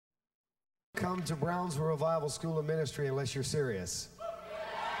come to Brownsville Revival School of Ministry unless you're serious.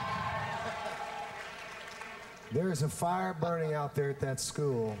 There's a fire burning out there at that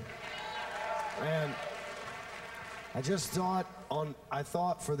school. And I just thought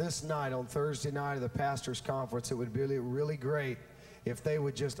for this night, on Thursday night of the pastor's conference, it would be really great if they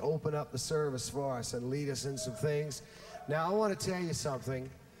would just open up the service for us and lead us in some things. Now, I want to tell you something.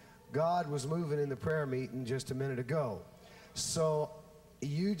 God was moving in the prayer meeting just a minute ago. So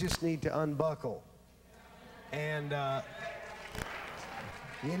you just need to unbuckle. And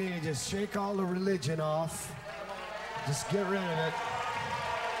you need to just shake all the religion off. Just get rid of it.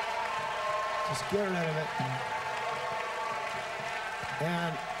 Just get rid of it.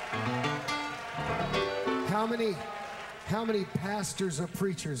 And how many pastors or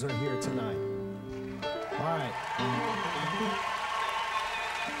preachers are here tonight? All right.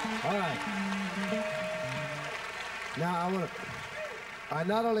 All right. Now I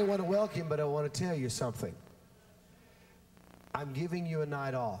not only want to welcome, but I want to tell you something. I'm giving you a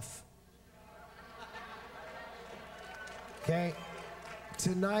night off. Okay?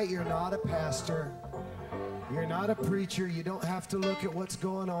 Tonight you're not a pastor. You're not a preacher. You don't have to look at what's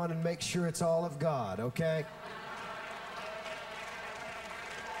going on and make sure it's all of God, okay?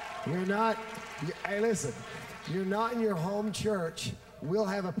 Hey, listen, you're not in your home church. We'll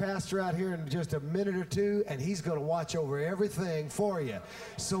have a pastor out here in just a minute or two, and he's going to watch over everything for you.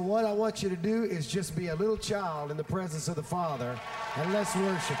 So what I want you to do is just be a little child in the presence of the Father, and let's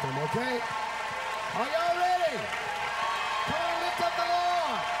worship him, okay? Are y'all ready? Come on, lift up the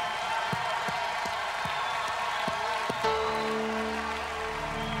Lord.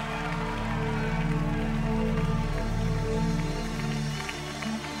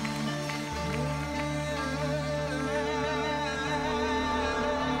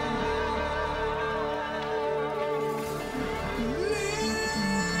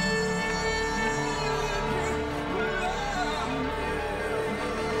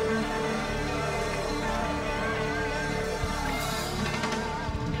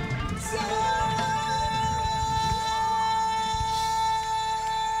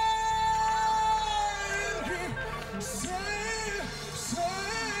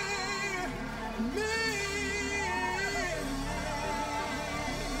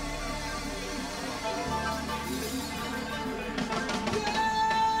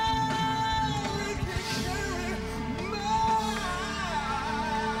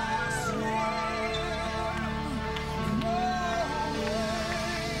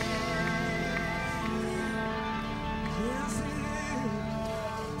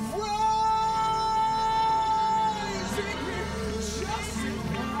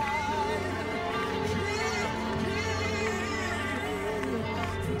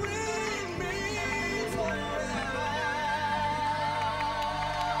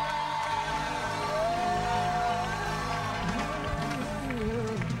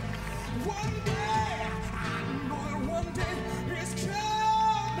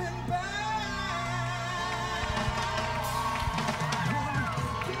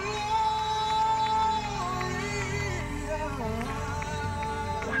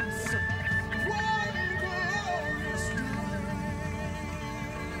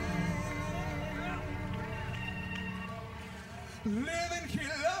 Living, he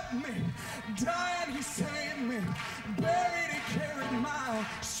loved me. Dying, he saved me. Buried, he carried my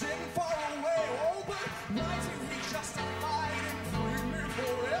sin far away. Oh, but rising, he justified and freed me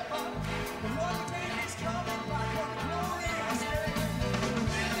forever. One day he's coming back on glorious day.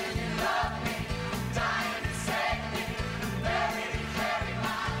 Living, he loved me. Dying, he saved me. Buried, he carried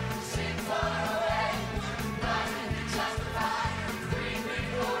my sin far away. Rising, he justified and freed me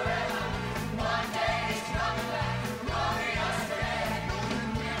forever. One day he's coming back. Glorious day.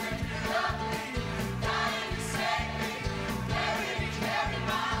 Living, he loved me. Dying, he saved me. Buried, he carried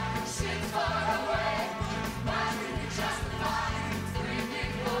my sins far away. Rising, he justified and freed me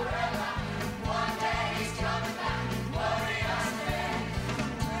forever. One day he's coming back. Glorious day.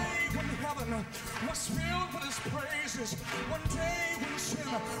 One day when heaven was filled with his praises. One day when sin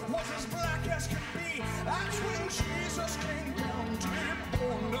was as black as can be. That's when Jesus came down to be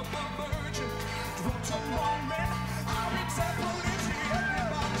born of a virgin. Dwelt among men. Our example is he.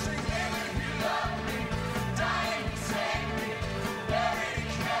 Everybody sing, living, he loved me. Dying, he saved me. Buried, he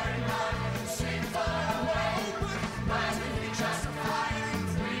carried my sin far away. Rising, he justified and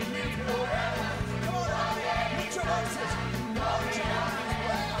freed me forever. Come on, lift your voices. Glorious.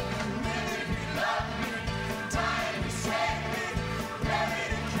 Living, he loved me. Dying, he saved me.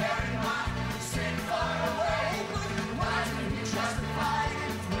 Buried, he carried my sin far away. Rising, he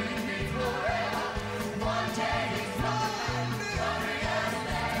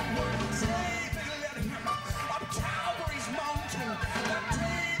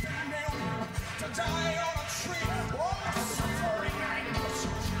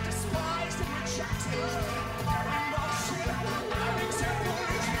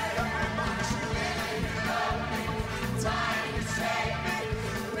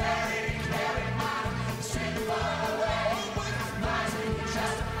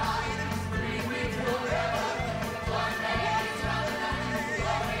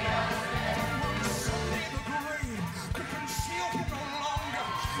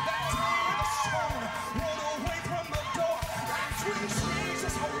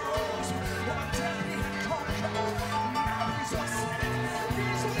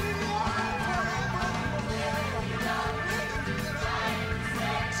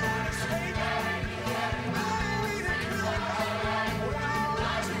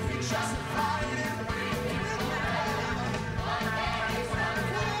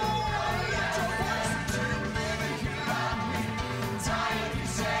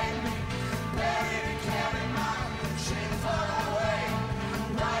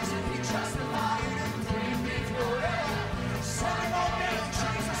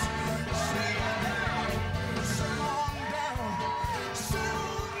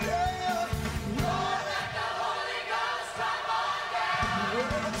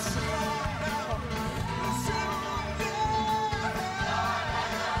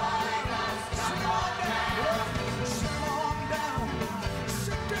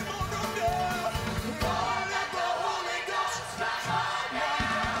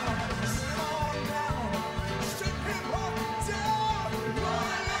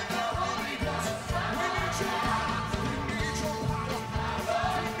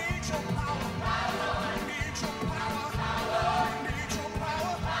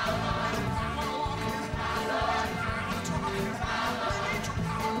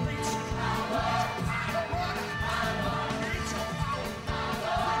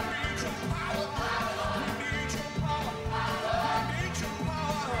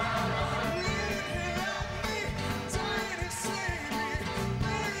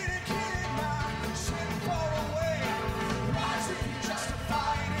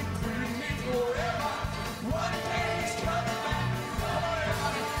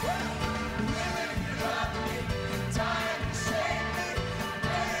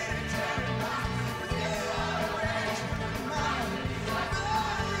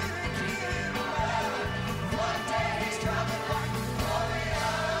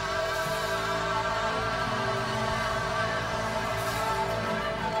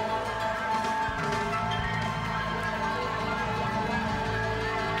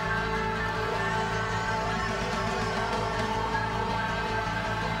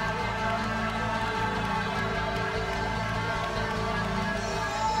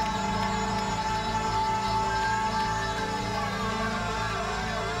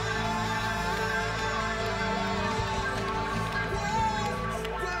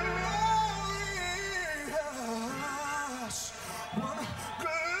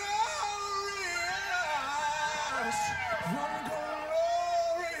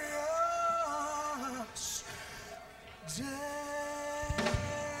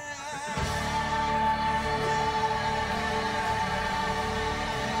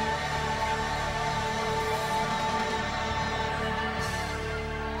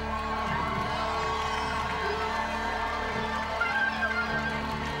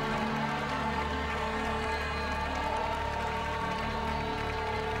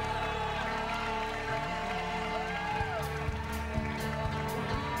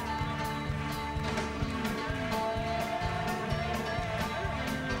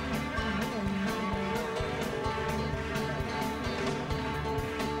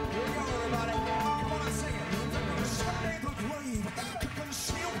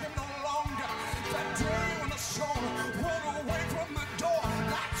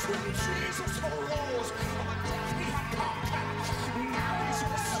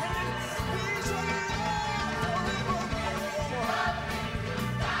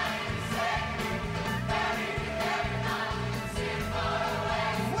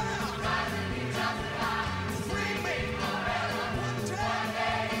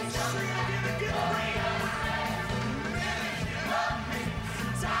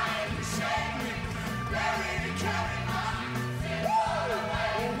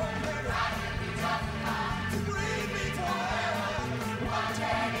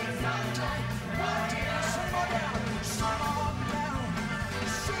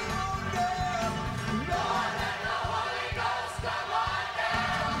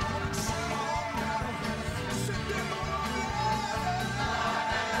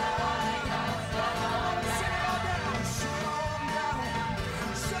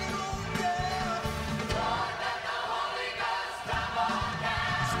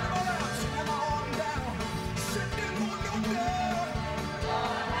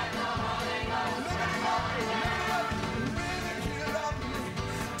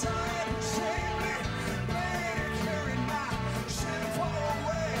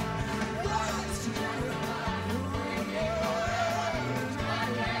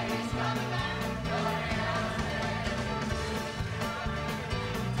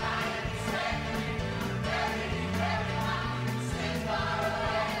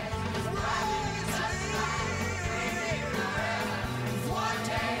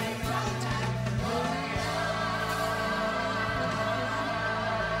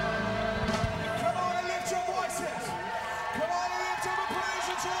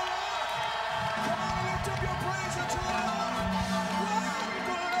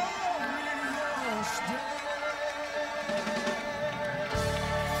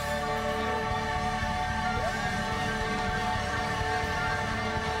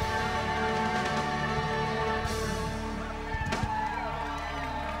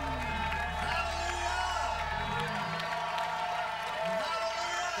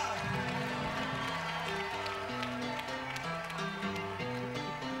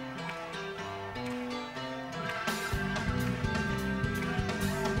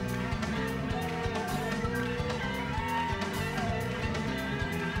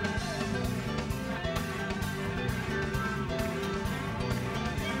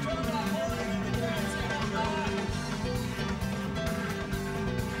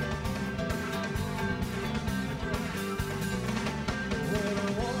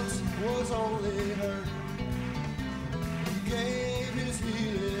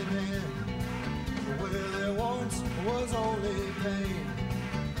was only pain.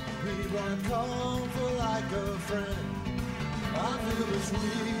 He brought comfort like a friend. I feel the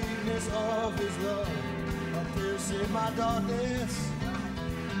sweetness of his love piercing my darkness.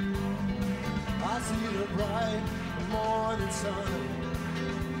 I see the bright morning sun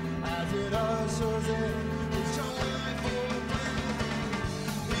as it ushers in his joyful plan.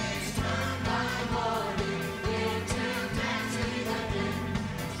 He's turned my morning into dancing again,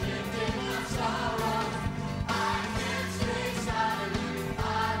 lifting my sorrow. I can't stay silent.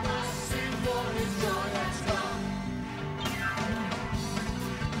 I must sing for his joy that's gone.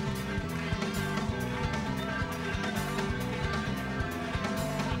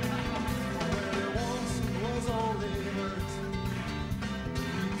 Where there once was only hurt,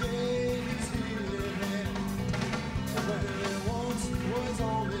 he gave his healing hand. Where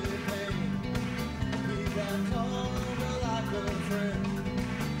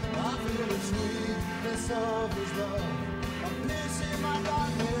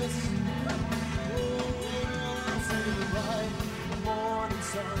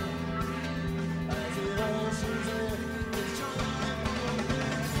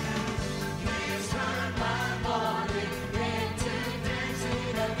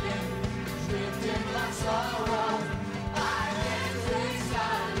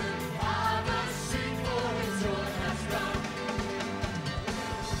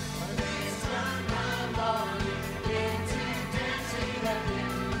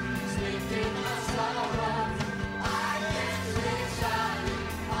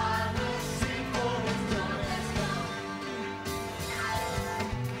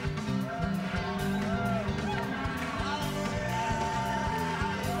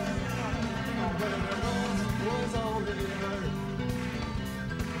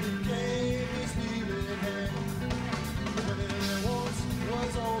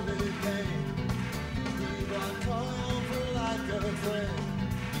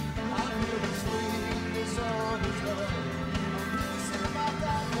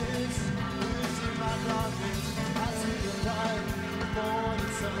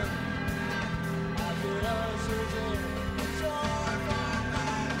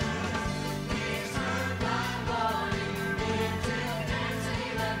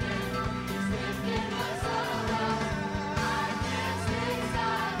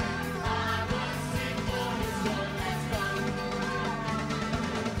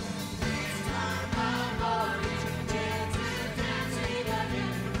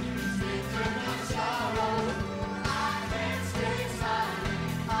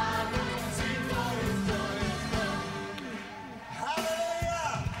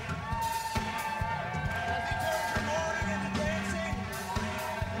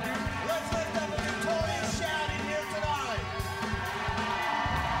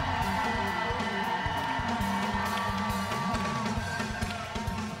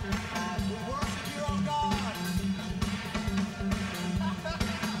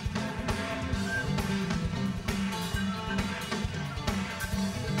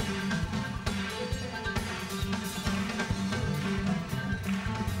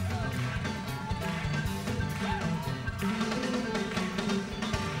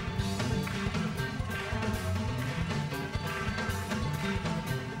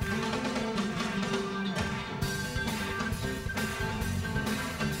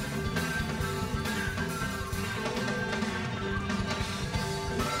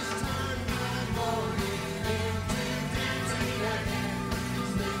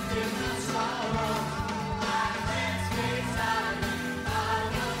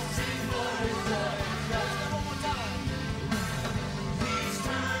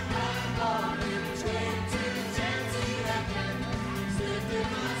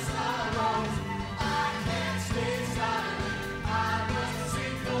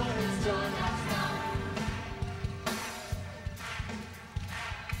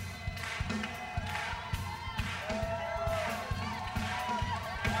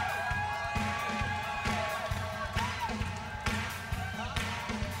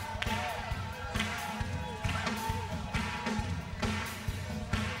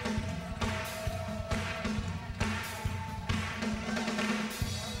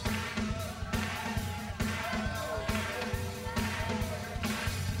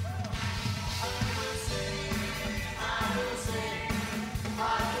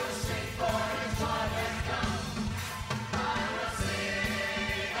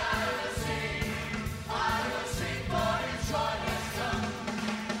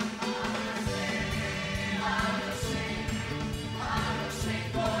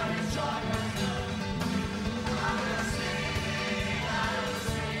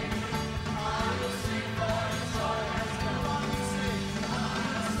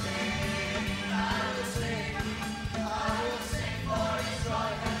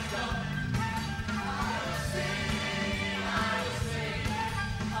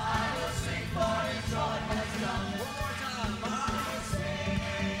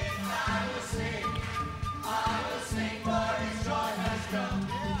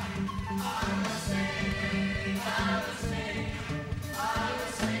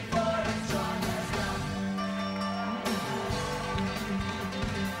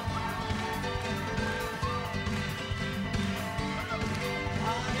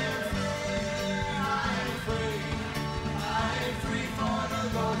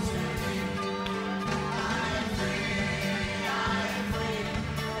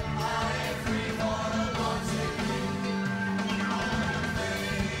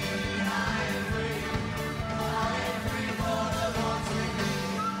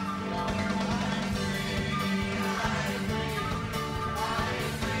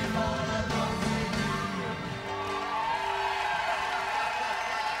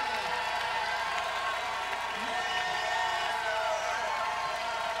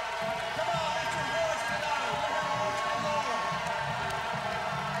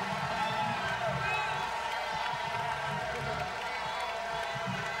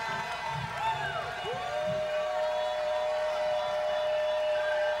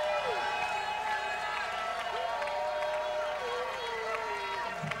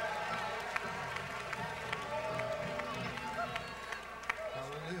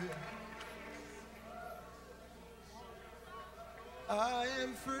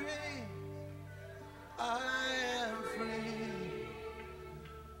free. I am free.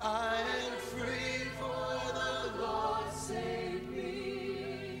 I am free, for the Lord saved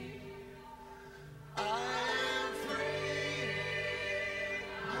me. I am free.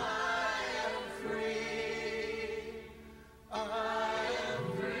 I am free. I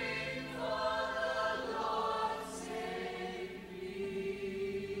am free, for the Lord saved me.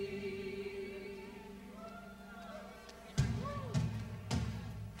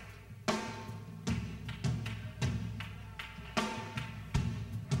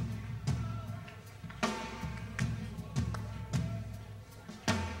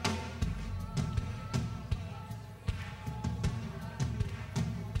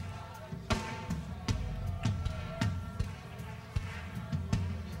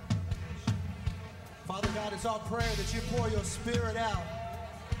 Father God, it's our prayer that you pour your Spirit out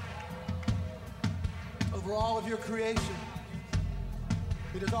over all of your creation.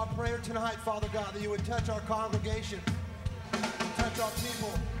 It is our prayer tonight, Father God, that you would touch our congregation, touch our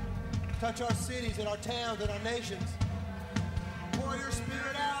people, touch our cities and our towns and our nations. Pour your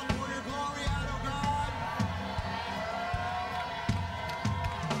Spirit out, pour your glory out, oh God.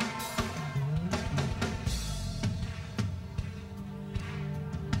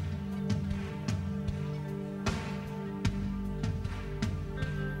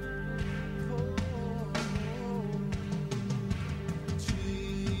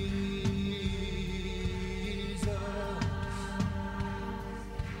 Jesus.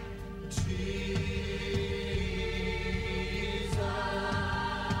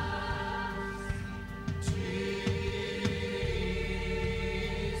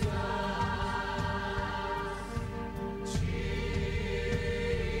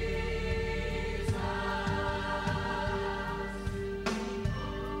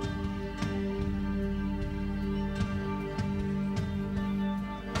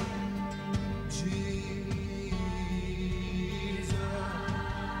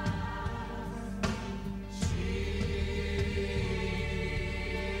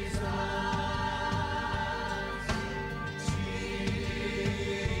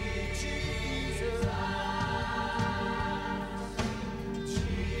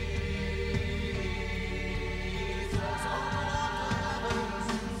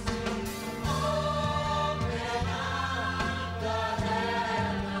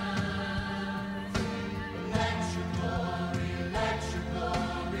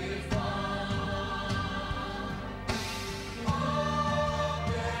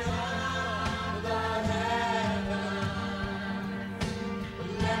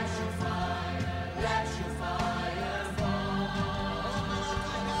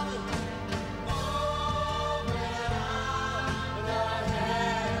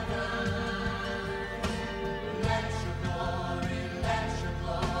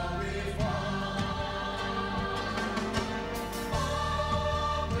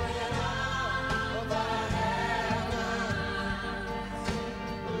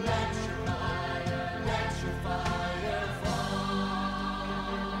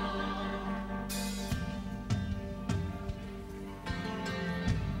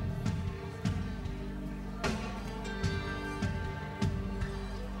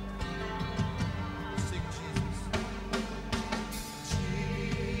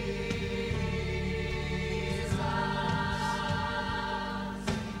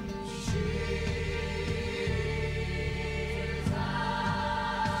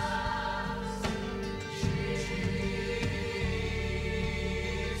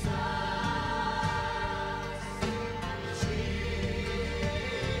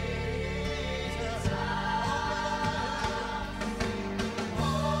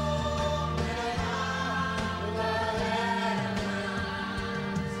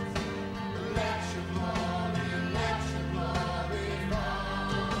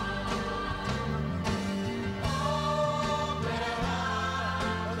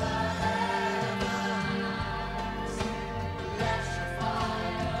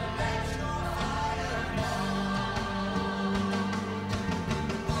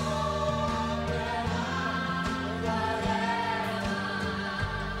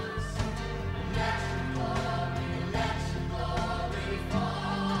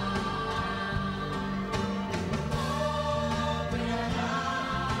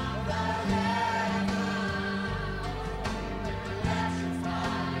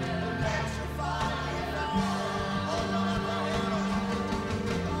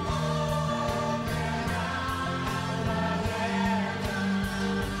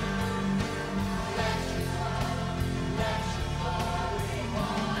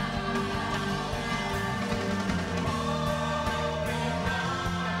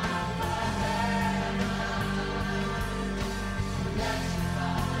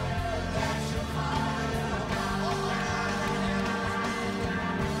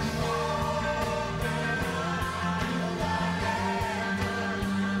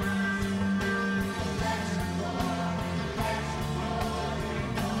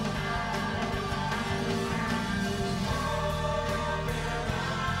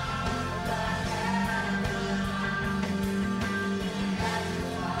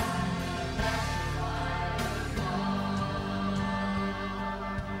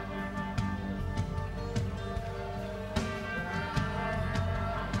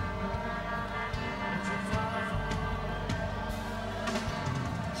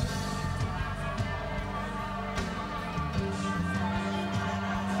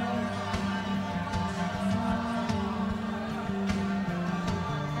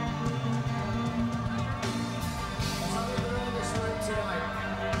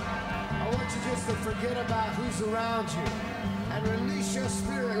 about who's around you and release your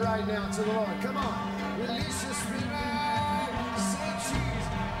spirit right now to the Lord. Come on. Release your spirit. Say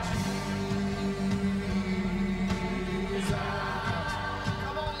Jesus. Jesus.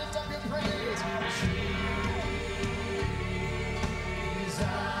 Come on, lift up your praise. Jesus.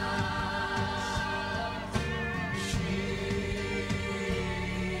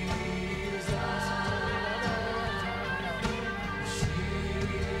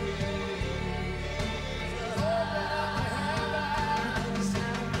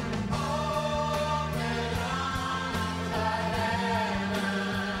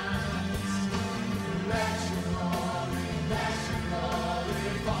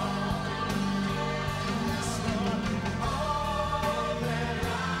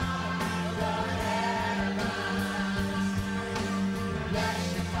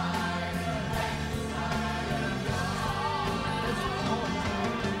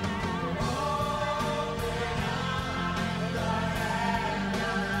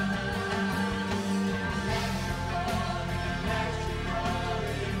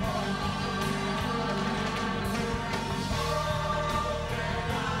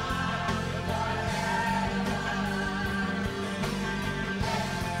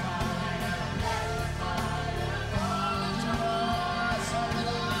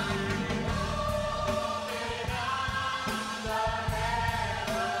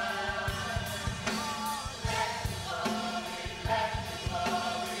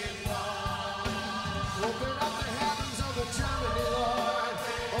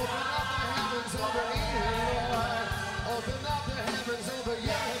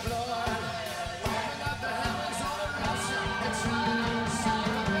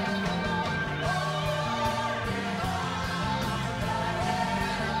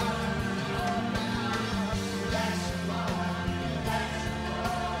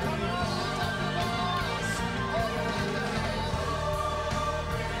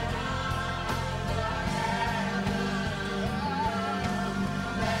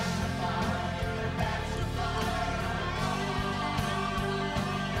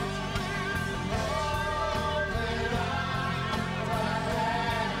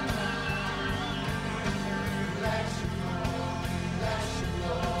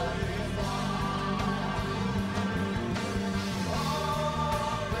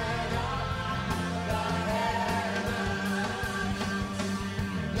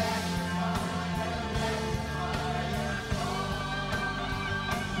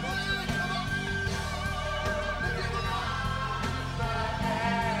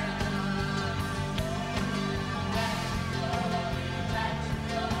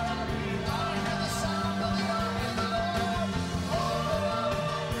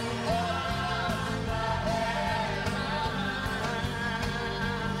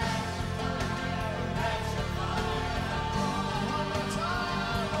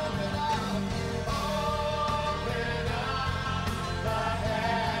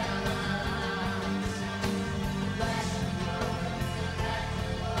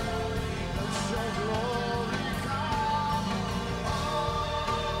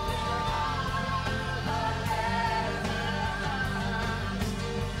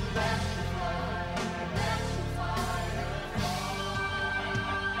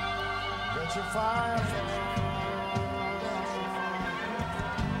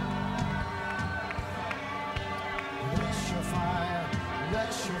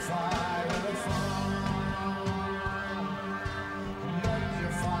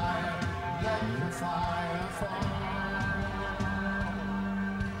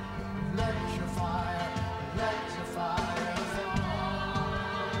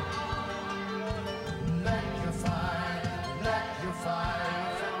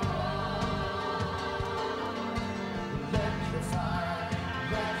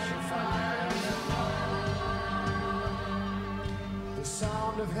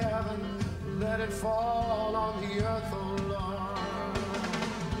 Of heaven, let it fall on the earth, oh Lord.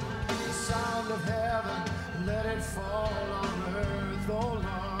 The sound of heaven, let it fall on earth, oh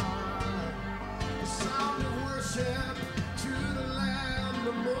Lord. The sound of worship to the Lamb,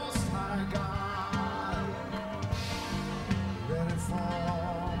 the Most High God. Let it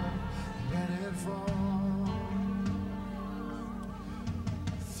fall, let it fall.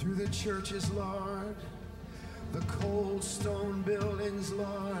 Through the churches, Lord, the cold stone buildings,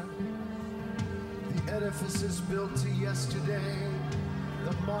 Lord, the edifices built to yesterday,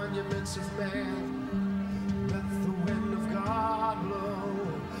 the monuments of man. Let the wind of God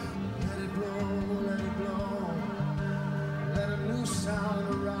blow. Let it blow, let it blow. Let a new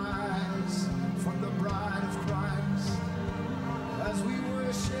sound arise from the bride of Christ as we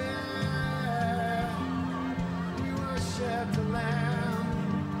worship.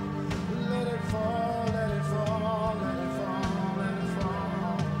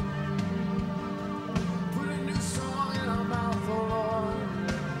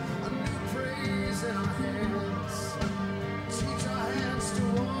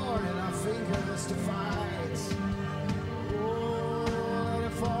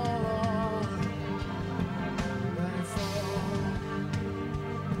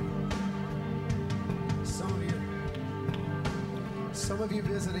 Some of you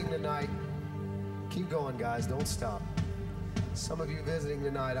visiting tonight, keep going, guys, don't stop. Some of you visiting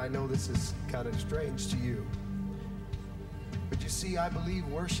tonight, I know this is kind of strange to you. But you see, I believe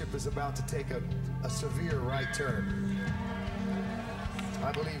worship is about to take a severe right turn.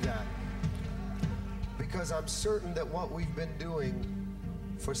 I believe that. Because I'm certain that what we've been doing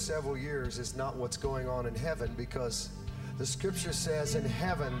for several years is not what's going on in heaven, because the scripture says in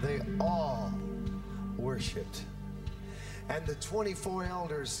heaven they all worshiped. And the 24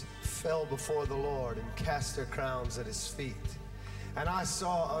 elders fell before the Lord and cast their crowns at his feet. And I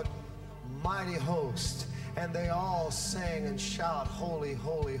saw a mighty host, and they all sang and shout, holy,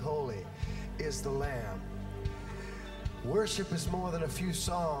 holy, holy is the Lamb. Worship is more than a few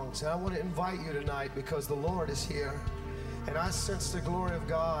songs, and I want to invite you tonight because the Lord is here, and I sense the glory of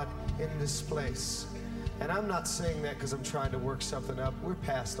God in this place. And I'm not saying that because I'm trying to work something up. We're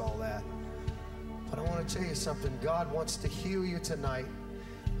past all that. But I want to tell you something. God wants to heal you tonight,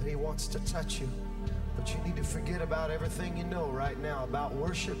 and he wants to touch you. But you need to forget about everything you know right now about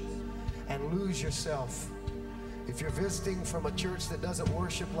worship and lose yourself. If you're visiting from a church that doesn't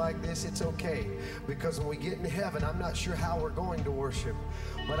worship like this, it's okay. Because when we get in heaven, I'm not sure how we're going to worship,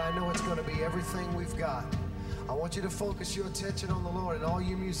 but I know it's going to be everything we've got. I want you to focus your attention on the Lord, and all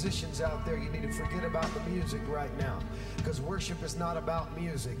you musicians out there, you need to forget about the music right now. Because worship is not about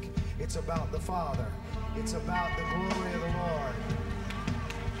music. It's about the Father. It's about the glory of the Lord.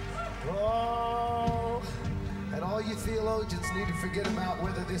 Oh, and all you theologians need to forget about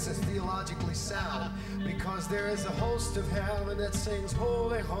whether this is theologically sound, because there is a host of heaven that sings,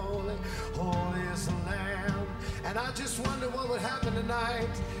 holy, holy, holy is the Lamb. And I just wonder what would happen tonight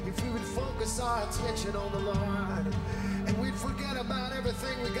if we would focus our attention on the Lord, and we'd forget about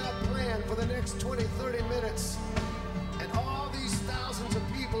everything we got planned for the next 20, 30 minutes. And all these thousands of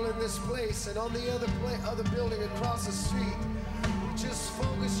people in this place and on the other building across the street, just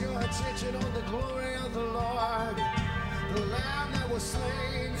focus your attention on the glory of the Lord, the Lamb that was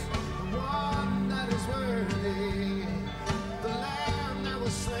slain, the one that is worthy, the Lamb that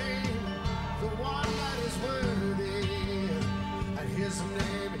was slain, the one that is worthy, and his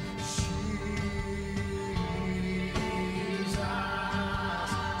name is Jesus.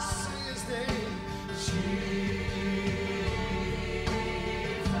 Say his name, Jesus.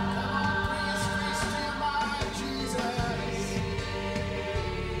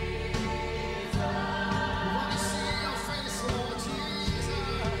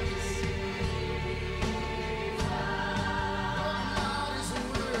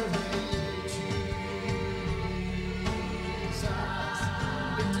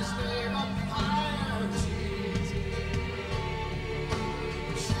 Lift his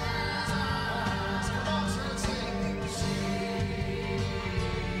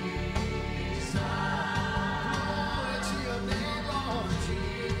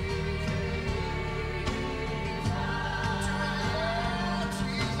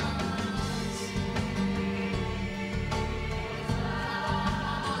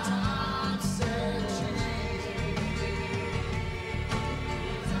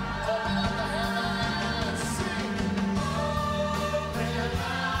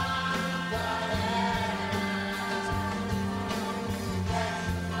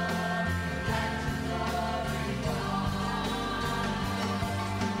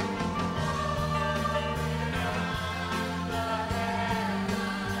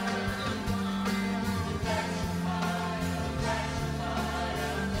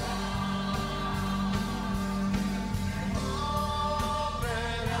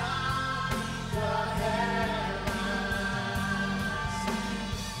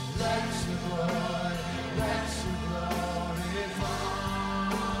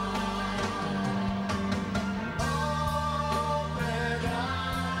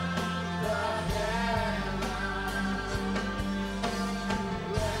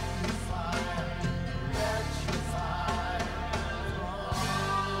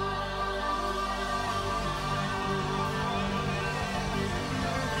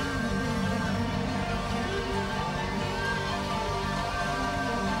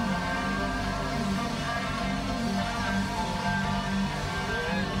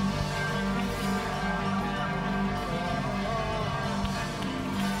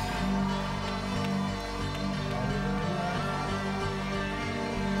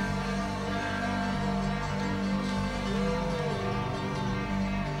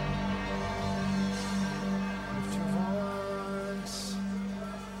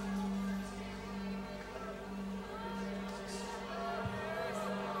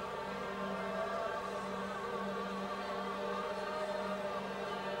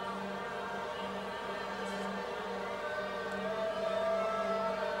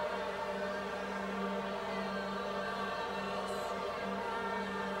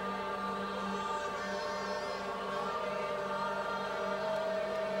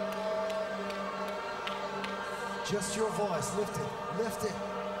Just your voice. Lift it. Lift it.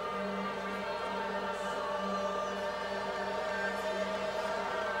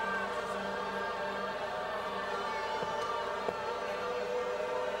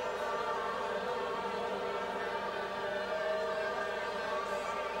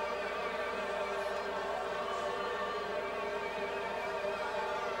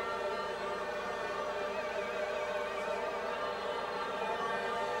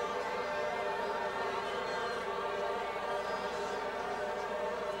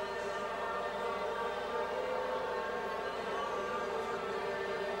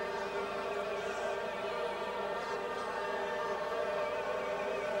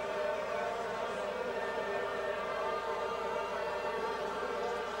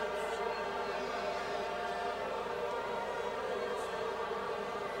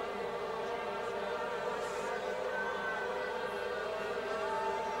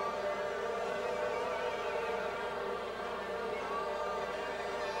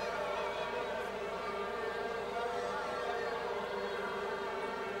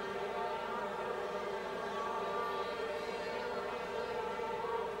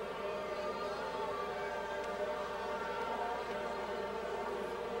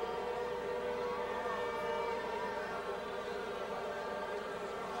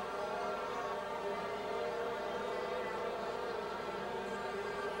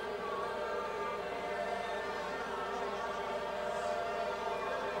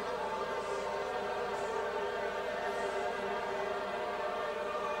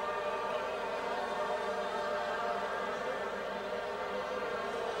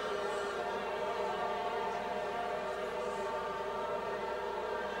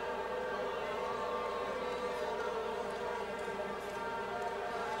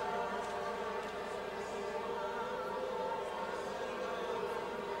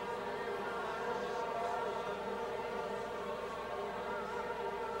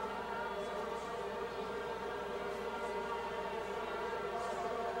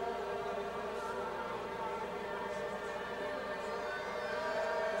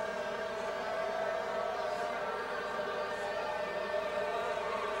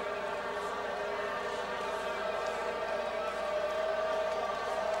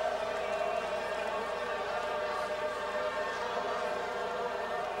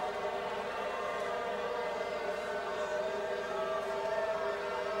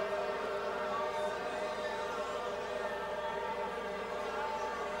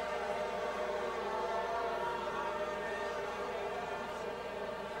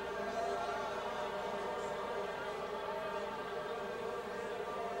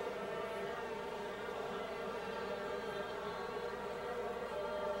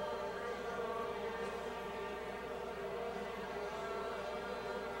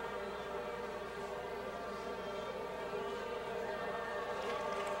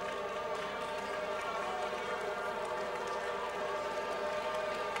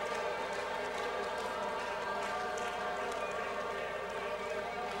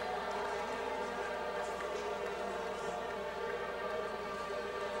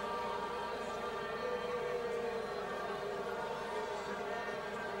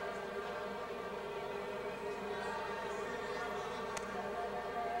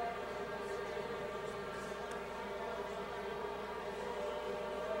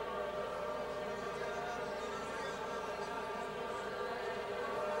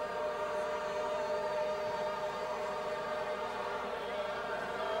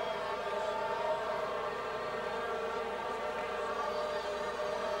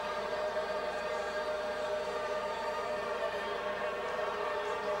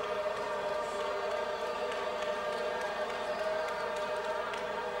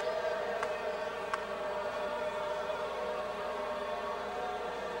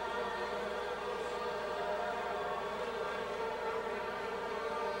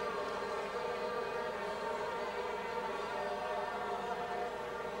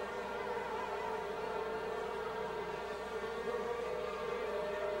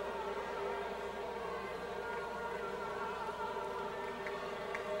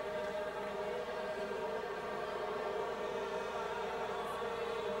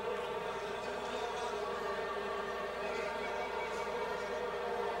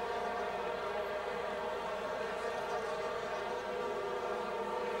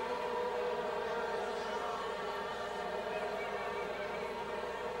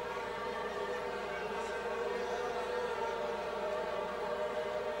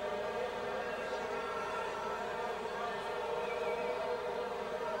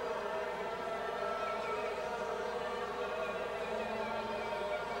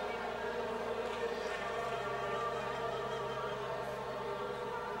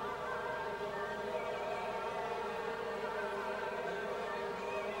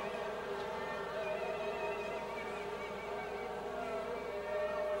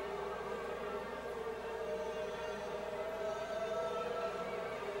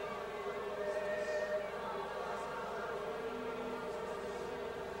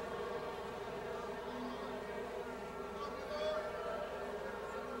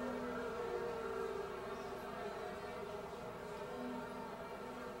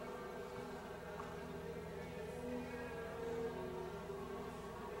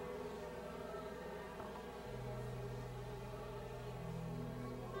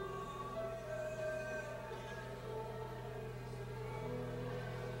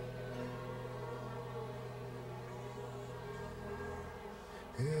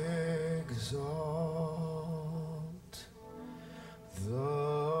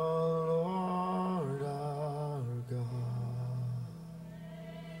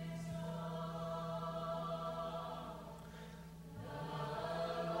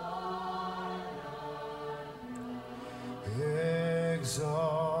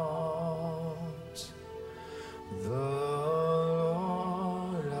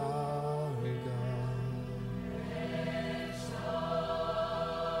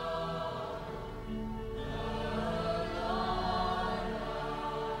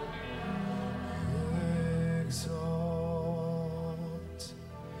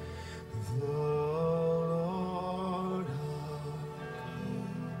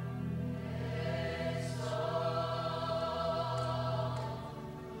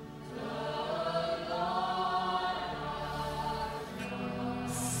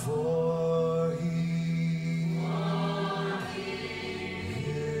 For he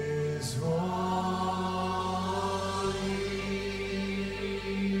is holy.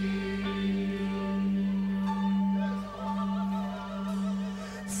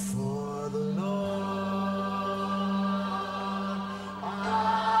 For the Lord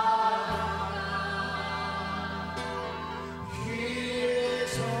our He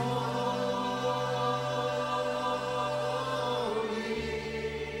is holy.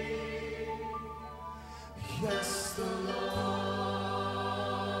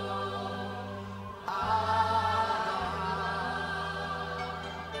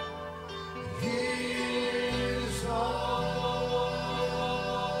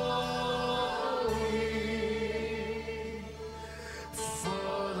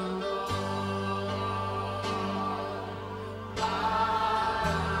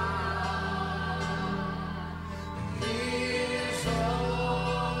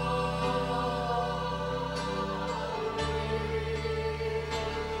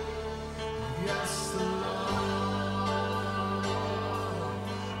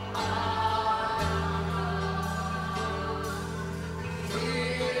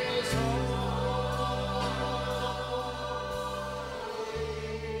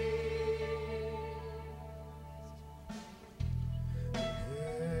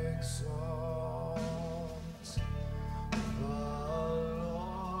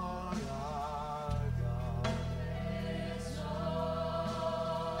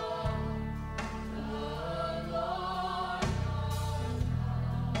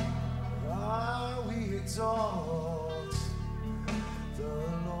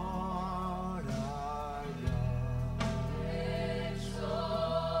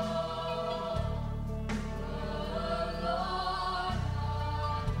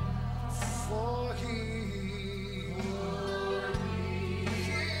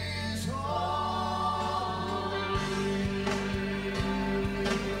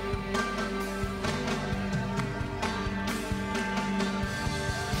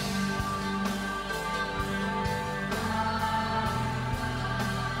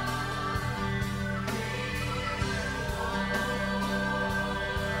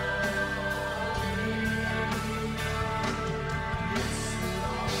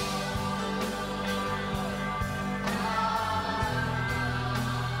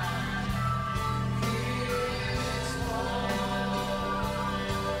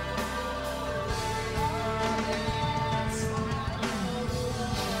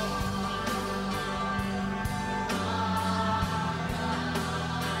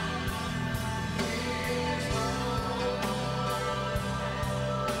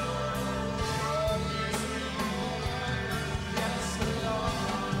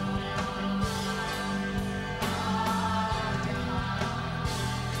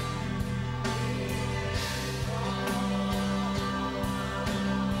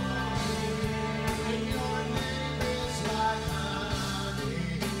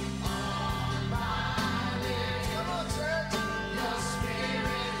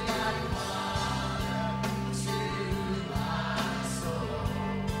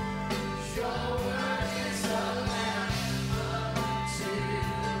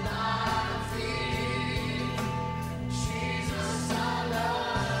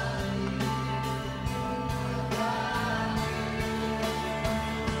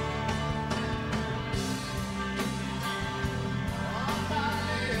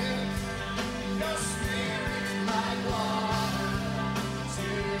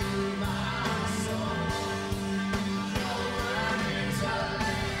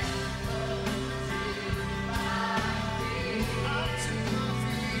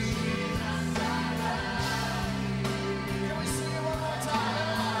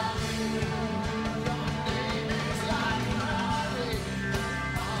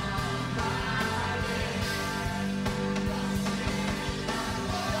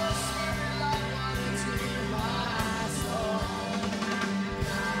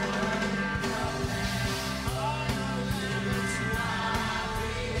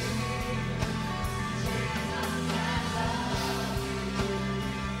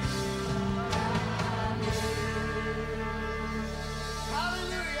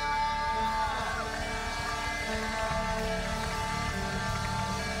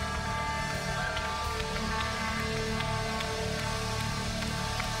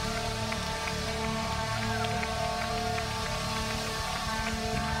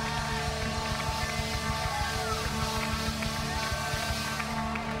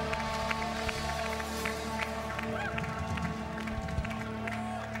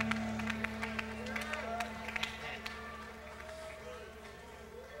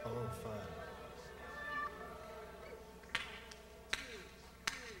 fun.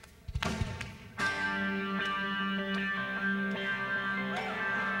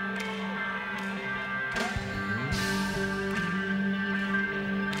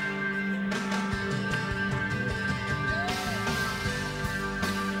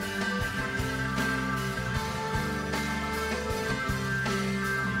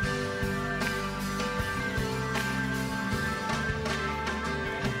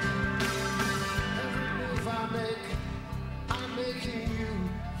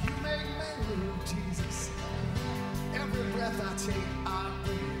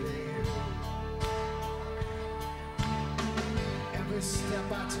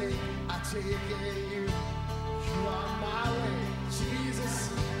 Step I take in you. You are my way,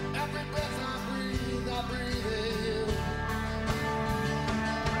 Jesus. Every breath I breathe in you.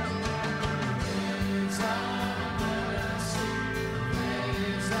 Waves of mercy,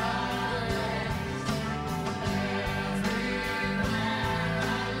 waves of grace. Everywhere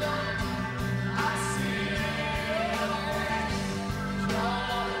I look, I see your face. Your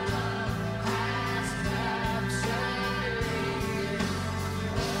love has captured me.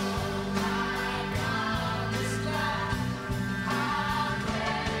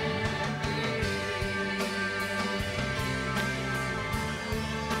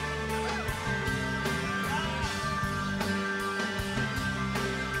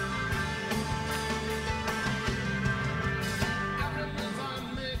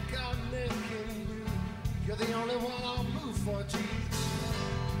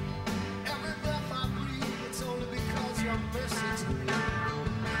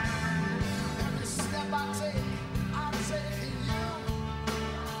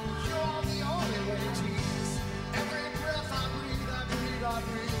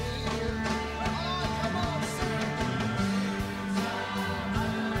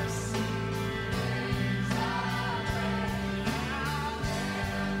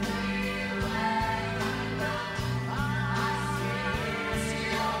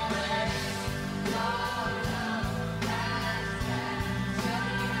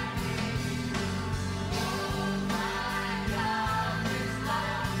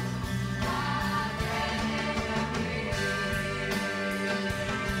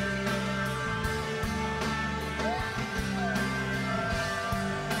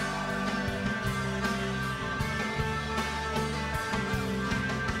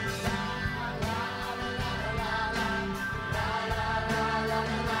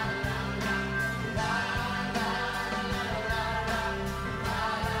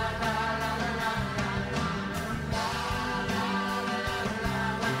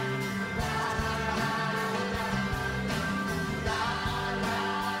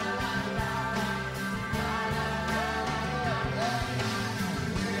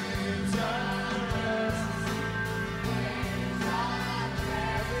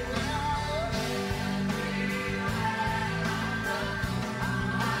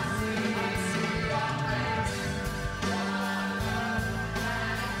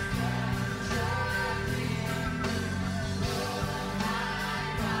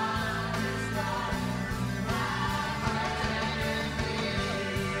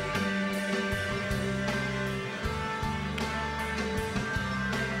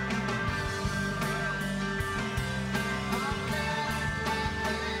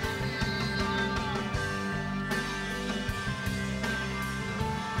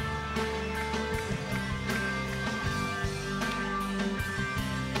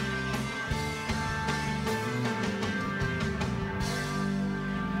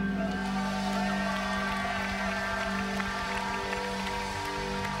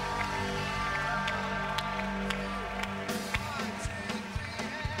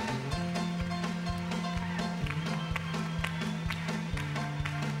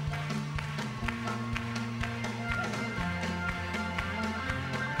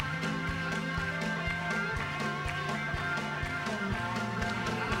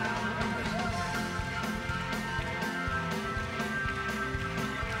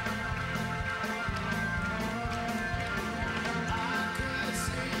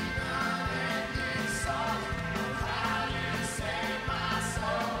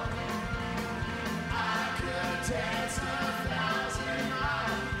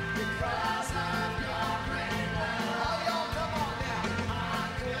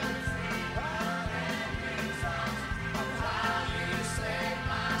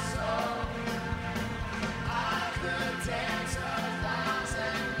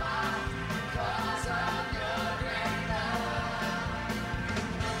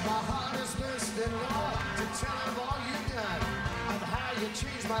 you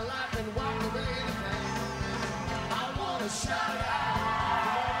changed my life and walked away the pain. I wanna shout it out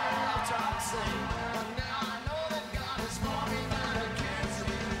from all the rooftops, sing. But now I know that God is for me, not against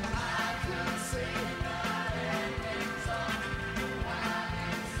me. I could sing an ending song. I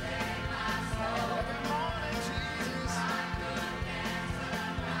could sing my soul. Every morning, Jesus. I could dance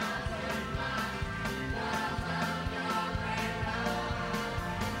around with my love of your great love.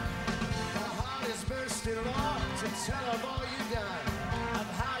 My heart is bursting, Lord, to tell of all you've done, of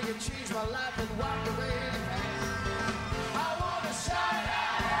how you changed my life and walked away the pain. I wanna shout it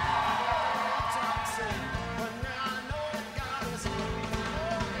out. But now I know that God is for me.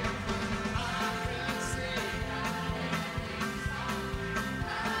 I can sing an ending song.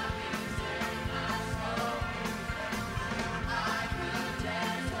 I can sing my soul. I could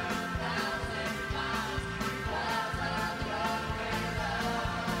dance 1,000 miles because of your great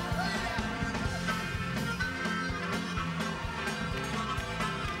love.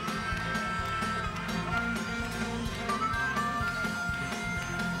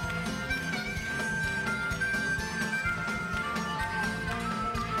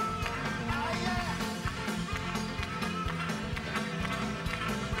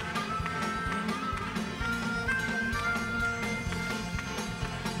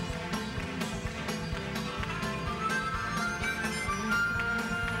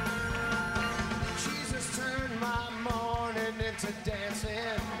 Jesus turned my mourning into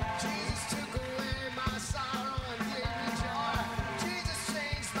dancing. Jesus took away my sorrow and gave me joy. Jesus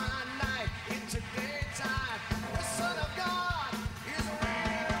changed my night into daytime. The Son of God is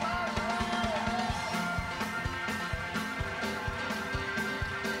reigning in my life.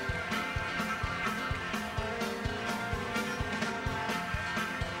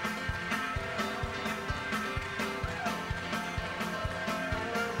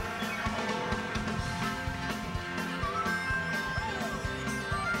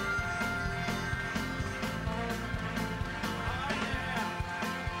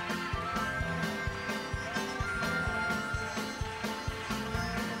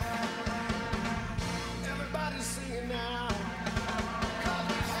 Everybody's singing now. 'Cause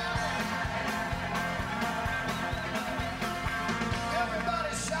we have it.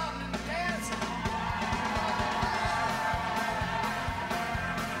 Everybody's shouting and dancing.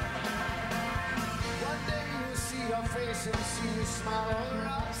 One day you will see your face and see you smile over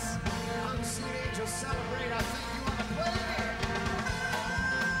us. Unseen angels celebrate. I think you want to play it.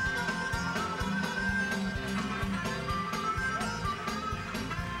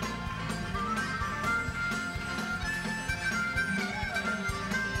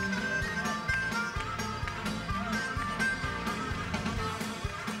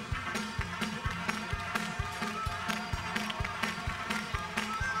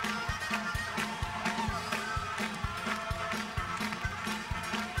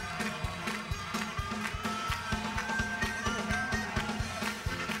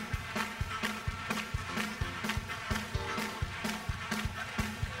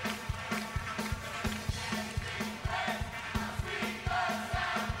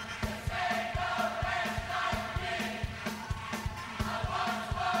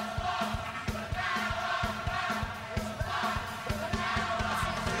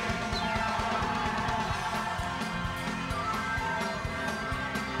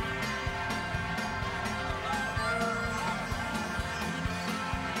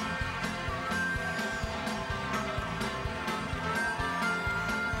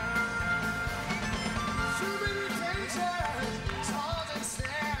 Too many dangers, toils and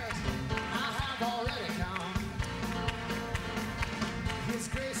snares I have already come. His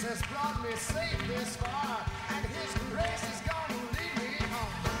grace has brought me safe this far, and His grace is gonna lead me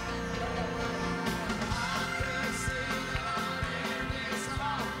home. I can sing an ending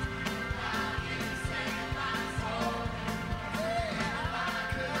song. I can sing my soul. Yeah, I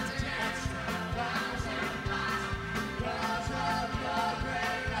could dance 1,000 miles because of your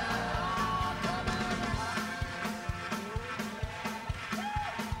great love. Come on.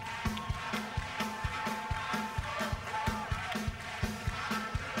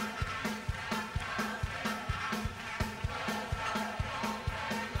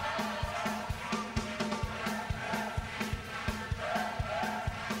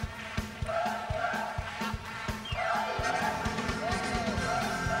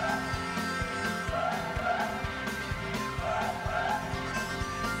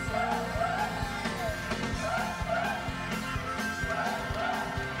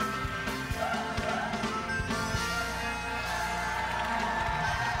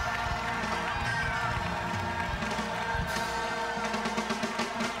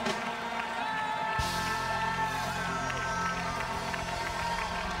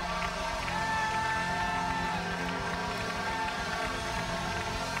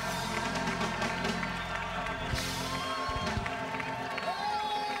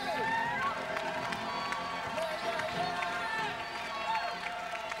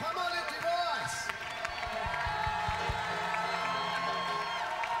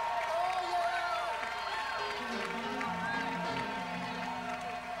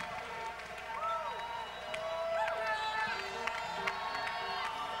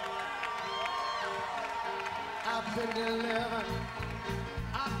 I've been delivered.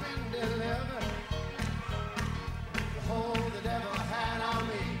 I've been delivered. The hold the devil had on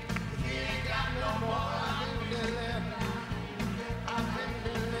me, he ain't got no more. I've been delivered. I've been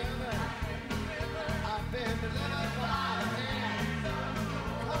delivered. I've been delivered by the hand.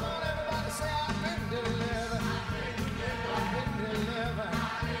 Come on, everybody, say I've been delivered. I've been delivered.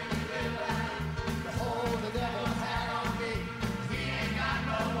 The hold the devil had on me, he ain't got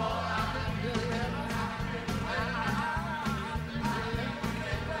no more. I've been delivered.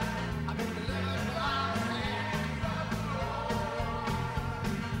 I've been delivered by the hand.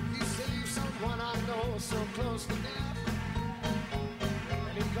 He saved someone I know so close to death,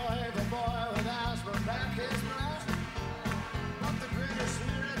 and he gave a boy with asthma back his breath. But the greatest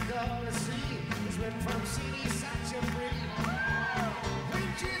miracle to see is when from sin he set you free. When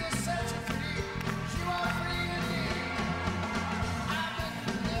Jesus set you free, you are free indeed. I've been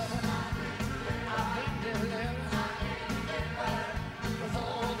delivered. I've been delivered. With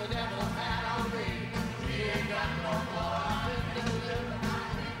all the devil had on me, he ain't got no more. I've been delivered.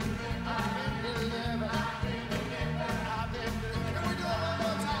 I've been delivered. I've been delivered. Can we do it one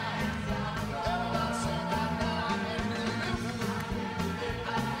more time? Everybody sing that now. I've been delivered.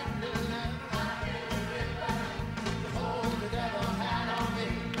 I've been delivered. The hold the devil had on me,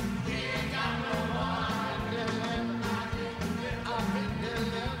 he ain't got no more. I've been delivered. I've been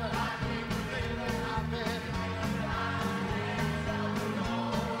delivered. I've been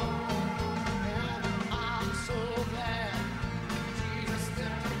and I'm so glad Jesus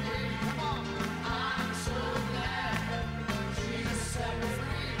stepped to me. Come on. I'm so glad Jesus set me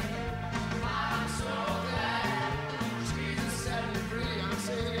free. I'm so glad Jesus set me free. I'm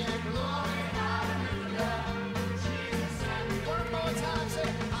singing glory, hallelujah. Jesus set me free. One more time, say,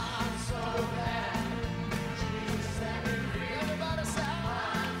 I'm so glad Jesus set me free. Everybody say,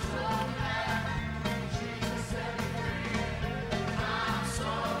 I'm so glad Jesus set me free. I'm so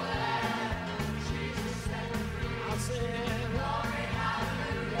glad Jesus set me free. I'm singing glory,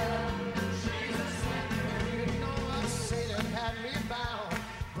 hallelujah. Jesus set me free. You know what Satan had me bound,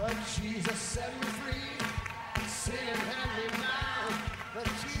 but Jesus set me free. Satan had me bound, but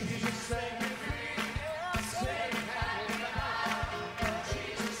Jesus set me free. Yeah, Satan had me bound, but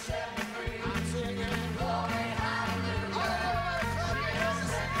Jesus set me free. I'm singing glory, hallelujah. All right, everybody, clap your hands and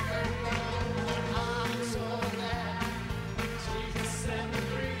sing it. I'm so glad Jesus set me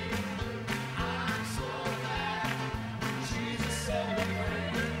free. I'm so glad Jesus set me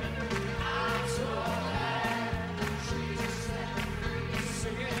free. I'm so glad Jesus set me free.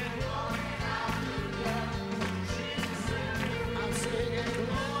 Singing glory, hallelujah. Jesus set me free. I'm singing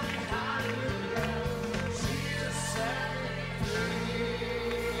glory, hallelujah. Jesus set me free.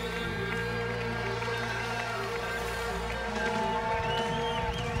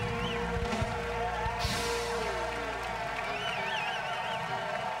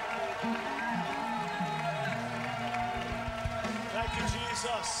 Thank you,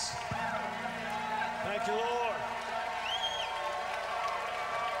 Jesus. Thank you, Lord.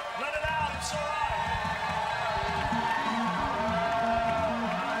 Let it out. It's all right.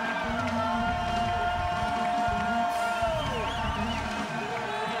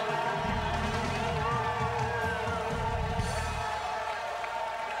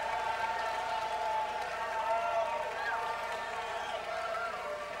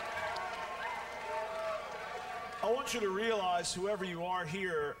 I want you to realize, whoever you are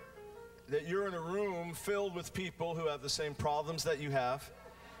here, that you're in a room filled with people who have the same problems that you have,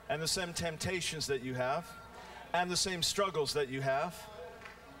 and the same temptations that you have, and the same struggles that you have.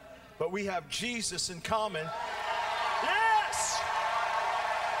 But we have Jesus in common. Yes!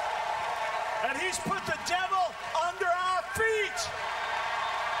 And he's put the devil under our feet.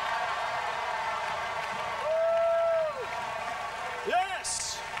 Woo!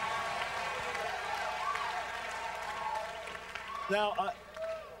 Yes! Now,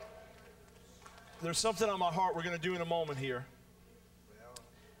 there's something on my heart we're going to do in a moment here.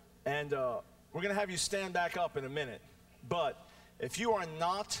 And we're going to have you stand back up in a minute. But if you are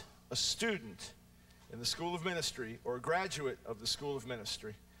not a student in the School of Ministry, or a graduate of the School of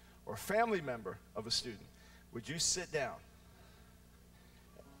Ministry, or a family member of a student, would you sit down?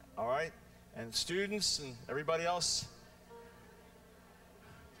 All right? And students and everybody else,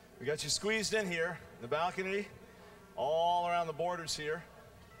 we got you squeezed in here in the balcony, all around the borders here,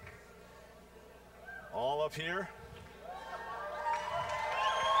 all up here.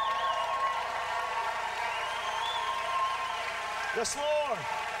 Yes, Lord.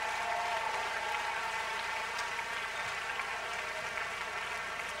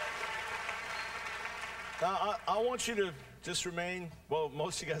 Now, I want you to just remain, well,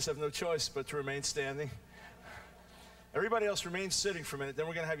 most of you guys have no choice but to remain standing. Everybody else remain sitting for a minute, then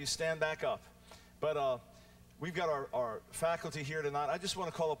we're going to have you stand back up. But we've got our faculty here tonight. I just want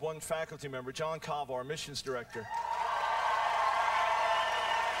to call up one faculty member, John Cava, our missions director.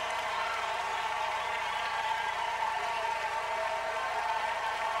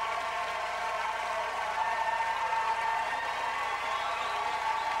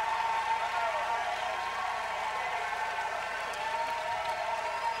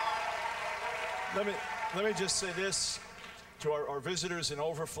 Let me just say this to our visitors in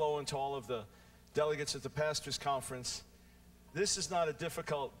Overflow and to all of the delegates at the Pastors Conference. This is not a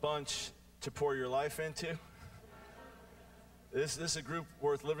difficult bunch to pour your life into. This is a group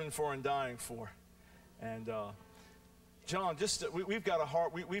worth living for and dying for. And John, we've got a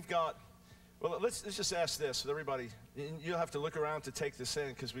heart. We've got. Well, let's just ask this with everybody. You'll have to look around to take this in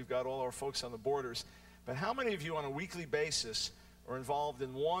because we've got all our folks on the borders. But how many of you on a weekly basis are involved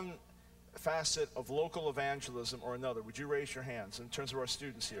in one facet of local evangelism or another? Would you raise your hands in terms of our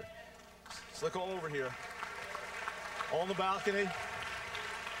students here? Let's look all over here. All in the balcony.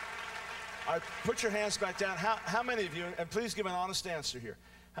 All right, put your hands back down. How many of you, and please give an honest answer here,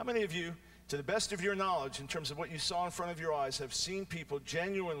 how many of you, to the best of your knowledge in terms of what you saw in front of your eyes, have seen people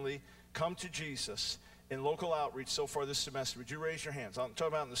genuinely come to Jesus in local outreach so far this semester? Would you raise your hands? I'm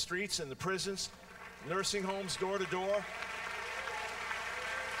talking about in the streets, in the prisons, nursing homes, door to door.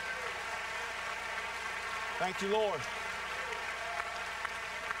 Thank you, Lord.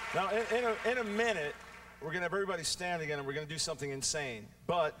 Now, in a minute, we're going to have everybody stand again, and we're going to do something insane.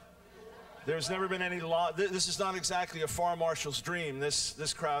 But there's never been any law. This is not exactly a fire marshal's dream,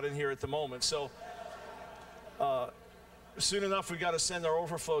 this crowd in here at the moment. So soon enough, we got to send our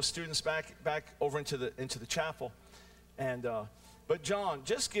Overflow students back over into the chapel. And but John,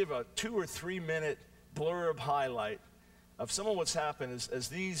 just give a 2 or 3 minute blurb highlight of some of what's happened as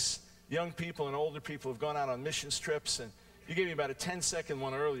these young people and older people have gone out on missions trips, and you gave me about a 10-second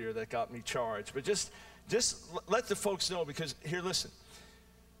one earlier that got me charged. But just let the folks know, because here, listen.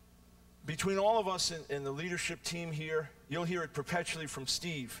 Between all of us in the leadership team here, you'll hear it perpetually from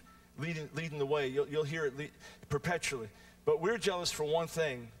Steve, leading the way. You'll hear it perpetually. But we're jealous for one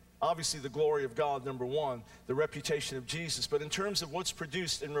thing, obviously the glory of God, number one, the reputation of Jesus. But in terms of what's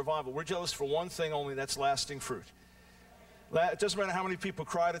produced in revival, we're jealous for one thing only, that's lasting fruit. It doesn't matter how many people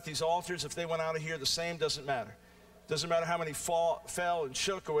cried at these altars. If they went out of here the same, doesn't matter. Doesn't matter how many fell and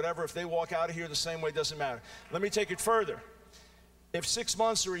shook or whatever. If they walk out of here the same way, doesn't matter. Let me take it further. If 6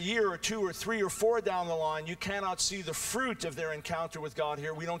 months or a year or 2 or 3 or 4 down the line, you cannot see the fruit of their encounter with God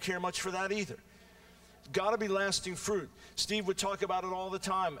here, we don't care much for that either. Got to be lasting fruit. Steve would talk about it all the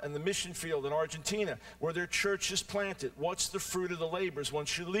time in the mission field in Argentina, where their church is planted. What's the fruit of the labors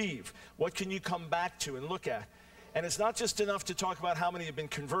once you leave? What can you come back to and look at? And it's not just enough to talk about how many have been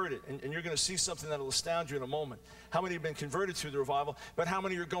converted, and you're going to see something that will astound you in a moment. How many have been converted through the revival, but how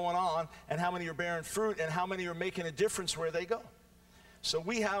many are going on, and how many are bearing fruit, and how many are making a difference where they go. So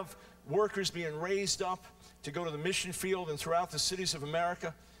we have workers being raised up to go to the mission field and throughout the cities of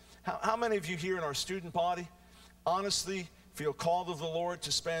America. How many of you here in our student body honestly feel called of the Lord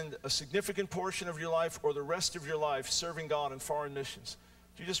to spend a significant portion of your life or the rest of your life serving God in foreign missions?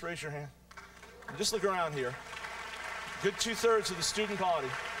 Do you just raise your hand? And just look around here. Good 2/3 of the student body.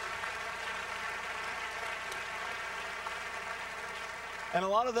 And a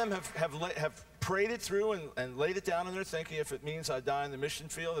lot of them have prayed it through and laid it down in their thinking. If it means I die in the mission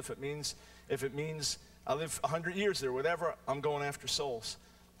field, if it means I live 100 years there, whatever, I'm going after souls.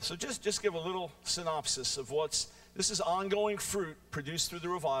 So just give a little synopsis of this is ongoing fruit produced through the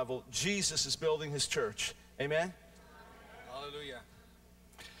revival. Jesus is building his church. Amen? Hallelujah.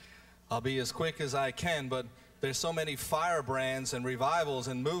 I'll be as quick as I can, but there's so many firebrands and revivals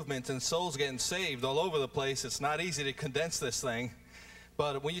and movements and souls getting saved all over the place. It's not easy to condense this thing.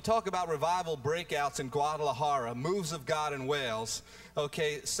 But when you talk about revival breakouts in Guadalajara, moves of God in Wales,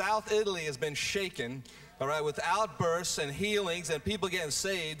 okay, South Italy has been shaken, all right, with outbursts and healings and people getting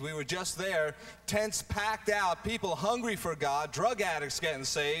saved. We were just there, tents packed out, people hungry for God, drug addicts getting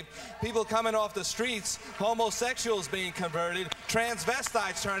saved, people coming off the streets, homosexuals being converted,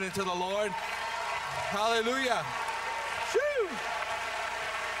 transvestites turning to the Lord. Hallelujah. Woo.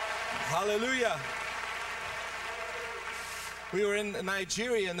 Hallelujah. We were in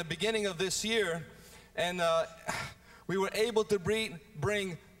Nigeria in the beginning of this year, and we were able to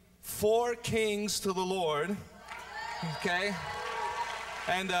bring 4 kings to the Lord, okay?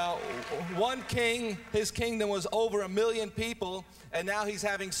 And one king, his kingdom was over 1 million people, and now he's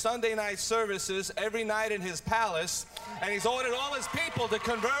having Sunday night services every night in his palace, and he's ordered all his people to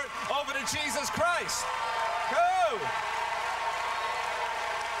convert over to Jesus Christ. Go!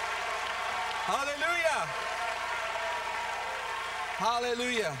 Hallelujah!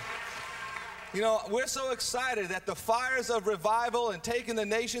 Hallelujah. You know, we're so excited that the fires of revival and taking the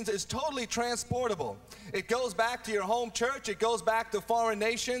nations is totally transportable. It goes back to your home church. It goes back to foreign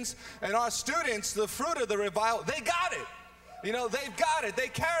nations. And our students, the fruit of the revival, they got it. You know, they've got it. They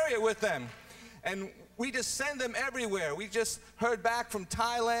carry it with them. And we just send them everywhere. We just heard back from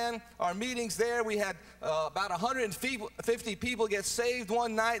Thailand. Our meetings there, we had about 150 people get saved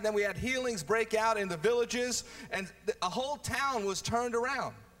one night. And then we had healings break out in the villages. And a whole town was turned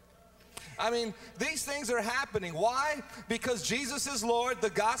around. I mean, these things are happening. Why? Because Jesus is Lord.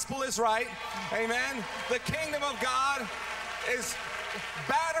 The gospel is right. Amen. The kingdom of God is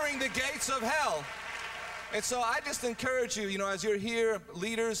battering the gates of hell. And so I just encourage you, you know, as you're here,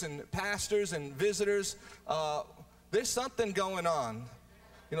 leaders and pastors and visitors, there's something going on.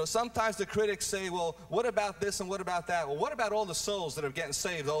 You know, sometimes the critics say, well, what about this and what about that? Well, what about all the souls that are getting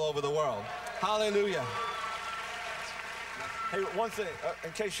saved all over the world? Hallelujah. Hey, one thing,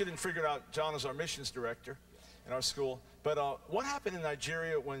 in case you didn't figure it out, John is our missions director in our school. But what happened in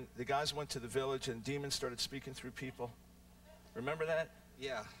Nigeria when the guys went to the village and demons started speaking through people? Remember that?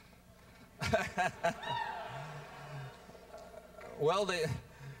 Yeah. Well,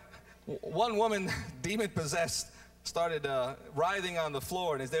 one woman, demon-possessed, started writhing on the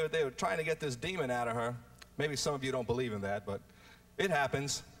floor, and as they were trying to get this demon out of her. Maybe some of you don't believe in that, but it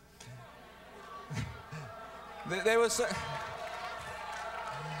happens. They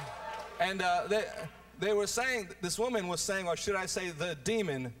were saying, this woman was saying, or should I say the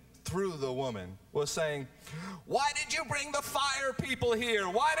demon through the woman, was saying, why did you bring the fire people here?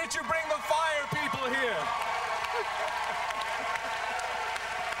 Why did you bring the fire people here?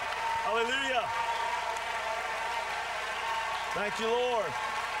 Hallelujah. Thank you, Lord.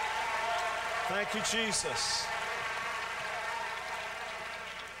 Thank you, Jesus.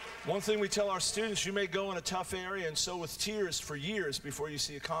 One thing we tell our students, you may go in a tough area and sow with tears for years before you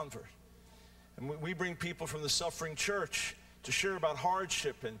see a convert. And we bring people from the suffering church to share about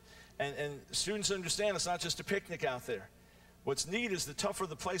hardship, and students understand it's not just a picnic out there. What's neat is the tougher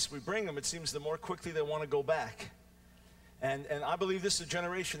the place we bring them, it seems the more quickly they want to go back. And I believe this is a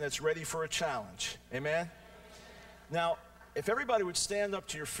generation that's ready for a challenge. Amen? Now, if everybody would stand up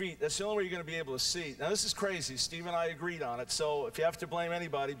to your feet, that's the only way you're going to be able to see. Now, this is crazy. Steve and I agreed on it, so if you have to blame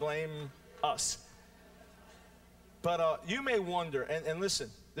anybody, blame us. But you may wonder, and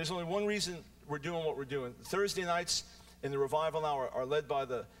listen, there's only one reason we're doing what we're doing. Thursday nights in the revival now are led by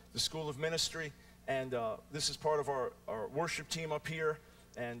the School of Ministry, and this is part of our worship team up here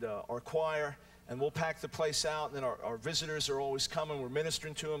and our choir, and we'll pack the place out, and then our visitors are always coming. We're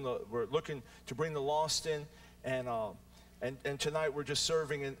ministering to them. We're looking to bring the lost in, and tonight we're just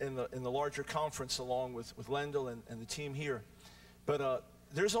serving in the larger conference along with Lendl and the team here. But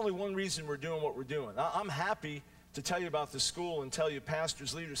there's only one reason we're doing what we're doing. I'm happy to tell you about the school and tell you,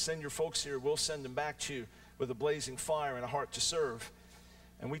 pastors, leaders, send your folks here. We'll send them back to you with a blazing fire and a heart to serve.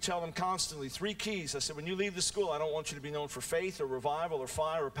 And we tell them constantly 3 keys. I said, when you leave the school, I don't want you to be known for faith or revival or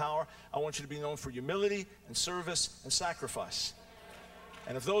fire or power. I want you to be known for humility and service and sacrifice.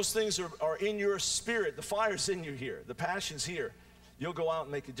 And if those things are in your spirit, the fire's in you here, the passion's here, you'll go out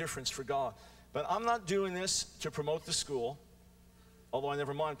and make a difference for God. But I'm not doing this to promote the school, although I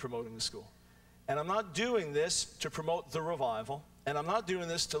never mind promoting the school. And I'm not doing this to promote the revival. And I'm not doing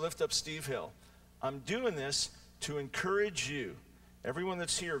this to lift up Steve Hill. I'm doing this to encourage you, everyone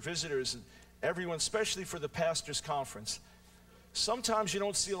that's here, visitors, and everyone, especially for the Pastors Conference. Sometimes you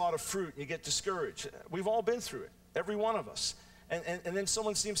don't see a lot of fruit and you get discouraged. We've all been through it, every one of us. And then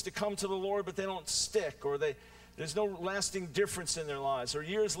someone seems to come to the Lord, but they don't stick, or there's no lasting difference in their lives. Or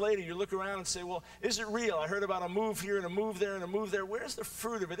years later, you look around and say, well, is it real? I heard about a move here and a move there and a move there. Where's the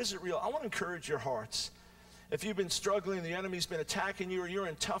fruit of it? Is it real? I want to encourage your hearts. If you've been struggling, the enemy's been attacking you, or you're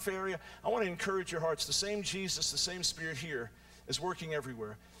in a tough area, I want to encourage your hearts. The same Jesus, the same Spirit here is working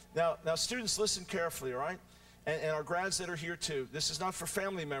everywhere. Now students, listen carefully, all right? And our grads that are here too. This is not for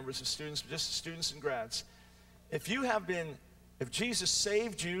family members of students, but just students and grads. If Jesus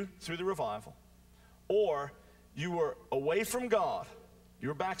saved you through the revival, or you were away from God, you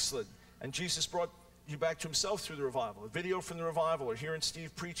were backslidden, and Jesus brought you back to himself through the revival, a video from the revival, or hearing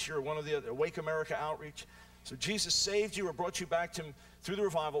Steve preach here, or one of the other, Awake America outreach. So Jesus saved you or brought you back to him through the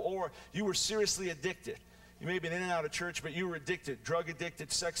revival, or you were seriously addicted. You may have been in and out of church, but you were addicted, drug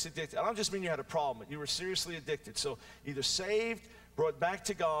addicted, sex addicted. I don't just mean you had a problem, but you were seriously addicted. So either saved, brought back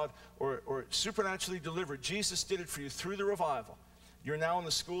to God, or supernaturally delivered. Jesus did it for you through the revival. You're now in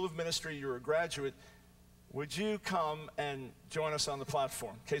the School of Ministry. You're a graduate. Would you come and join us on the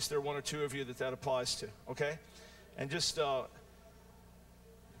platform, in case there are 1 or 2 of you that applies to, okay? And just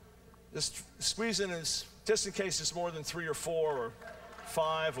squeeze in as just in case it's more than 3 or 4 or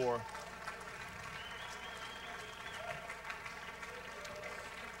 5 or...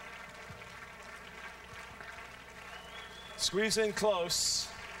 Squeeze in close.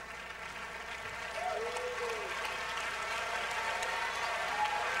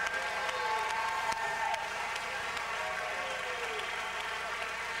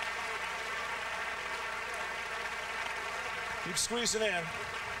 Keep squeezing in.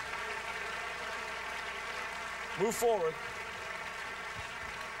 Move forward.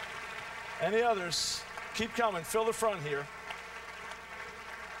 Any others? Keep coming. Fill the front here.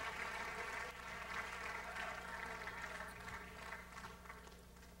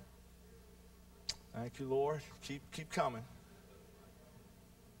 Thank you, Lord. Keep coming.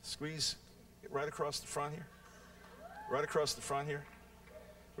 Squeeze right across the front here. Right across the front here.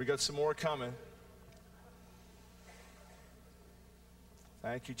 We got some more coming.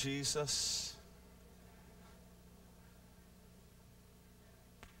 Thank you, Jesus.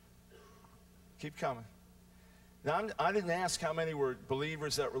 Keep coming. Now, I didn't ask how many were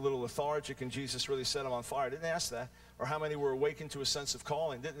believers that were a little lethargic and Jesus really set them on fire. I didn't ask that. Or how many were awakened to a sense of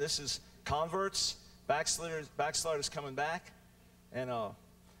calling. This is converts, backsliders coming back. And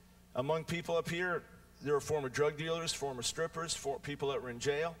among people up here, there are former drug dealers, former strippers, people that were in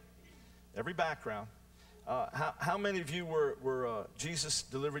jail. Every background. How many of you were Jesus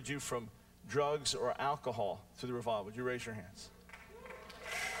delivered you from drugs or alcohol through the revival? Would you raise your hands?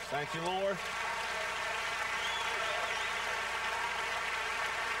 Thank you, Lord.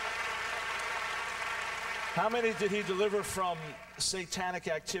 How many did he deliver from satanic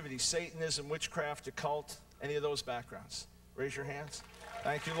activity, Satanism, witchcraft, occult, any of those backgrounds? Raise your hands.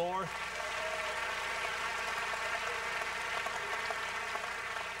 Thank you, Lord.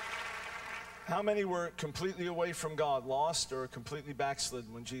 How many were completely away from God, lost or completely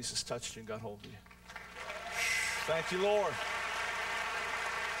backslidden when Jesus touched you and got hold of you? Thank you, Lord.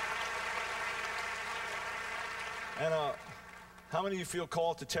 And how many of you feel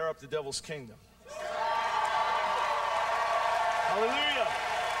called to tear up the devil's kingdom? Hallelujah.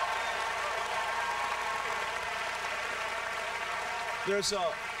 There's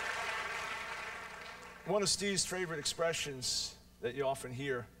one of Steve's favorite expressions that you often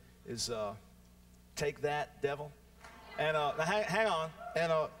hear is take that, devil. And now hang on.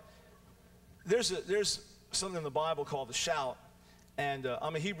 And there's something in the Bible called the shout. And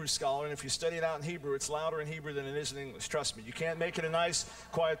I'm a Hebrew scholar, and if you study it out in Hebrew, it's louder in Hebrew than it is in English. Trust me. You can't make it a nice,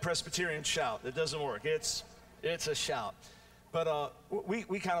 quiet Presbyterian shout. It doesn't work. It's a shout. But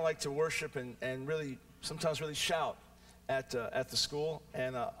we kind of like to worship and really, sometimes really shout at the school.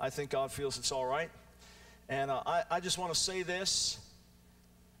 And I think God feels it's all right. And I just want to say this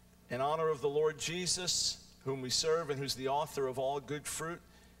in honor of the Lord Jesus, whom we serve and who's the author of all good fruit.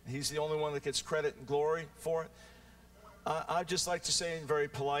 He's the only one that gets credit and glory for it. I'd just like to say in very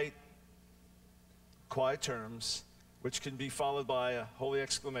polite, quiet terms, which can be followed by a holy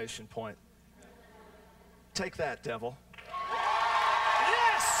exclamation point. Take that, devil.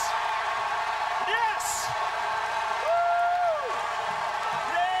 Yes! Yes! Woo!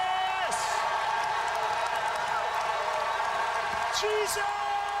 Yes! Jesus!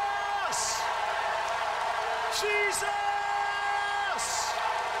 Jesus!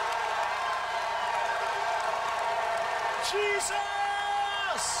 Jesus!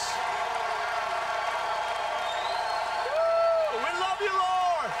 Woo! We love you,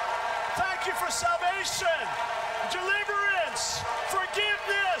 Lord. Thank you for salvation, deliverance,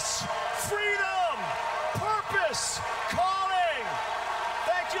 forgiveness, freedom, purpose, calling.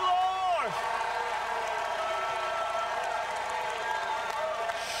 Thank you, Lord.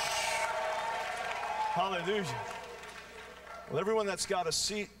 Hallelujah. Well, everyone that's got a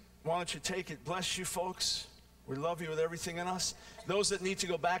seat, why don't you take it? Bless you, folks. We love you with everything in us. Those that need to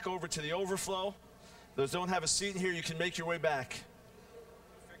go back over to the overflow, those don't have a seat in here, you can make your way back.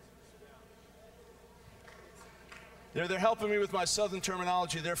 They're helping me with my southern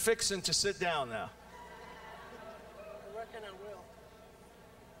terminology. They're fixing to sit down now. I reckon I will.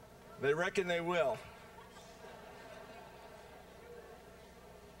 They reckon they will.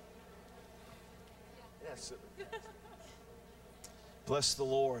 Yes. Bless the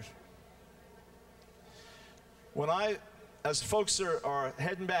Lord. As folks are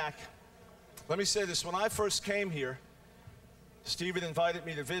heading back, let me say this. When I first came here, Stephen invited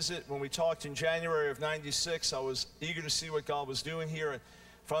me to visit. When we talked in January of '96, I was eager to see what God was doing here. And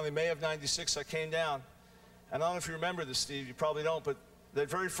finally, May of '96, I came down. And I don't know if you remember this, Steve. You probably don't. But that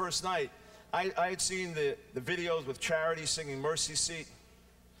very first night, I had seen the videos with Charity singing Mercy Seat.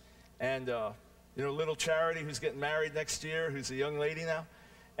 And, little Charity who's getting married next year, who's a young lady now.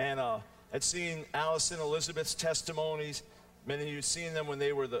 And had seen Allison and Elizabeth's testimonies. Many of you had seen them when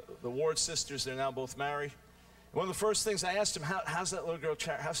they were the Ward sisters. They're now both married. One of the first things I asked him, how's that little girl,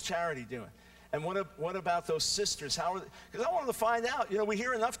 how's Charity doing? And what about those sisters? How are they? Because I wanted to find out. You know, we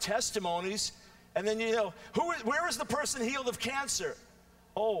hear enough testimonies, and then, you know, where is the person healed of cancer?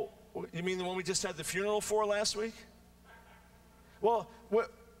 Oh, you mean the one we just had the funeral for last week? Well,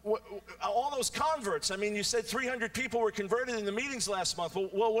 all those converts, I mean, you said 300 people were converted in the meetings last month.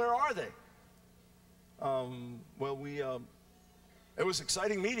 Well, where are they? It was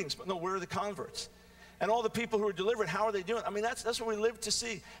exciting meetings, but no, where are the converts? And all the people who are delivered, how are they doing? I mean, that's what we live to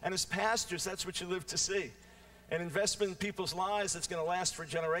see. And as pastors, that's what you live to see. An investment in people's lives that's going to last for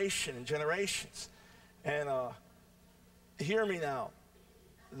generation and generations. And hear me now.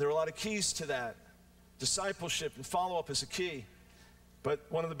 There are a lot of keys to that. Discipleship and follow-up is a key. But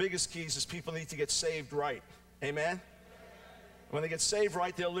one of the biggest keys is people need to get saved right. Amen? When they get saved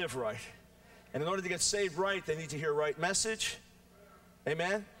right, they'll live right. And in order to get saved right, they need to hear right message.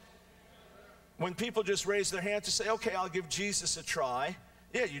 Amen? When people just raise their hand to say, okay, I'll give Jesus a try.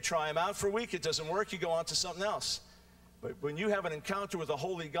 Yeah, you try him out for a week, it doesn't work, you go on to something else. But when you have an encounter with a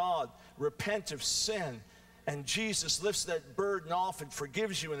holy God, repent of sin, and Jesus lifts that burden off and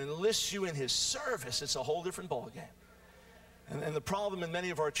forgives you and enlists you in his service, it's a whole different ballgame. And the problem in many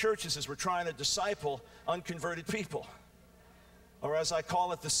of our churches is we're trying to disciple unconverted people. Or as I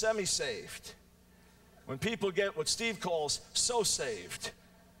call it, the semi-saved. When people get what Steve calls so saved,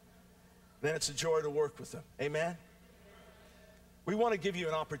 then it's a joy to work with them. Amen? We want to give you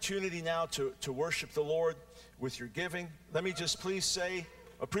an opportunity now to worship the Lord with your giving. Let me just please say,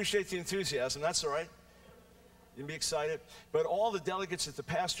 appreciate the enthusiasm. That's all right. You can be excited. But all the delegates at the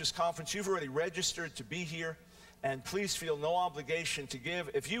Pastors Conference, you've already registered to be here. And please feel no obligation to give.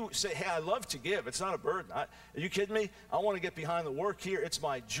 If you say, hey, I love to give, it's not a burden. Are you kidding me? I want to get behind the work here. It's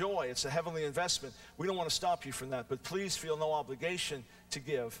my joy. It's a heavenly investment. We don't want to stop you from that. But please feel no obligation to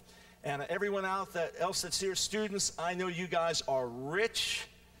give. And everyone else that's here, students, I know you guys are rich.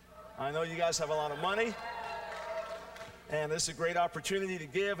 I know you guys have a lot of money. And this is a great opportunity to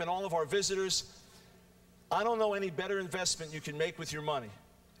give. And all of our visitors, I don't know any better investment you can make with your money.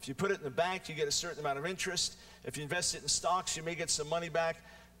 If you put it in the bank, you get a certain amount of interest. If you invest it in stocks, you may get some money back.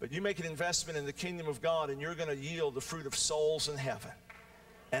 But you make an investment in the kingdom of God, and you're going to yield the fruit of souls in heaven.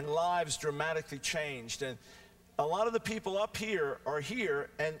 And lives dramatically changed. And a lot of the people up here are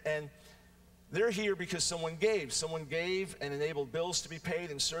here, and they're here because someone gave. Someone gave and enabled bills to be paid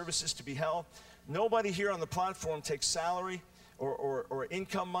and services to be held. Nobody here on the platform takes salary or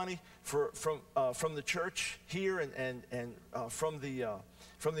income money from the church here and from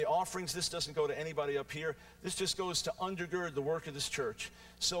the offerings. This doesn't go to anybody up here. This just goes to undergird the work of this church.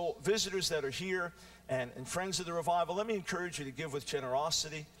 So visitors that are here and friends of the revival, let me encourage you to give with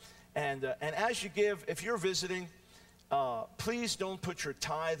generosity. And as you give, if you're visiting, please don't put your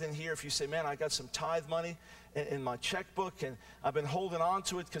tithe in here. If you say, man, I got some tithe money in my checkbook and I've been holding on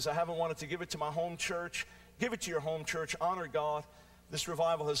to it because I haven't wanted to give it to my home church, give it to your home church. Honor God. This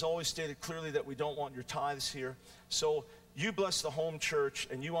revival has always stated clearly that we don't want your tithes here. So you bless the home church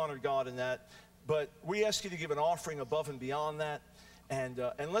and you honor God in that. But we ask you to give an offering above and beyond that. And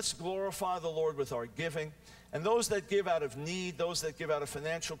let's glorify the Lord with our giving. And those that give out of need, those that give out of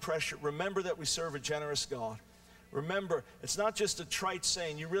financial pressure, remember that we serve a generous God. Remember, it's not just a trite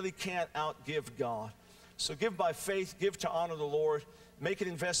saying. You really can't outgive God. So give by faith, give to honor the Lord, make an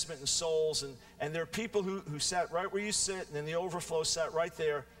investment in souls. And there are people who sat right where you sit, and in the overflow sat right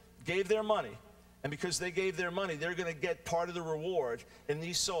there, gave their money. And because they gave their money, they're going to get part of the reward in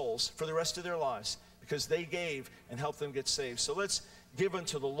these souls for the rest of their lives because they gave and helped them get saved. So let's give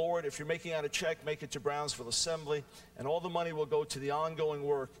unto the Lord. If you're making out a check, make it to Brownsville Assembly, and all the money will go to the ongoing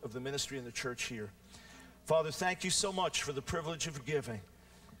work of the ministry in the church here. Father, thank you so much for the privilege of giving.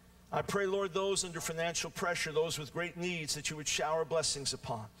 I pray, Lord, those under financial pressure, those with great needs, that you would shower blessings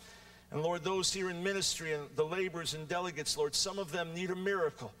upon. And Lord, those here in ministry and the laborers and delegates, Lord, some of them need a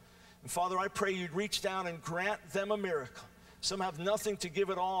miracle. And Father, I pray you'd reach down and grant them a miracle. Some have nothing to give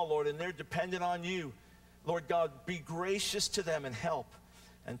at all, Lord, and they're dependent on you. Lord God, be gracious to them and help.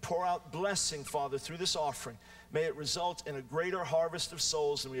 And pour out blessing, Father, through this offering. May it result in a greater harvest of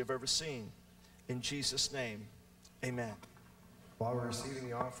souls than we have ever seen. In Jesus' name, amen. While we're receiving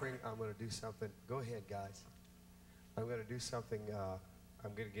the offering, I'm going to do something. Go ahead, guys. I'm going to do something.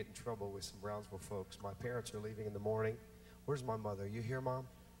 I'm going to get in trouble with some Brownsville folks. My parents are leaving in the morning. Where's my mother? You here, Mom?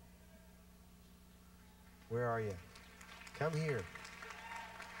 Where are you? Come here.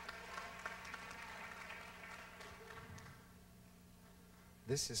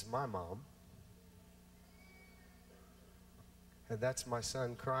 This is my mom. And that's my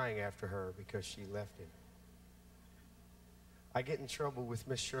son crying after her because she left him. I get in trouble with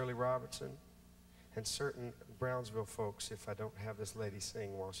Miss Shirley Robertson and certain Brownsville folks if I don't have this lady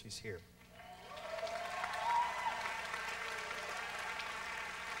sing while she's here.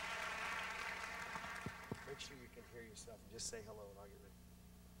 Make sure you can hear yourself and just say hello and I'll get ready.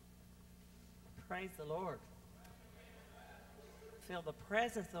 Praise the Lord. Feel the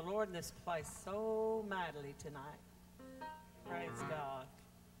presence of the Lord in this place so mightily tonight. Praise God.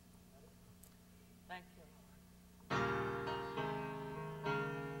 Thank you.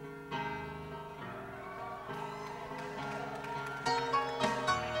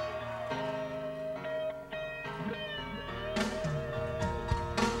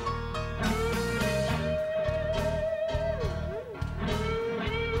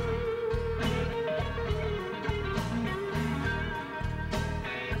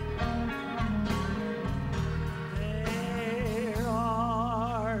 There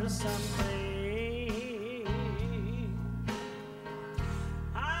are some things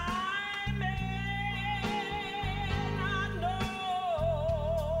I may not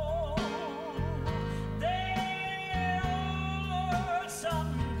know. There are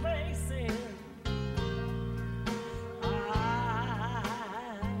some places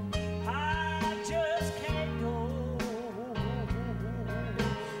I just can't go.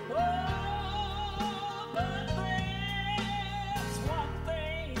 Oh, but there's one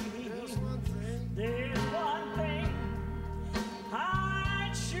thing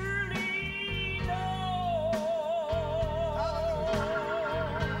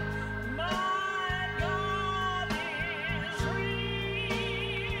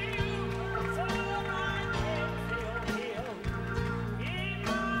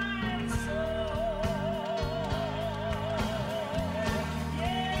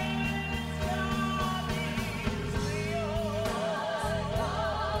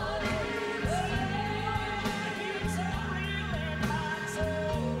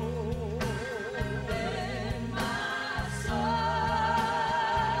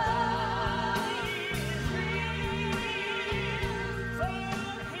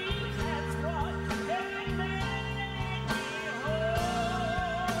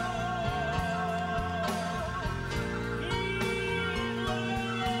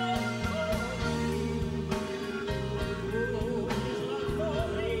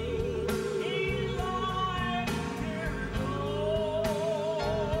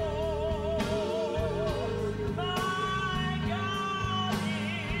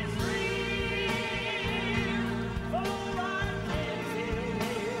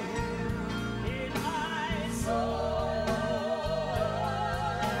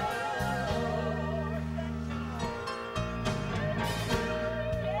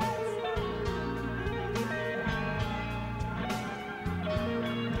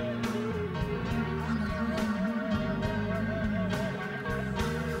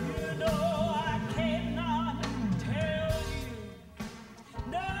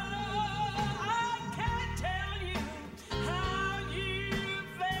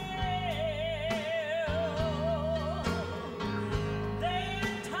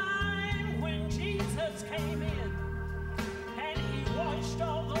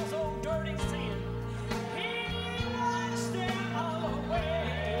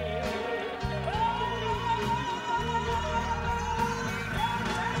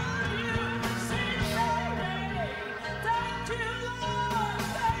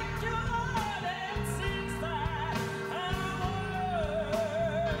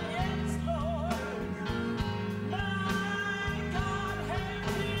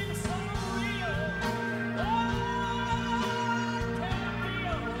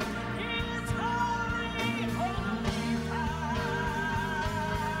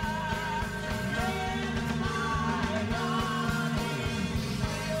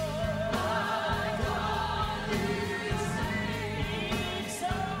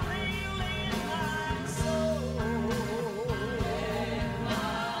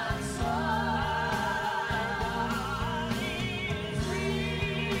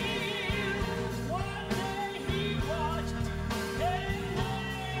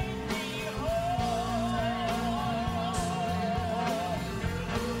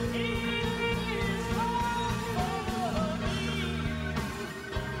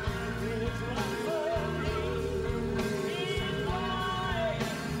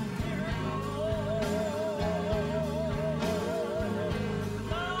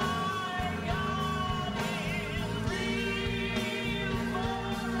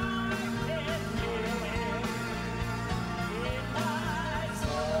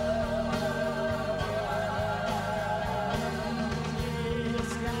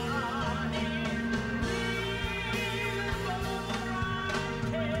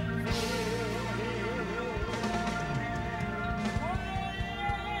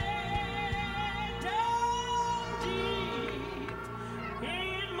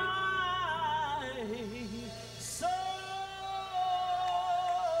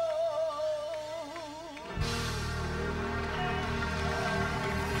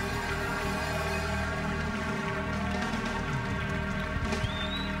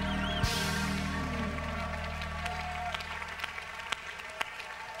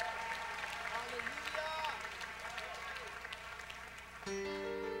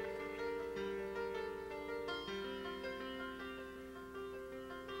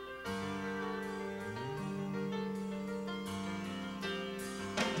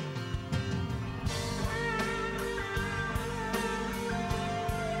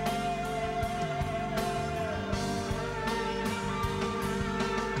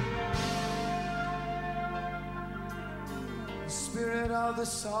Spirit of the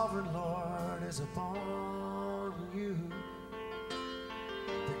sovereign Lord is upon you,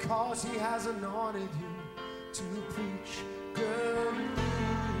 because he has anointed you to preach good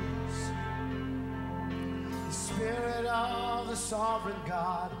news. The Spirit of the sovereign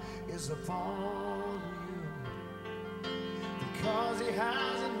God is upon you, because he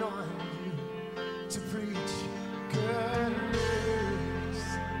has anointed you to preach good news.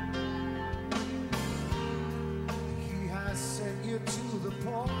 He has sent you to the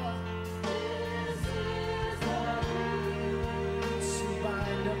poor, to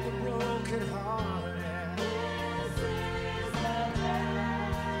bind up the brokenhearted,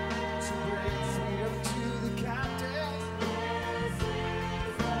 to bring freedom to the captive,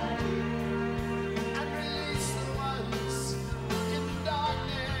 and release the ones in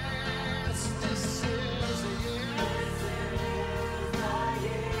darkness. This is the year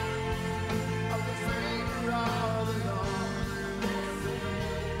of the favor of the Lord.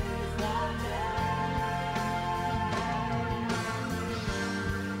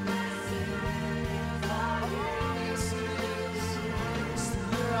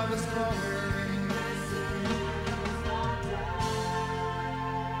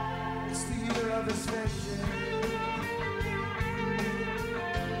 It's the year of his vengeance.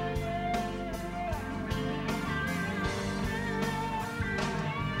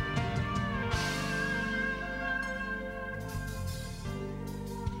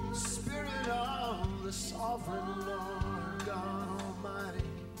 Spirit of the sovereign Lord God Almighty,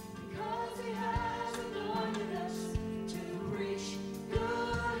 Because he has anointed us to preach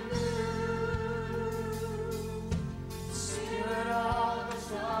good news. Spirit of The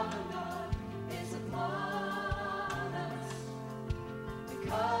sovereign God is upon us.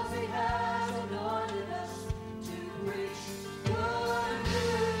 Because he has anointed us to preach good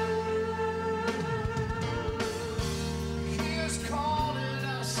news. he is calling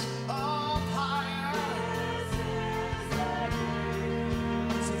us up higher,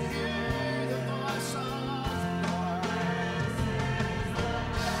 to hear the voice of the Lord.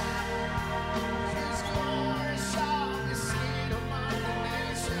 His glory shall be seen among the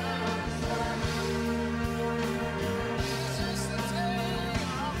nations. This is the day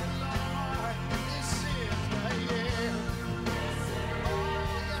of the Lord. This is the year. Oh,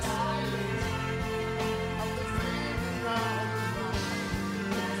 yes, it is. Of the favor of the Lord.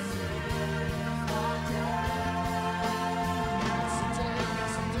 It's the day of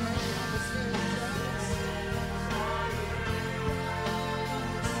his vengeance. It's the day of his grace.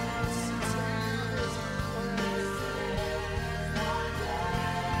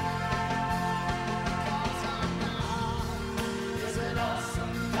 Because our God is an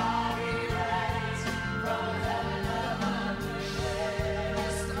awesome God. He reigns from heaven above.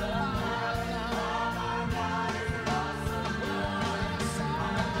 It's the Lord God. Our God is an awesome God. Yes,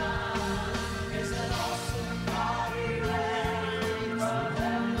 our God is an awesome God. He reigns from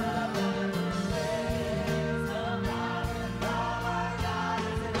heaven above.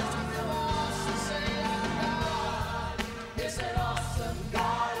 Lift up your voice and say, our God is an awesome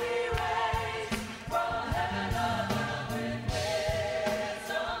God. He reigns from heaven above with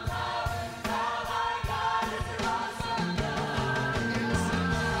wisdom, power, and power. Our God is an awesome God. Yes, our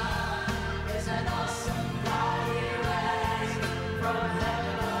God is an awesome God. He reigns from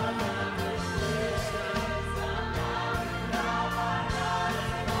heaven above with wisdom, power, and power. Our God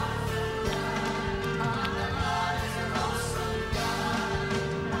is an awesome God. Our God is an awesome God.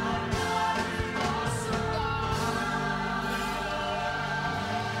 Our God is an awesome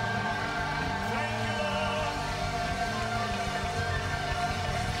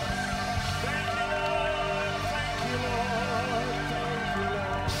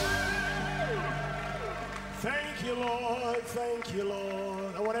Thank you, Lord. Thank you,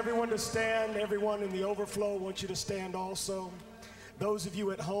 Lord. I want everyone to stand. Everyone in the overflow, I want you to stand also. Those of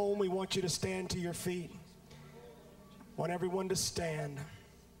you at home, we want you to stand to your feet. I want everyone to stand.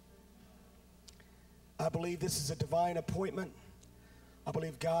 I believe this is a divine appointment. I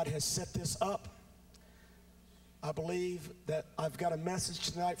believe God has set this up. I believe that I've got a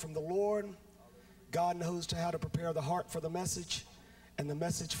message tonight from the Lord. God knows how to prepare the heart for the message and the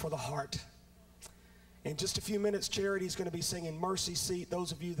message for the heart. In just a few minutes, Charity's going to be singing Mercy Seat.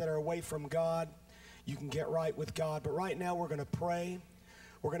 Those of you that are away from God, you can get right with God. But right now, we're going to pray.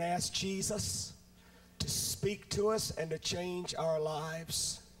 We're going to ask Jesus to speak to us and to change our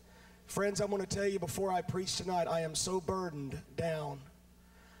lives. Friends, I want to tell you before I preach tonight, I am so burdened down.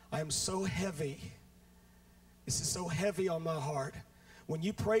 I am so heavy. This is so heavy on my heart. When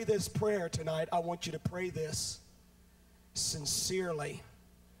you pray this prayer tonight, I want you to pray this sincerely.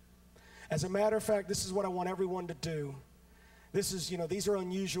 As a matter of fact, this is what I want everyone to do. This is, these are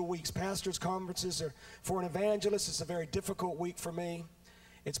unusual weeks. Pastors' conferences are, for an evangelist, it's a very difficult week for me.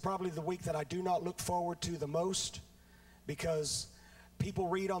 It's probably the week that I do not look forward to the most, because people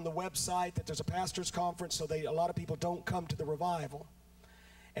read on the website that there's a pastor's conference, so a lot of people don't come to the revival.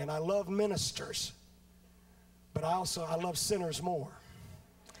 And I love ministers, but I love sinners more.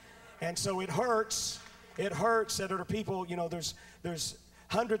 And so it hurts that there are people, there's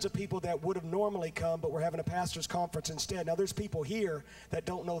hundreds of people that would have normally come, but we're having a pastor's conference instead. Now, there's people here that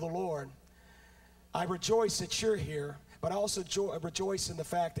don't know the Lord. I rejoice that you're here, but I also rejoice in the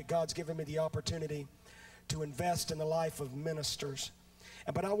fact that God's given me the opportunity to invest in the life of ministers.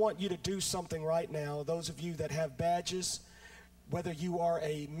 But I want you to do something right now. Those of you that have badges, whether you are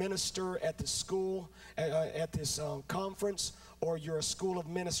a minister at the school, at this conference, or you're a school of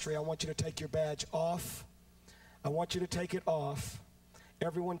ministry, I want you to take your badge off. I want you to take it off.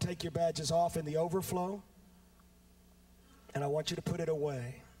 Everyone take your badges off in the overflow, and I want you to put it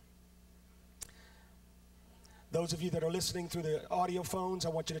away. Those of you that are listening through the audio phones, I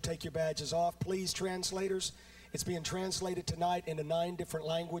want you to take your badges off. Please, translators, it's being translated tonight into 9 different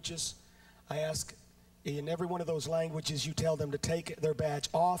languages. I ask in every one of those languages, you tell them to take their badge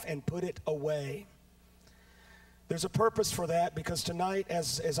off and put it away. There's a purpose for that, because tonight,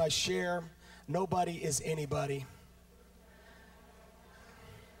 as I share, nobody is anybody.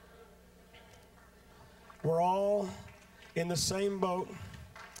 We're all in the same boat.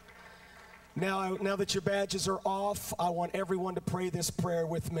 Now that your badges are off, I want everyone to pray this prayer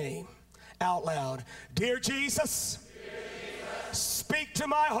with me out loud. Dear Jesus, speak to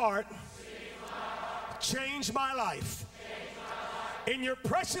my heart. Change my life. In your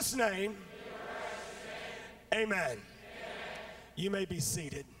precious name, amen. You may be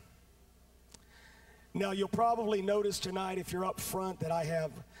seated. Now, you'll probably notice tonight, if you're up front, that I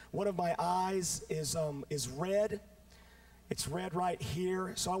have one of my eyes is red. It's red right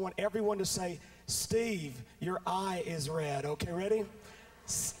here. So I want everyone to say, Steve, your eye is red. Okay, ready?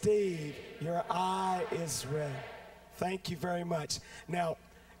 Steve, your eye is red. Thank you very much. Now,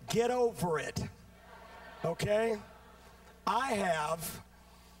 get over it. Okay?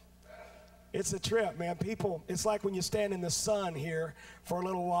 It's a trip, man. People, it's like when you stand in the sun here for a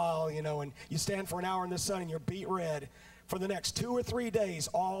little while, and you stand for an hour in the sun and you're beat red. For the next 2 or 3 days,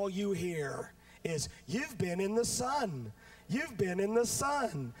 all you hear is, you've been in the sun. You've been in the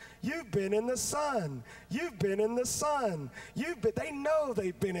sun. You've been in the sun. You've been in the sun. They know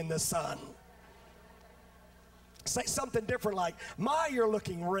they've been in the sun. Say something different like, my, you're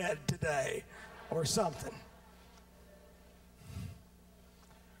looking red today, or something.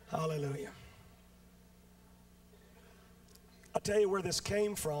 Hallelujah. I'll tell you where this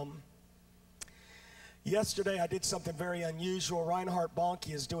came from. Yesterday, I did something very unusual. Reinhard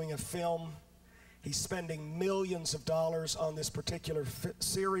Bonnke is doing a film. He's spending millions of dollars on this particular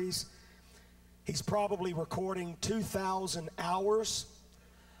series. He's probably recording 2,000 hours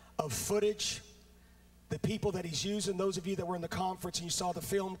of footage. The people that he's using, those of you that were in the conference and you saw the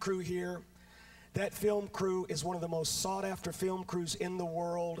film crew here, that film crew is one of the most sought-after film crews in the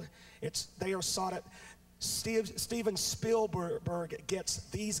world. They are sought after. Steven Spielberg gets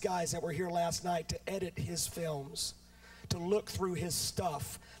these guys that were here last night to edit his films, to look through his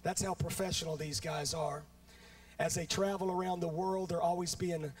stuff. That's how professional these guys are. As they travel around the world, they're always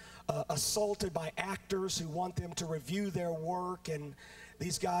being assaulted by actors who want them to review their work, and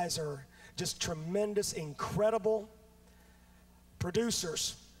these guys are just tremendous, incredible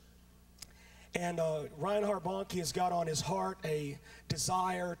producers. And Reinhard Bonnke has got on his heart a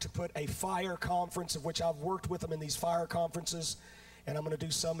desire to put a fire conference, of which I've worked with him in these fire conferences, and I'm going to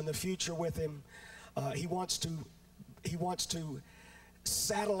do some in the future with him. He wants to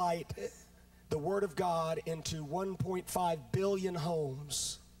satellite the Word of God into 1.5 billion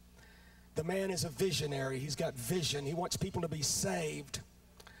homes. The man is a visionary. He's got vision. He wants people to be saved.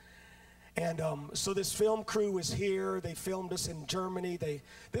 And so this film crew is here. They filmed us in Germany.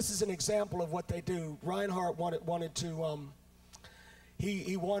 This is an example of what they do. Reinhard wanted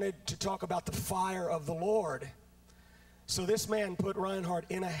to talk about the fire of the Lord. So this man put Reinhard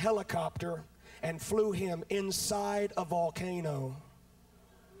in a helicopter and flew him inside a volcano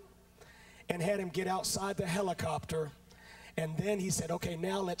and had him get outside the helicopter. And then he said, okay,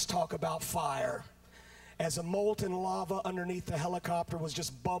 now let's talk about fire. As a molten lava underneath the helicopter was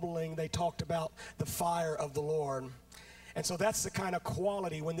just bubbling, they talked about the fire of the Lord. And so that's the kind of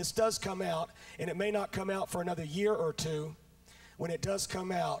quality. When this does come out, and it may not come out for another year or two, when it does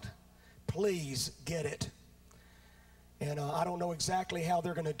come out, please get it. And I don't know exactly how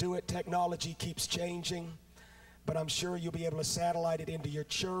they're going to do it. Technology keeps changing, but I'm sure you'll be able to satellite it into your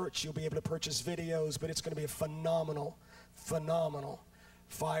church. You'll be able to purchase videos, but it's going to be a phenomenal, phenomenal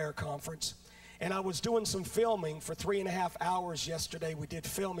fire conference. And I was doing some filming for 3.5 hours yesterday. We did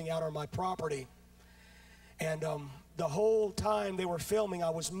filming out on my property. And the whole time they were filming, I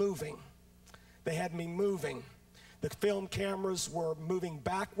was moving. They had me moving. The film cameras were moving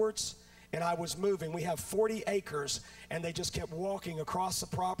backwards, and I was moving. We have 40 acres, and they just kept walking across the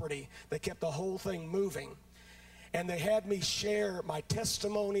property. They kept the whole thing moving. And they had me share my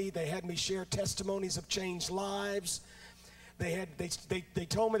testimony. They had me share testimonies of changed lives. They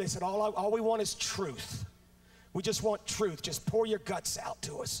told me, they said, all we want is truth. We just want truth. Just pour your guts out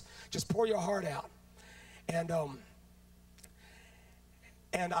to us. Just pour your heart out. And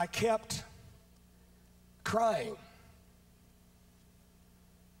I kept crying.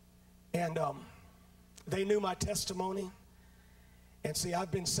 And they knew my testimony. And see,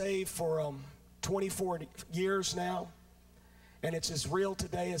 I've been saved for 24 years now. And it's as real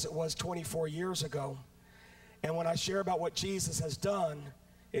today as it was 24 years ago. And when I share about what Jesus has done,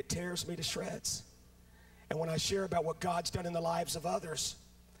 it tears me to shreds. And when I share about what God's done in the lives of others.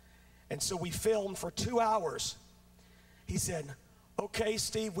 And so we filmed for 2 hours. He said, okay,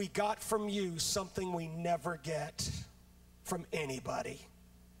 Steve, we got from you something we never get from anybody.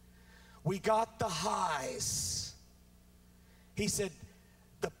 We got the highs. He said,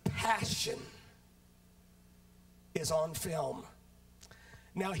 the passion is on film.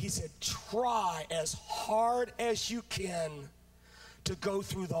 Now, he said, try as hard as you can to go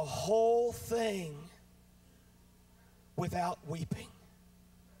through the whole thing without weeping.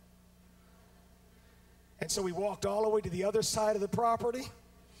 And so we walked all the way to the other side of the property.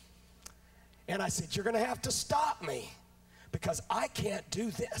 And I said, you're going to have to stop me because I can't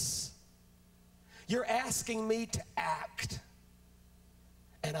do this. You're asking me to act,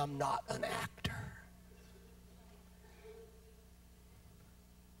 and I'm not an actor.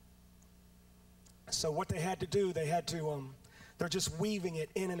 So what they had to do, they had to, they're just weaving it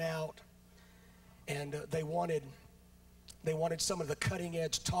in and out. And they wanted some of the cutting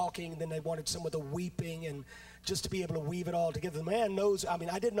edge talking, then they wanted some of the weeping, and just to be able to weave it all together. The man knows, I mean,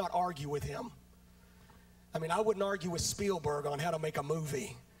 I did not argue with him. I mean, I wouldn't argue with Spielberg on how to make a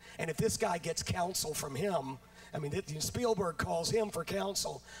movie. And if this guy gets counsel from him, I mean, Spielberg calls him for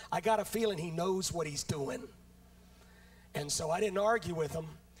counsel. I got a feeling he knows what he's doing. And so I didn't argue with him.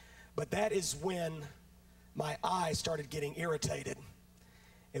 But that is when my eye started getting irritated.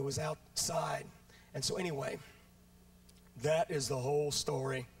 It was outside. And so anyway, that is the whole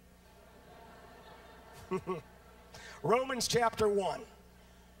story. Romans chapter 1.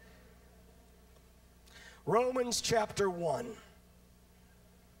 Romans chapter 1.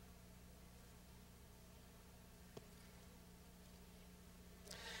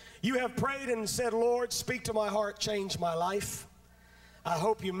 You have prayed and said, Lord, speak to my heart, change my life. I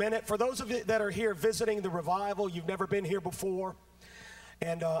hope you meant it. For those of you that are here visiting the revival, you've never been here before.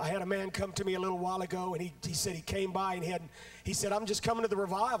 And I had a man come to me a little while ago, and he said he came by, and he said, I'm just coming to the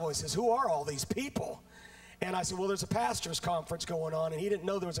revival. He says, who are all these people? And I said, well, there's a pastor's conference going on. And he didn't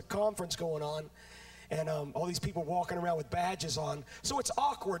know there was a conference going on. And all these people walking around with badges on. So it's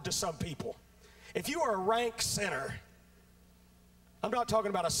awkward to some people. If you are a rank sinner, I'm not talking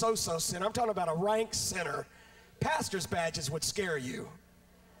about a so-so sinner, I'm talking about a rank sinner, pastor's badges would scare you.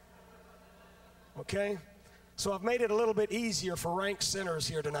 Okay? So I've made it a little bit easier for rank sinners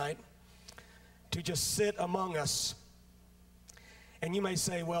here tonight to just sit among us. And you may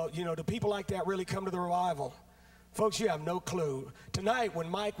say, well, you know, do people like that really come to the revival? Folks, you have no clue. Tonight, when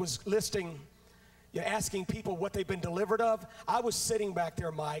Mike was asking people what they've been delivered of, I was sitting back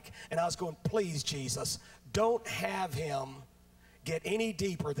there, Mike, and I was going, please, Jesus, don't have him get any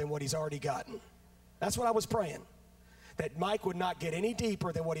deeper than what he's already gotten. That's what I was praying, that Mike would not get any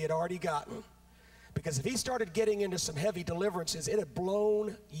deeper than what he had already gotten. Because if he started getting into some heavy deliverances, it had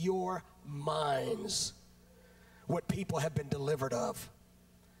blown your minds what people have been delivered of.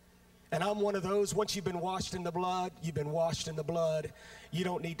 And I'm one of those, once you've been washed in the blood, you've been washed in the blood. You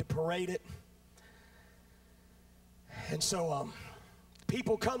don't need to parade it. And so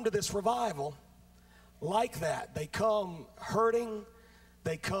people come to this revival like that. They come hurting.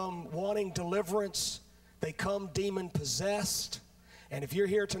 They come wanting deliverance. They come demon-possessed. And if you're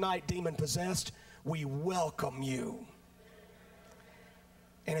here tonight demon-possessed, we welcome you.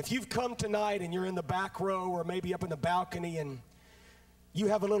 And if you've come tonight and you're in the back row or maybe up in the balcony and you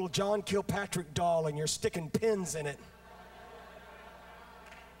have a little John Kilpatrick doll and you're sticking pins in it,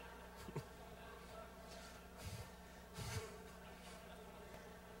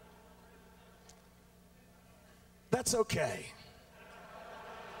 that's okay.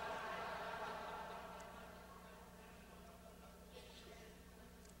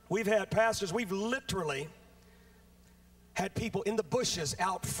 We've had pastors, we've literally had people in the bushes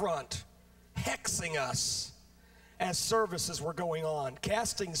out front hexing us as services were going on,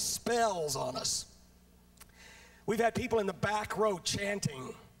 casting spells on us. We've had people in the back row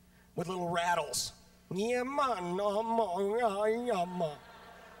chanting with little rattles.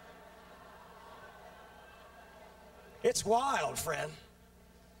 It's wild, friend.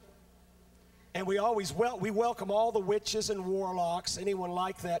 And we welcome all the witches and warlocks, anyone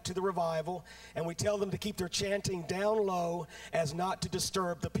like that, to the revival, and we tell them to keep their chanting down low as not to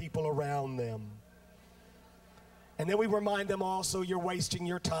disturb the people around them. And then we remind them also, you're wasting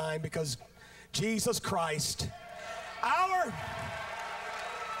your time because Jesus Christ,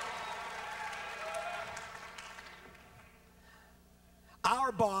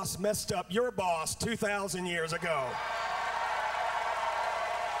 our boss messed up your boss 2,000 years ago.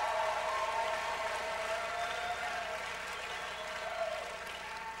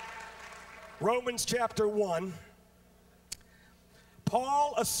 Romans chapter 1.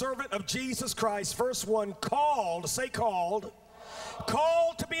 Paul, a servant of Jesus Christ, verse 1, called, say called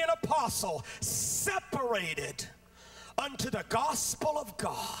to be an apostle, separated unto the gospel of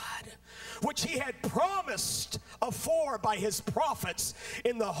God, which he had promised afore by his prophets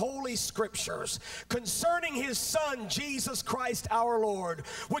in the holy scriptures, concerning his son Jesus Christ our Lord,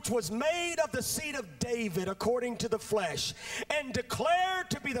 which was made of the seed of David according to the flesh, and declared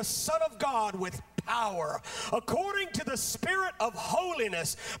to be the Son of God with power, according to the Spirit of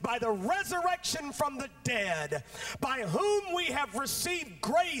holiness, by the resurrection from the dead, by whom we have received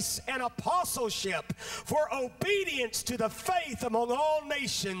grace and apostleship for obedience to the faith among all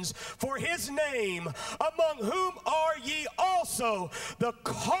nations, for his name, among whom are ye also the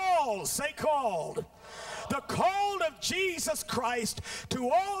called, say called, the called of Jesus Christ, to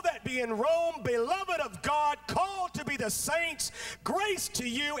all that be in Rome, beloved of God, called to be the saints, grace to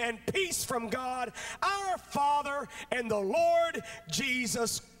you and peace from God, our Father, and the Lord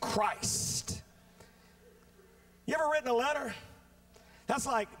Jesus Christ. You ever written a letter? That's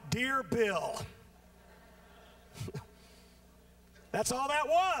like, Dear Bill. That's all that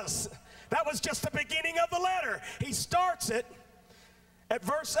was. That was just the beginning of the letter. He starts it at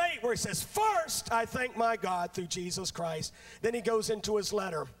verse 8, where he says, first, I thank my God through Jesus Christ. Then he goes into his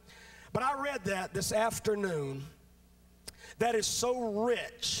letter. But I read that this afternoon. That is so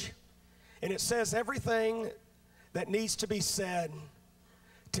rich. And it says everything that needs to be said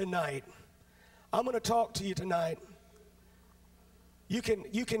tonight. I'm going to talk to you tonight. You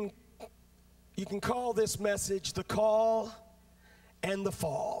can call this message the call and the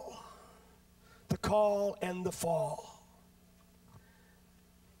fall. The call and the fall.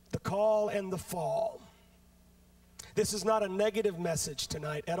 The call and the fall. This is not a negative message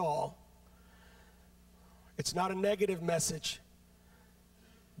tonight at all. It's not a negative message.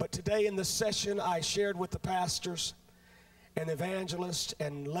 But today in the session, I shared with the pastors and evangelists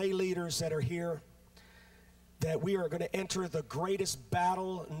and lay leaders that are here that we are going to enter the greatest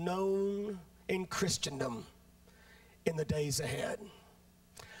battle known in Christendom in the days ahead.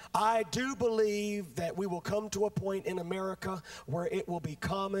 I do believe that we will come to a point in America where it will be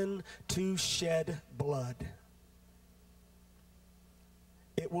common to shed blood.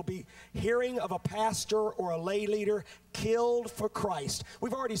 It will be hearing of a pastor or a lay leader killed for Christ.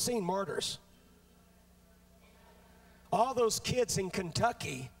 We've already seen martyrs. All those kids in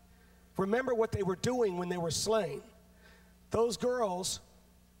Kentucky, remember what they were doing when they were slain. Those girls,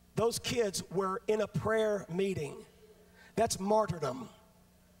 those kids were in a prayer meeting. That's martyrdom.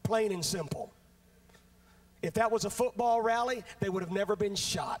 Plain and simple. If that was a football rally, they would have never been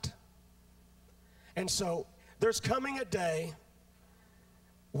shot. And so there's coming a day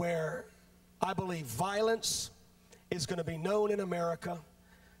where I believe violence is going to be known in America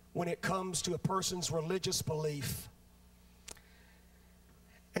when it comes to a person's religious belief.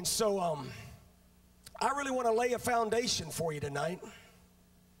 And so I really want to lay a foundation for you tonight.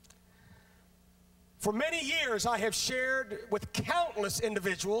 For many years, I have shared with countless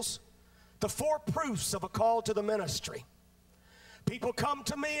individuals the 4 proofs of a call to the ministry. People come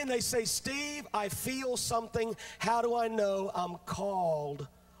to me and they say, Steve, I feel something. How do I know I'm called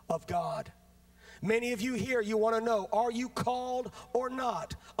of God? Many of you here, you want to know, are you called or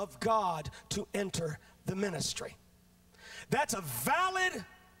not of God to enter the ministry? That's a valid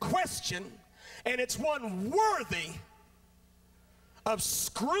question, and it's one worthy of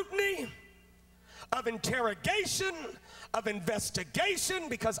scrutiny, of interrogation, of investigation,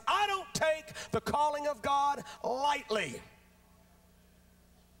 because I don't take the calling of God lightly.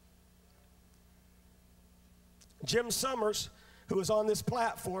 Jim Summers, who is on this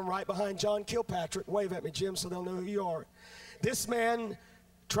platform right behind John Kilpatrick, wave at me, Jim, so they'll know who you are. This man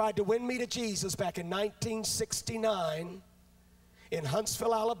tried to win me to Jesus back in 1969 in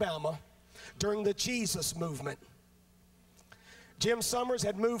Huntsville, Alabama, during the Jesus movement. Jim Summers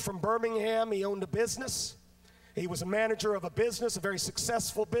had moved from Birmingham. He owned a business. He was a manager of a business, a very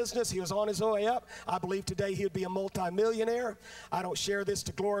successful business. He was on his way up. I believe today he would be a multimillionaire. I don't share this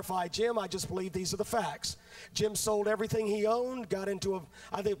to glorify Jim. I just believe these are the facts. Jim sold everything he owned, got into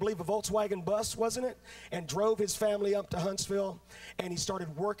I believe a Volkswagen bus, wasn't it? And drove his family up to Huntsville, and he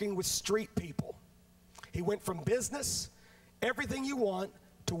started working with street people. He went from business, everything you want,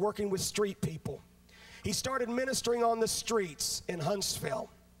 to working with street people. He started ministering on the streets in Huntsville.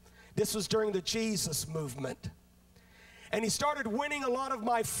 This was during the Jesus movement. And he started winning a lot of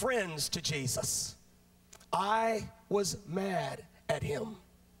my friends to Jesus. I was mad at him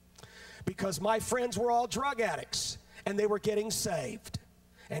because my friends were all drug addicts and they were getting saved.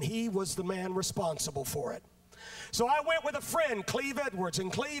 And he was the man responsible for it. So I went with a friend, Cleve Edwards.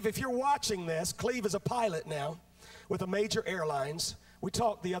 And Cleve, if you're watching this, Cleve is a pilot now with a major airlines. We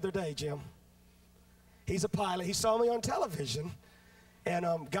talked the other day, Jim. He's a pilot. He saw me on television and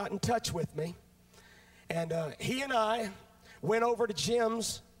got in touch with me. And he and I went over to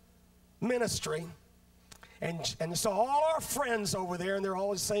Jim's ministry and saw all our friends over there, and they're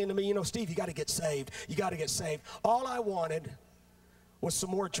always saying to me, you know, Steve, you got to get saved. You got to get saved. All I wanted was some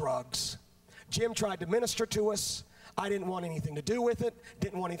more drugs. Jim tried to minister to us. I didn't want anything to do with it,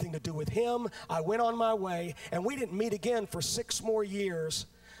 didn't want anything to do with him. I went on my way, and we didn't meet again for 6 more years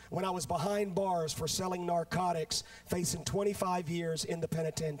when I was behind bars for selling narcotics, facing 25 years in the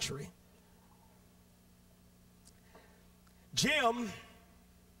penitentiary. Jim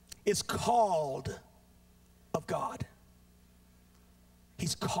is called of God.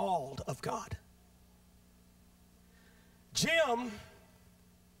 He's called of God. Jim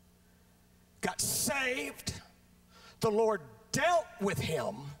got saved. The Lord dealt with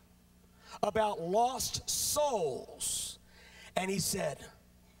him about lost souls. And he said,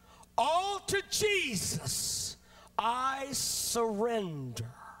 all to Jesus I surrender.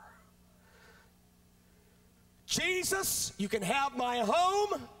 Jesus, you can have my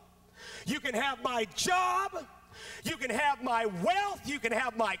home, you can have my job, you can have my wealth, you can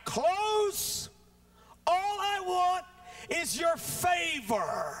have my clothes. All I want is your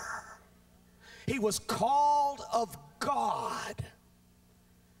favor. He was called of God.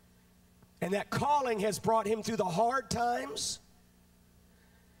 And that calling has brought him through the hard times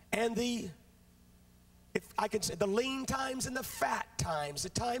and the lean times and the fat times, the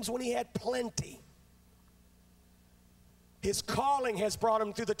times when he had plenty. His calling has brought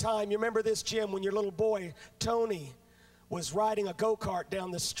him through the time. You remember this, Jim, when your little boy, Tony, was riding a go-kart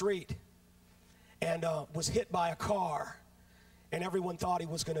down the street and was hit by a car, and everyone thought he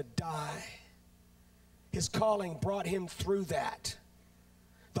was going to die. His calling brought him through that,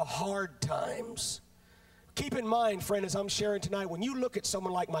 the hard times. Keep in mind, friend, as I'm sharing tonight, when you look at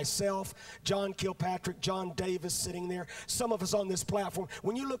someone like myself, John Kilpatrick, John Davis sitting there, some of us on this platform,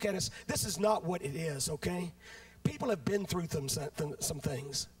 when you look at us, this is not what it is, okay? People have been through some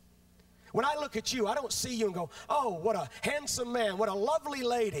things. When I look at you, I don't see you and go, oh, what a handsome man, what a lovely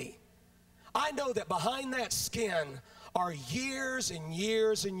lady. I know that behind that skin are years and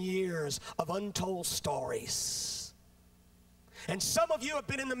years and years of untold stories. And some of you have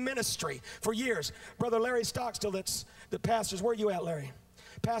been in the ministry for years. Brother Larry Stockstill, that's the pastor's. Where are you at, Larry?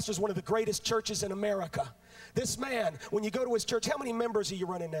 Pastor's one of the greatest churches in America. This man, when you go to his church, how many members are you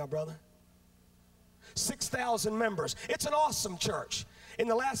running now, brother? 6,000 members. It's an awesome church. In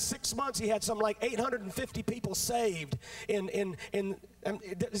the last 6 months, he had something like 850 people saved.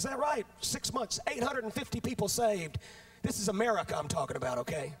 Is that right? 6 months, 850 people saved. This is America I'm talking about,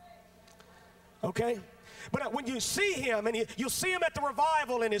 okay? Okay? But when you see him, and you'll see him at the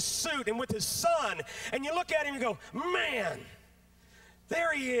revival in his suit and with his son, and you look at him and you go, man,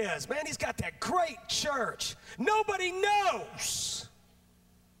 there he is. Man, he's got that great church. Nobody knows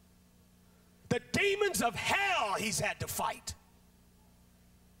the demons of hell he's had to fight.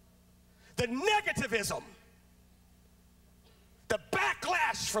 The negativism, the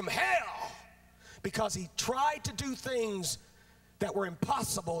backlash from hell, because he tried to do things that were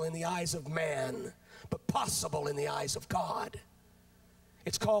impossible in the eyes of man, but possible in the eyes of God.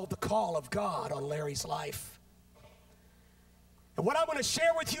 It's called the call of God on Larry's life. And what I'm going to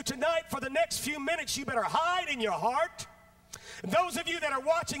share with you tonight for the next few minutes, you better hide in your heart. Those of you that are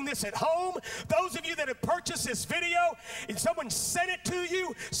watching this at home, those of you that have purchased this video, and someone sent it to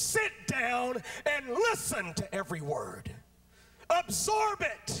you, sit down and listen to every word. Absorb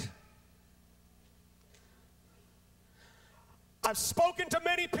it. I've spoken to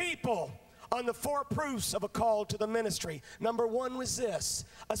many people on the 4 proofs of a call to the ministry. Number 1 was this: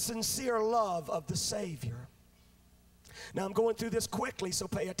 a sincere love of the Savior. Now I'm going through this quickly, so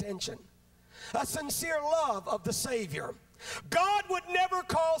pay attention. A sincere love of the Savior. God would never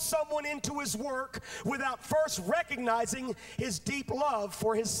call someone into his work without first recognizing his deep love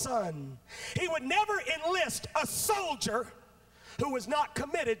for his son. He would never enlist a soldier who was not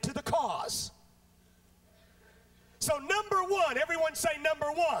committed to the cause. So number one, everyone say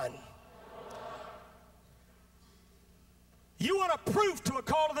number one. You want to prove to a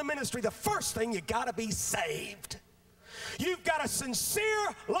call to the ministry, the first thing, you got to be saved. You've got a sincere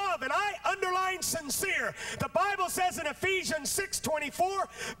love, and I underline sincere. The Bible says in Ephesians 6:24,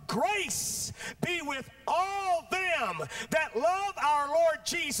 grace be with all them that love our Lord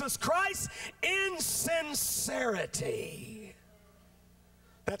Jesus Christ in sincerity.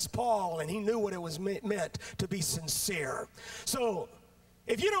 That's Paul, and he knew what it was meant to be sincere. So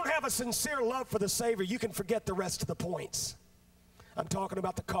if you don't have a sincere love for the Savior, you can forget the rest of the points. I'm talking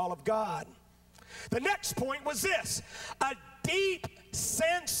about the call of God. The next point was this: a deep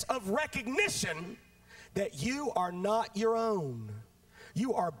sense of recognition that you are not your own.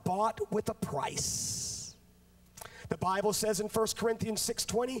 You are bought with a price. The Bible says in 1 Corinthians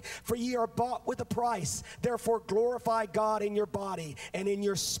 6:20, for ye are bought with a price. Therefore glorify God in your body and in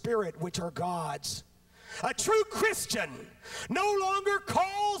your spirit, which are God's. A true Christian no longer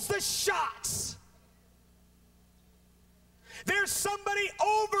calls the shots. There's somebody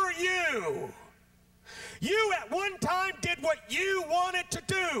over you. You at one time did what you wanted to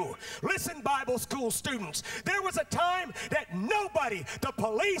do. Listen, Bible school students, there was a time that nobody, the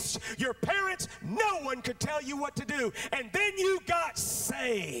police, your parents, no one could tell you what to do. And then you got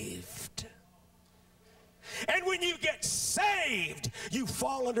saved. And when you get saved, you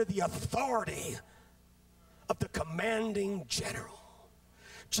fall under the authority of the commanding general.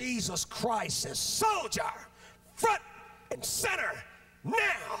 Jesus Christ says, soldier, front and center,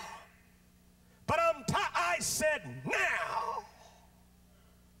 now. But I said now.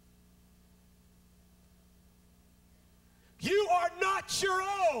 You are not your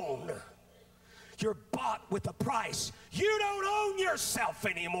own. You're bought with a price. You don't own yourself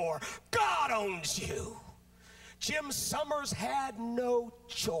anymore. God owns you. Jim Summers had no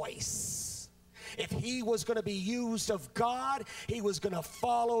choice. If he was going to be used of God, he was going to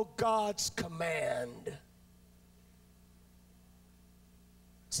follow God's command.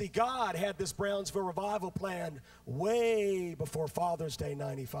 See, God had this Brownsville revival plan way before Father's Day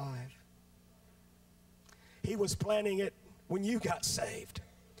 95. He was planning it when you got saved.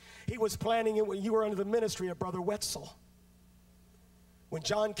 He was planning it when you were under the ministry of Brother Wetzel. When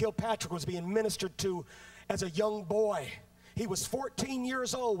John Kilpatrick was being ministered to as a young boy. He was 14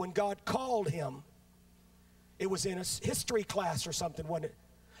 years old when God called him. It was in a history class or something, wasn't it?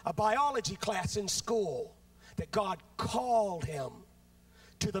 A biology class in school that God called him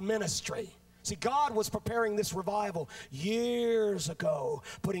to the ministry. See, God was preparing this revival years ago,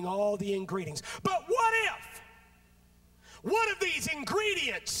 putting all the ingredients. But what if one of these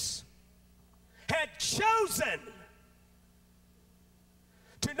ingredients had chosen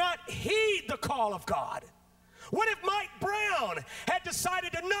to not heed the call of God? What if Mike Brown had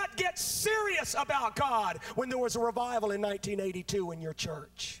decided to not get serious about God when there was a revival in 1982 in your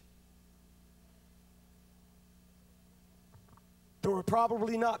church? There would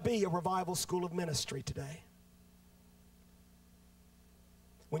probably not be a revival school of ministry today.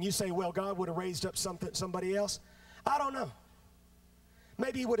 When you say, well, God would have raised up somebody else, I don't know.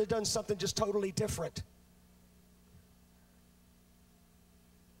 Maybe he would have done something just totally different.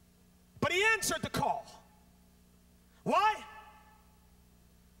 But he answered the call. Why?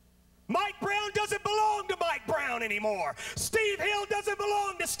 Mike Brown doesn't belong to Mike Brown anymore. Steve Hill doesn't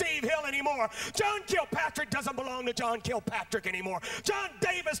belong to Steve Hill anymore. John Kilpatrick doesn't belong to John Kilpatrick anymore. John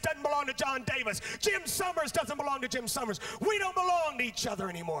Davis doesn't belong to John Davis. Jim Summers doesn't belong to Jim Summers. We don't belong to each other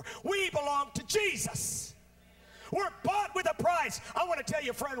anymore. We belong to Jesus. We're bought with a price. I want to tell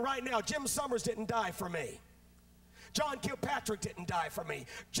you, friend, right now, Jim Summers didn't die for me. John Kilpatrick didn't die for me.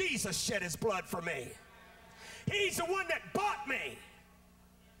 Jesus shed his blood for me. He's the one that bought me.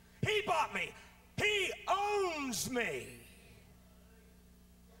 He bought me. He owns me.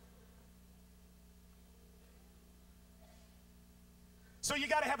 So you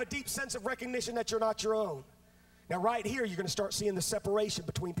got to have a deep sense of recognition that you're not your own. Now right here, you're going to start seeing the separation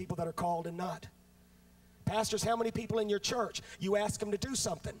between people that are called and not. Pastors, how many people in your church, you ask them to do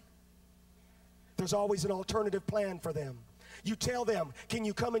something, there's always an alternative plan for them. You tell them, can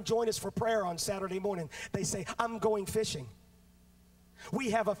you come and join us for prayer on Saturday morning? They say, I'm going fishing.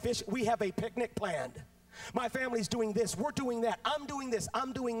 We have a picnic planned. My family's doing this. We're doing that. I'm doing this.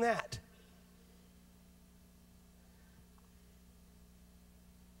 I'm doing that.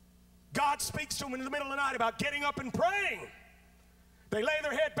 God God speaks to them in the middle of the night about getting up and praying. They lay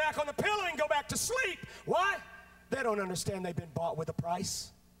their head back on the pillow and go back to sleep. Why? They don't understand they've been bought with a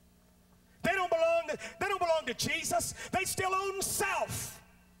price. They don't belong to Jesus. They still own self.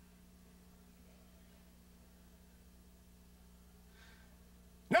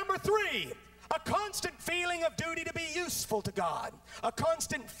 Number 3, a constant feeling of duty to be useful to God. A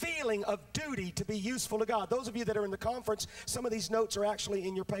constant feeling of duty to be useful to God. Those of you that are in the conference, some of these notes are actually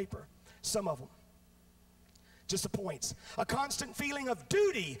in your paper. Some of them. Just the points. A constant feeling of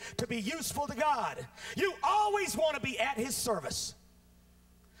duty to be useful to God. You always want to be at His service.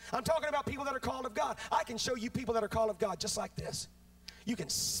 I'm talking about people that are called of God. I can show you people that are called of God just like this. You can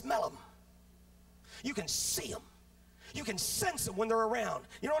smell them. You can see them. You can sense them when they're around.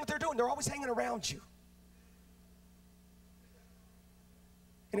 You know what they're doing? They're always hanging around you.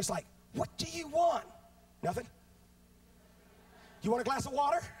 And it's like, what do you want? Nothing? You want a glass of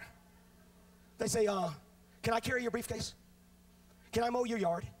water? They say, can I carry your briefcase? Can I mow your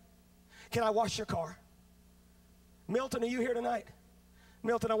yard? Can I wash your car? Milton, are you here tonight?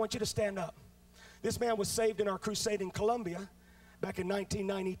 Milton, I want you to stand up. This man was saved in our crusade in Colombia back in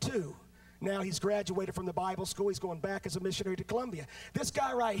 1992. Now he's graduated from the Bible school. He's going back as a missionary to Colombia. This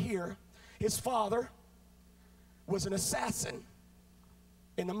guy right here, his father was an assassin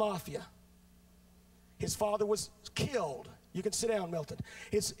in the mafia. His father was killed. You can sit down, Milton.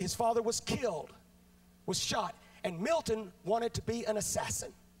 His father was killed, was shot, and Milton wanted to be an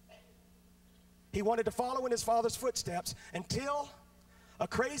assassin. He wanted to follow in his father's footsteps until a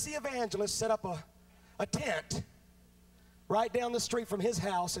crazy evangelist set up a tent right down the street from his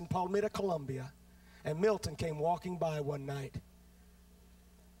house in Palmira, Colombia, and Milton came walking by one night.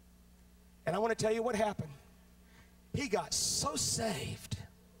 And I want to tell you what happened. He got so saved.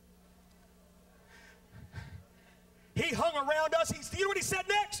 He hung around us. You know what he said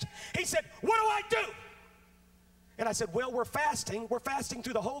next? He said, what do I do? And I said, well, we're fasting. We're fasting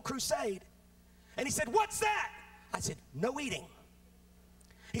through the whole crusade. And he said, what's that? I said, no eating.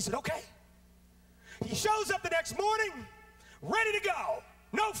 He said, okay. He shows up the next morning, ready to go.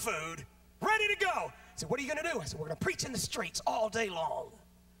 No food, ready to go. I said, what are you going to do? I said, we're going to preach in the streets all day long.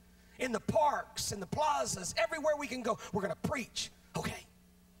 In the parks, in the plazas, everywhere we can go, we're going to preach. Okay.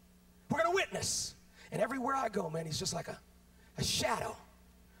 We're going to witness. And everywhere I go, man, he's just like a shadow.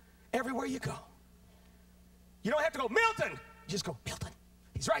 Everywhere you go. You don't have to go, Milton. You just go, Milton.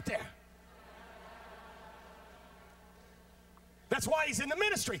 He's right there. That's why he's in the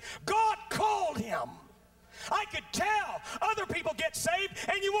ministry. God called him. I could tell other people get saved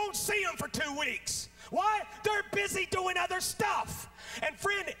and you won't see them for 2 weeks. Why? They're busy doing other stuff. And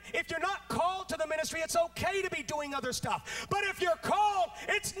friend, if you're not called to the ministry, it's okay to be doing other stuff. But if you're called,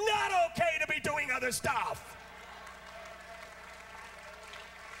 it's not okay to be doing other stuff.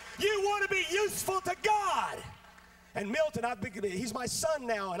 You want to be useful to God. And Milton, he's my son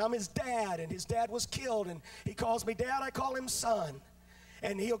now, and I'm his dad, and his dad was killed, and he calls me dad, I call him son.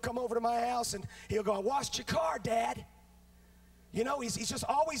 And he'll come over to my house, and he'll go, I washed your car, Dad. You know, he's just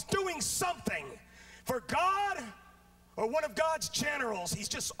always doing something for God or one of God's generals. He's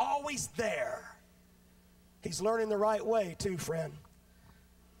just always there. He's learning the right way, too, friend.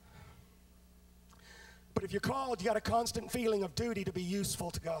 But if you're called, you got a constant feeling of duty to be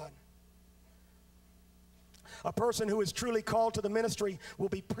useful to God. A person who is truly called to the ministry will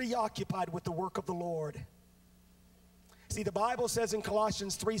be preoccupied with the work of the Lord. See, the Bible says in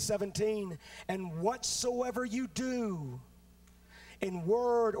Colossians 3:17, and whatsoever you do, in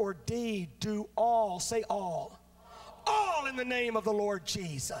word or deed, do all, say all in the name of the Lord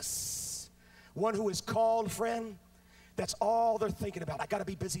Jesus. One who is called, friend, that's all they're thinking about. I got to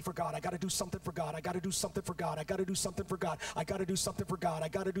be busy for God. I got to do something for God. I got to do something for God. I got to do something for God. I got to do something for God. I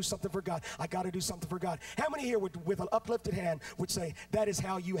got to do something for God. I got to do something for God. How many here with an uplifted hand would say that is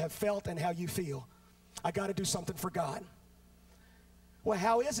how you have felt and how you feel? I got to do something for God. Well,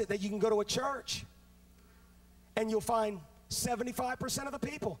 how is it that you can go to a church and you'll find 75% of the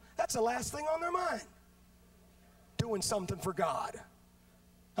people, that's the last thing on their mind, doing something for God.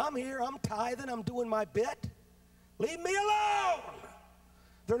 I'm here, I'm tithing, I'm doing my bit. Leave me alone.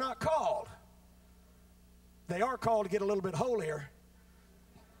 They're not called. They are called to get a little bit holier.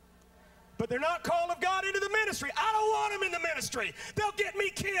 But they're not called of God into the ministry. I don't want them in the ministry. They'll get me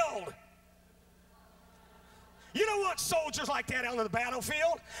killed. You don't want soldiers like that out on the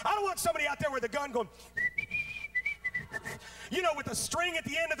battlefield. I don't want somebody out there with a gun going, you know, with a string at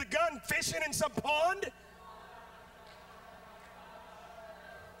the end of the gun fishing in some pond.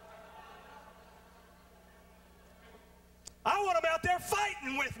 I want them out there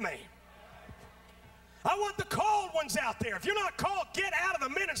fighting with me. I want the called ones out there. If you're not called, get out of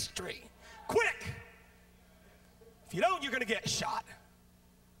the ministry. If you don't, you're going to get shot.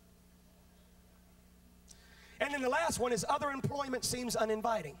 And then the last one is other employment seems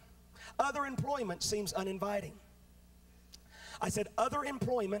uninviting. Other employment seems uninviting. I said other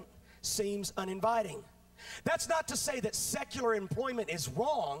employment seems uninviting. That's not to say that secular employment is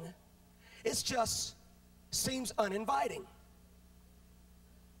wrong. It just seems uninviting.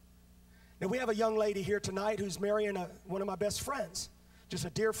 Now, we have a young lady here tonight who's marrying one of my best friends, just a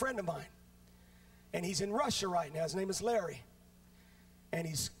dear friend of mine. And he's in Russia right now. His name is Larry. And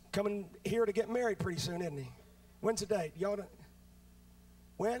he's coming here to get married pretty soon, isn't he? When's the date? Y'all don't,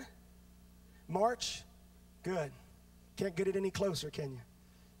 when? March? Good. Can't get it any closer, can you?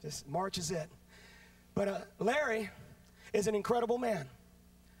 Just March is it. But Larry is an incredible man.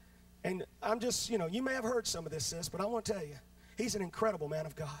 And I'm just, you may have heard some of this, sis, but I want to tell you, he's an incredible man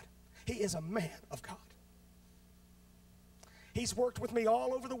of God. He is a man of God. He's worked with me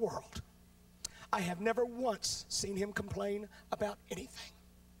all over the world. I have never once seen him complain about anything.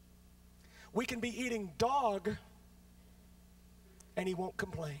 We can be eating dog, and he won't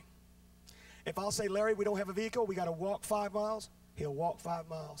complain. If I'll say, Larry, we don't have a vehicle, we got to walk 5 miles, he'll walk 5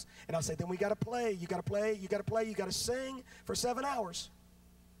 miles. And I'll say, then we got to play, you got to play, you got to play, you got to sing for 7 hours.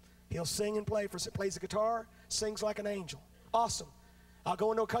 He'll sing and play, plays the guitar, sings like an angel. Awesome. I'll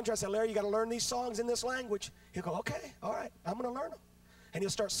go into a country, I say, Larry, you got to learn these songs in this language. He'll go, okay, all right, I'm going to learn them. And he'll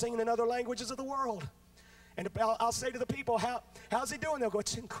start singing in other languages of the world. And I'll say to the people, how's he doing? They'll go,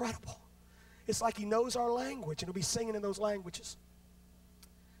 it's incredible. It's like he knows our language, and he'll be singing in those languages.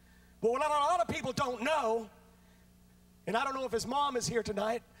 But what a lot of people don't know, and I don't know if his mom is here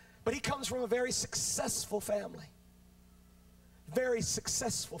tonight, but he comes from a very successful family. Very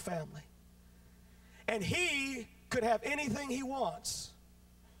successful family. And he could have anything he wants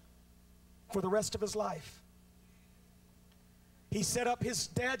for the rest of his life. He set up his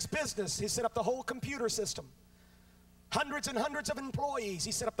dad's business. He set up the whole computer system. Hundreds and hundreds of employees.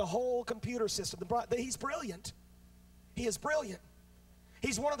 He set up the whole computer system. He's brilliant. He is brilliant.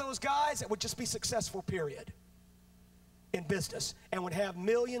 He's one of those guys that would just be successful, period, in business, and would have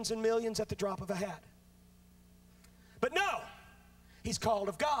millions and millions at the drop of a hat. But no, he's called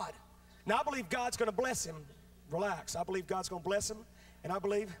of God. Now, I believe God's going to bless him. Relax. I believe God's going to bless him, and I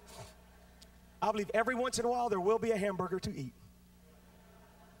believe every once in a while there will be a hamburger to eat.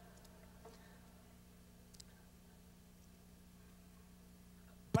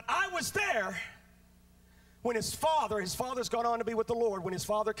 But I was there when his father's gone on to be with the Lord, when his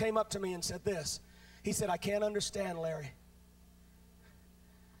father came up to me and said this. He said, I can't understand, Larry.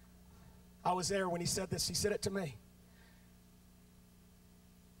 I was there when he said this. He said it to me.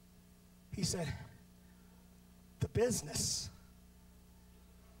 He said, the business,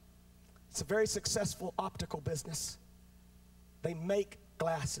 it's a very successful optical business. They make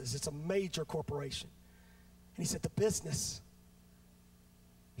glasses. It's a major corporation. And he said, the business,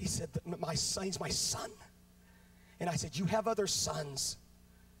 he said, he's my son. And I said, you have other sons,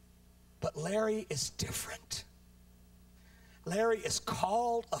 but Larry is different. Larry is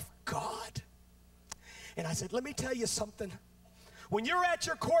called of God. And I said, let me tell you something. When you're at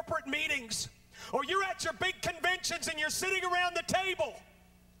your corporate meetings, or you're at your big conventions and you're sitting around the table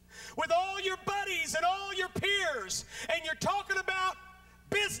with all your buddies and all your peers, and you're talking about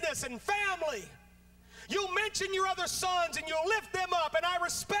business and family, you'll mention your other sons and you'll lift them up, and I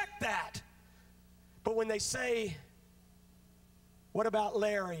respect that. But when they say, what about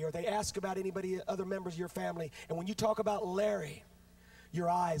Larry? Or they ask about anybody, other members of your family, and when you talk about Larry, your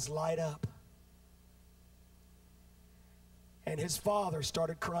eyes light up. And his father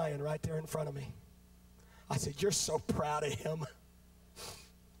started crying right there in front of me. I said, you're so proud of him.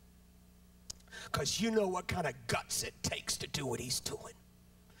 Because you know what kind of guts it takes to do what he's doing.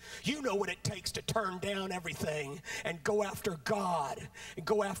 You know what it takes to turn down everything and go after God and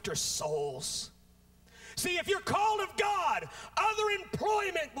go after souls. See, if you're called of God, other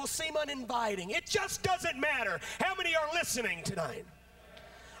employment will seem uninviting. It just doesn't matter. How many are listening tonight?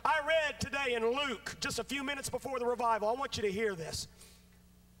 I read today in Luke, just a few minutes before the revival. I want you to hear this.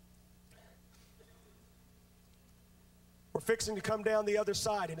 We're fixing to come down the other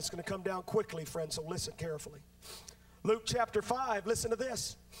side, and it's going to come down quickly, friends, so listen carefully. Luke chapter 5, listen to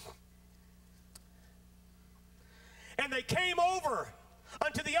this. And they came over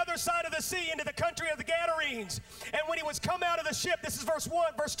unto the other side of the sea, into the country of the Gadarenes. And when he was come out of the ship, this is verse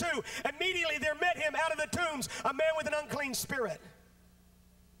 1, verse 2, immediately there met him out of the tombs a man with an unclean spirit.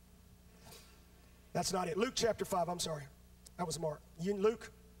 That's not it. Luke chapter 5, I'm sorry. That was Mark. You in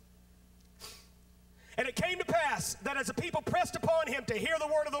Luke? And it came to pass that as the people pressed upon him to hear the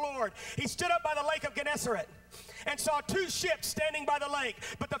word of the Lord, he stood up by the lake of Gennesaret. and saw 2 ships standing by the lake,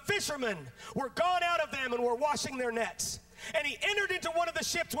 but the fishermen were gone out of them and were washing their nets. And he entered into one of the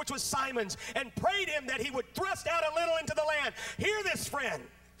ships, which was Simon's, and prayed him that he would thrust out a little into the land. Hear this, friend.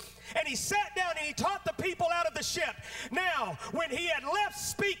 And he sat down and he taught the people out of the ship. Now, when he had left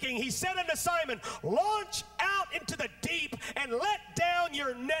speaking, he said unto Simon, launch out into the deep and let down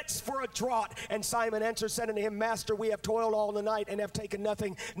your nets for a draught. And Simon answered, said unto him, Master, we have toiled all the night and have taken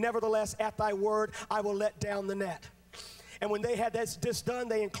nothing. Nevertheless, at thy word, I will let down the net. And when they had this done,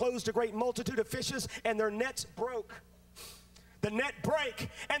 they enclosed a great multitude of fishes, and their nets broke. The net brake,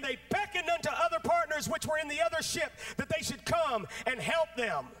 and they beckoned unto other partners which were in the other ship, that they should come and help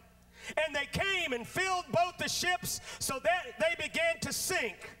them. And they came and filled both the ships, so that they began to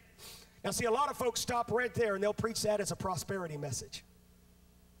sink. Now see, a lot of folks stop right there and they'll preach that as a prosperity message.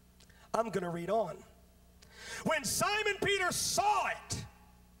 I'm going to read on. When Simon Peter saw it,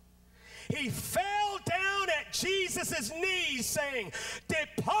 he fell down at Jesus' knees, saying,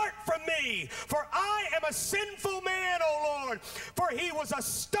 depart from me, for I am a sinful man, O Lord. For he was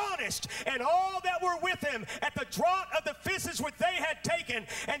astonished, and all that were with him, at the draught of the fishes which they had taken.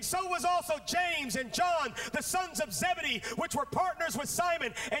 And so was also James and John, the sons of Zebedee, which were partners with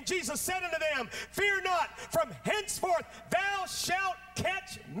Simon. And Jesus said unto them, fear not, from henceforth thou shalt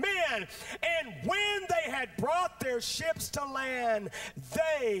catch men. And when they had brought their ships to land,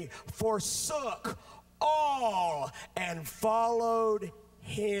 they forsook all and followed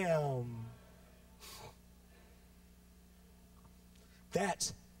him.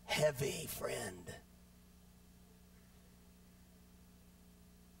 That's heavy, friend.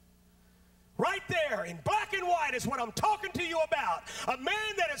 Right there in black and white is what I'm talking to you about. A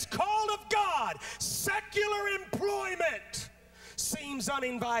man that is called of God. Secular employment seems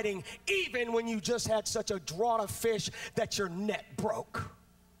uninviting, even when you just had such a draught of fish that your net broke.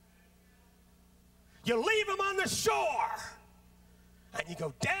 You leave them on the shore, and you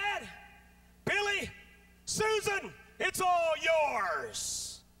go, Dad, Billy, Susan, it's all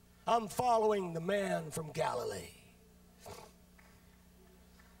yours. I'm following the man from Galilee.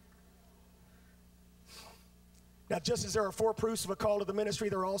 Now, just as there are 4 proofs of a call to the ministry,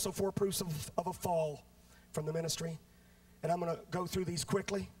 there are also 4 proofs of a fall from the ministry. And I'm going to go through these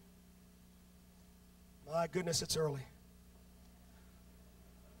quickly. My goodness, it's early.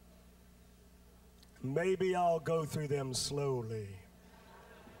 Maybe I'll go through them slowly.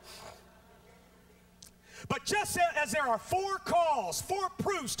 But just as there are 4 calls, 4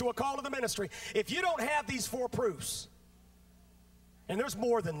 proofs to a call to the ministry, if you don't have these 4 proofs, and there's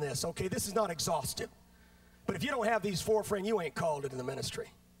more than this, okay, this is not exhaustive. But if you don't have these 4, friend, you ain't called into the ministry.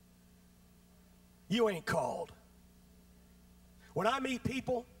 You ain't called. When I meet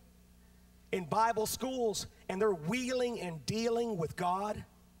people in Bible schools and they're wheeling and dealing with God,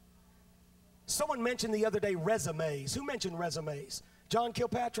 someone mentioned the other day resumes. Who mentioned resumes? John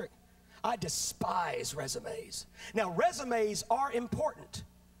Kilpatrick. I despise resumes. Now, resumes are important,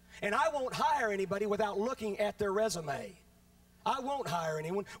 and I won't hire anybody without looking at their resume. I won't hire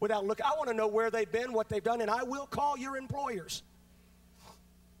anyone without looking. I want to know where they've been, what they've done, and I will call your employers.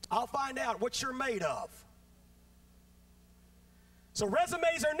 I'll find out what you're made of. So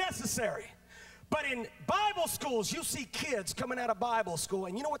resumes are necessary. But in Bible schools, you see kids coming out of Bible school,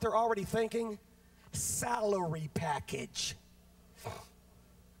 and you know what they're already thinking? Salary package.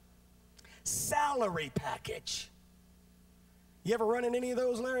 Salary package. You ever run into any of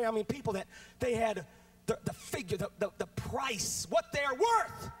those, Larry? I mean, people that they had the figure, the price, what they're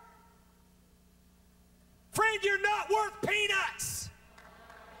worth. Friend, you're not worth peanuts.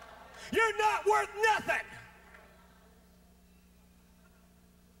 You're not worth nothing.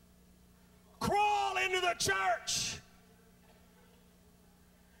 Crawl into the church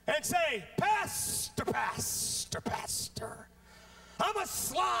and say, Pastor, Pastor, Pastor, I'm a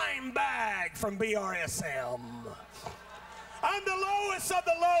slime bag from BRSM. I'm the lowest of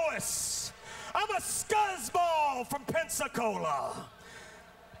the lowest. I'm a scuzzball from Pensacola.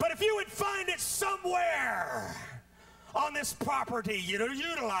 But if you would find it somewhere on this property, you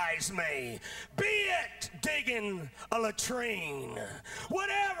utilize me. Be it digging a latrine,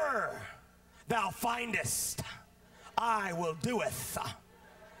 whatever thou findest, I will doeth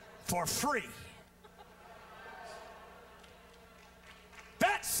for free.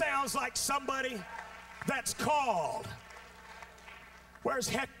 That sounds like somebody that's called. Where's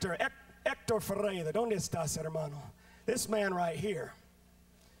Hector? Hector Ferreira. ¿Dónde estás, hermano? This man right here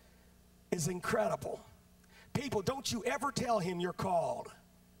is incredible. People, don't you ever tell him you're called.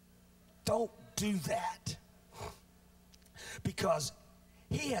 Don't do that. Because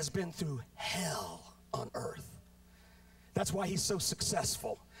he has been through hell on earth. That's why he's so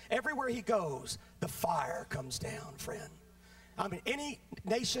successful. Everywhere he goes, the fire comes down, friend. I mean, any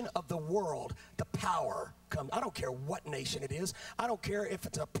nation of the world, the power comes. I don't care what nation it is. I don't care if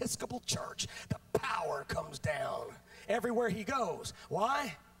it's an Episcopal church. The power comes down everywhere he goes.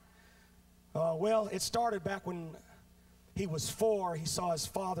 Why? Well, it started back when he was 4. He saw his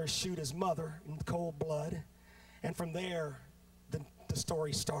father shoot his mother in cold blood. And from there, the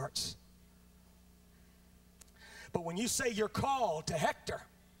story starts. But when you say you're called to Hector,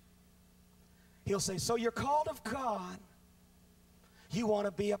 he'll say, so you're called of God. You want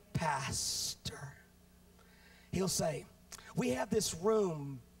to be a pastor. He'll say, we have this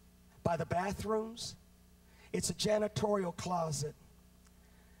room by the bathrooms. It's a janitorial closet.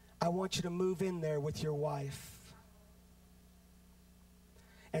 I want you to move in there with your wife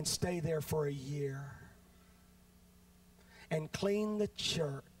and stay there for a year and clean the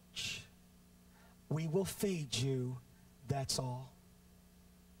church. We will feed you, that's all.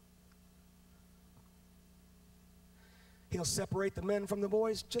 He'll separate the men from the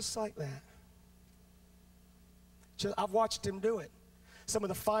boys just like that. I've watched him do it. Some of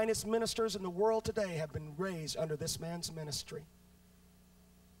the finest ministers in the world today have been raised under this man's ministry.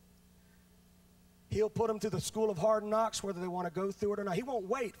 He'll put them through the school of hard knocks, whether they want to go through it or not. He won't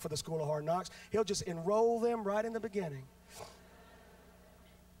wait for the school of hard knocks. He'll just enroll them right in the beginning.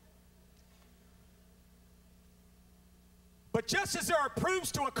 But just as there are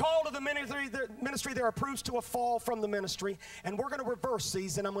proofs to a call to the ministry, there are proofs to a fall from the ministry. And we're going to reverse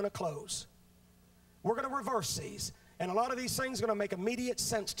these, and I'm going to close. We're going to reverse these. And a lot of these things are going to make immediate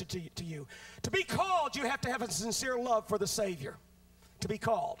sense to you. To be called, you have to have a sincere love for the Savior. To be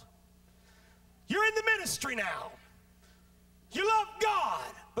called. You're in the ministry now. You love God,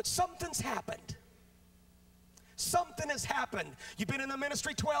 but something's happened. Something has happened. You've been in the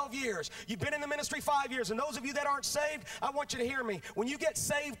ministry 12 years. You've been in the ministry 5 years. And those of you that aren't saved, I want you to hear me. When you get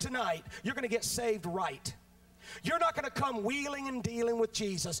saved tonight, you're going to get saved right. You're not going to come wheeling and dealing with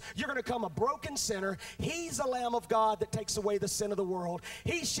Jesus. You're going to come a broken sinner. He's the Lamb of God that takes away the sin of the world.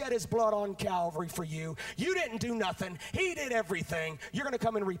 He shed his blood on Calvary for you. You didn't do nothing. He did everything. You're going to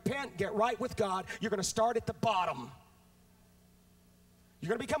come and repent, get right with God. You're going to start at the bottom. You're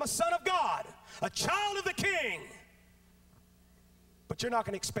going to become a son of God, a child of the King. But you're not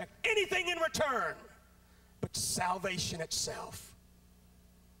going to expect anything in return but salvation itself.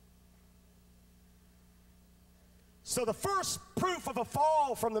 So the first proof of a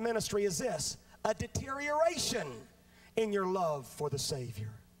fall from the ministry is this: a deterioration in your love for the Savior.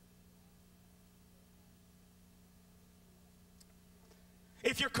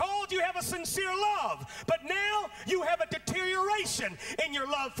 If you're called, you have a sincere love, but now you have a deterioration in your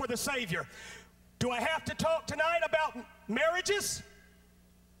love for the Savior. Do I have to talk tonight about marriages?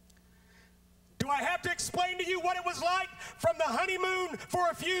 Do I have to explain to you what it was like from the honeymoon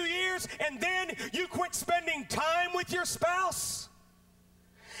for a few years and then you quit spending time with your spouse?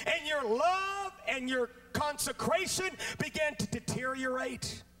 And your love and your consecration began to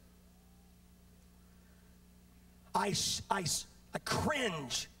deteriorate? I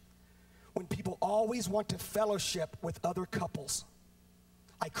cringe when people always want to fellowship with other couples.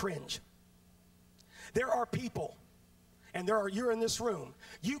 I cringe. There are people, and you're in this room,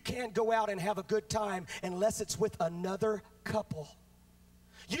 you can't go out and have a good time unless it's with another couple.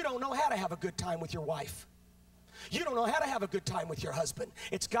 You don't know how to have a good time with your wife. You don't know how to have a good time with your husband.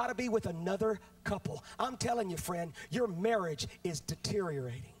 It's got to be with another couple. I'm telling you, friend, your marriage is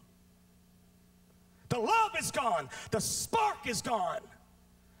deteriorating. The love is gone. The spark is gone.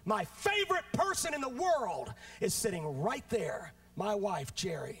 My favorite person in the world is sitting right there, my wife,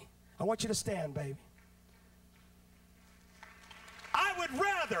 Jerry. I want you to stand, baby. I would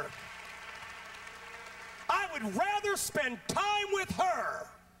rather spend time with her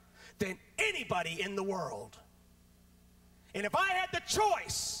than anybody in the world. And if I had the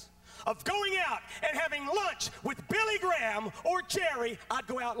choice of going out and having lunch with Billy Graham or Jerry, I'd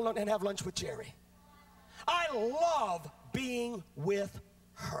go out and have lunch with Jerry. I love being with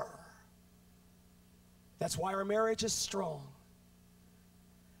her. That's why our marriage is strong.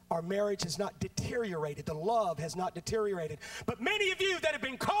 Our marriage has not deteriorated. The love has not deteriorated. But many of you that have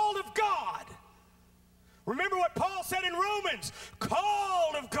been called of God, remember what Paul said in Romans,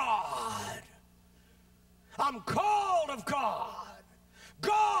 called of God. I'm called of God.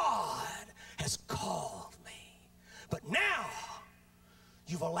 God has called me. But now,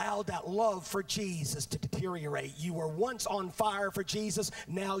 you've allowed that love for Jesus to deteriorate. You were once on fire for Jesus,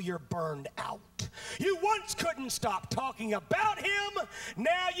 now you're burned out. You once couldn't stop talking about him,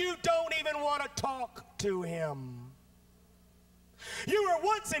 now you don't even want to talk to him. You were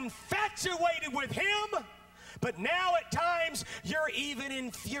once infatuated with him, But now at times, you're even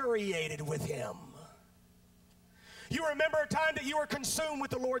infuriated with him. You remember a time that you were consumed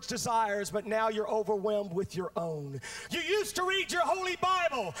with the Lord's desires, but now you're overwhelmed with your own. You used to read your holy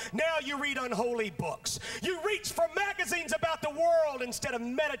Bible. Now you read unholy books. You reach for magazines about the world instead of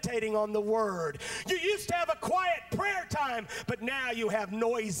meditating on the Word. You used to have a quiet prayer time, but now you have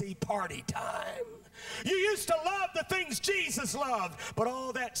noisy party time. You used to love the things Jesus loved, but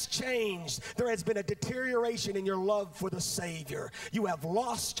all that's changed. There has been a deterioration in your love for the Savior. You have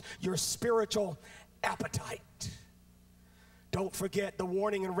lost your spiritual appetite. Don't forget the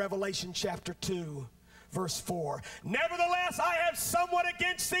warning in Revelation chapter 2, verse 4. Nevertheless, I have somewhat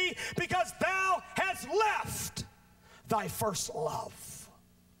against thee, because thou hast left thy first love.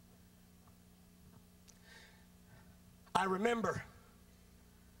 I remember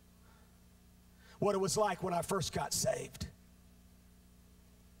what it was like when I first got saved.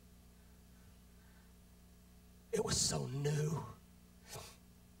 It was so new.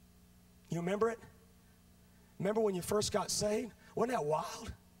 You remember it? Remember when you first got saved? Wasn't that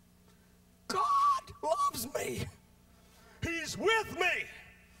wild? God loves me. He's with me.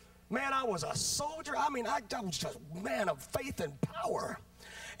 Man, I was a soldier. I mean, I was just a man of faith and power.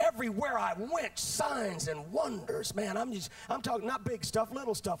 Everywhere I went, signs and wonders. Man, I'm talking not big stuff,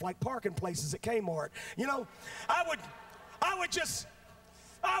 little stuff, like parking places at Kmart. You know, I would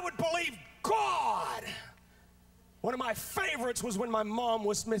believe God. One of my favorites was when my mom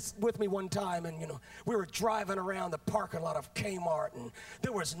was with me one time, and we were driving around the parking lot of Kmart, and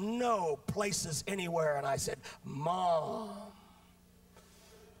there was no places anywhere, and I said, Mom,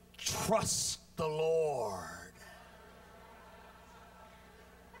 trust the Lord.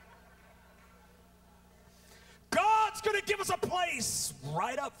 God's going to give us a place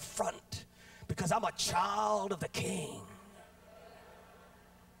right up front because I'm a child of the King.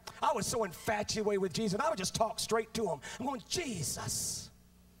 I was so infatuated with Jesus, and I would just talk straight to him. I'm going, Jesus,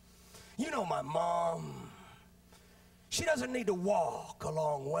 you know my mom. She doesn't need to walk a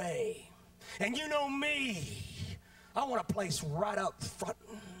long way. And you know me. I want a place right up front.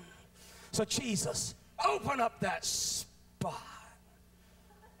 So Jesus, open up that spot.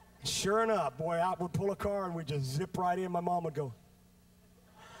 Sure enough, boy, I would pull a car, and we'd just zip right in. My mom would go.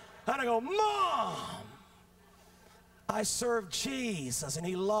 And I go, Mom, I serve Jesus, and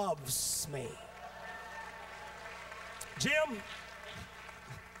he loves me. Jim,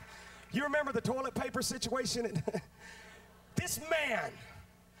 you remember the toilet paper situation? This man,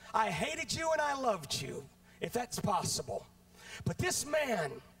 I hated you and I loved you, if that's possible. But this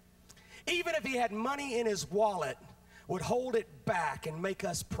man, even if he had money in his wallet, would hold it back and make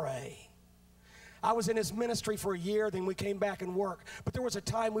us pray. I was in his ministry for a year, then we came back and worked. But there was a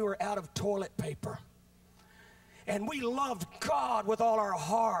time we were out of toilet paper. And we loved God with all our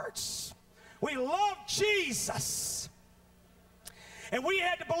hearts. We loved Jesus. And we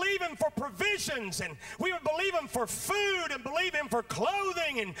had to believe him for provisions, and we would believe him for food and believe him for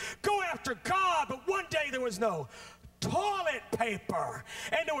clothing and go after God. But one day there was no toilet paper,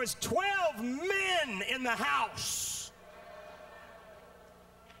 and there was 12 men in the house.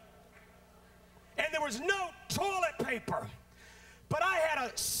 And there was no toilet paper. But I had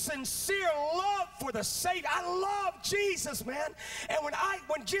a sincere love for the Savior. I love Jesus, man. And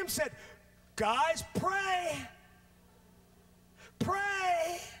when Jim said, guys, pray.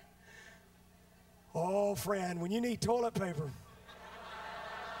 Pray. Oh, friend, when you need toilet paper,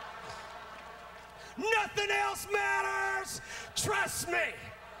 nothing else matters. Trust me.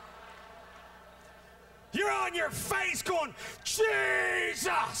 You're on your face going,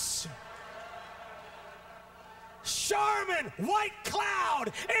 Jesus. Charmin, white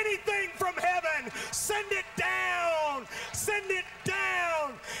cloud, anything from heaven, send it down, send it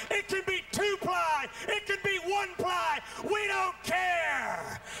down. It can be 2-ply, it can be 1-ply, we don't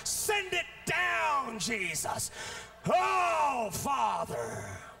care. Send it down, Jesus. Oh, Father,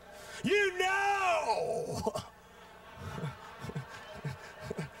 you know.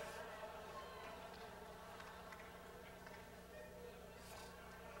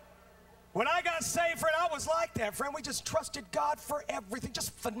 When I got saved, friend, I was like that, friend. We just trusted God for everything,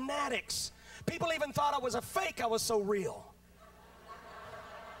 just fanatics. People even thought I was a fake. I was so real.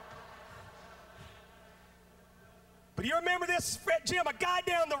 But you remember this, Jim? A guy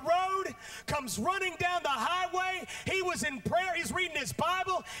down the road comes running down the highway. He was in prayer. He's reading his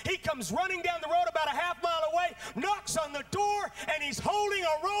Bible. He comes running down the road about a half mile away, knocks on the door, and he's holding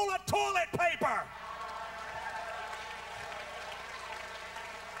a roll of toilet paper.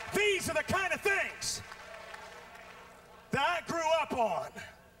 These are the kind of things that I grew up on.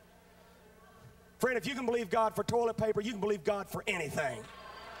 Friend, if you can believe God for toilet paper, you can believe God for anything.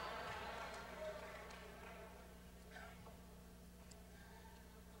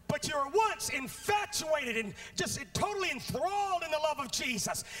 but you were once infatuated and just totally enthralled in the love of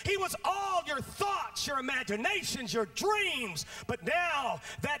Jesus. He was all your thoughts, your imaginations, your dreams, but now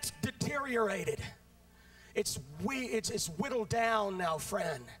that's deteriorated. It's whittled down now,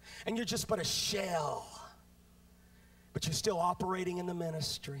 friend, and you're just but a shell. But you're still operating in the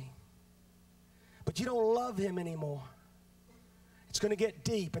ministry. But you don't love him anymore. It's going to get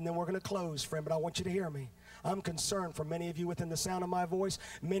deep, and then we're going to close, friend, but I want you to hear me. I'm concerned for many of you within the sound of my voice,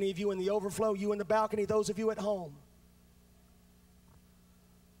 many of you in the overflow, you in the balcony, those of you at home.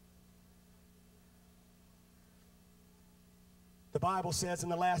 The Bible says in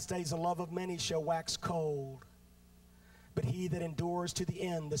the last days the love of many shall wax cold, but he that endures to the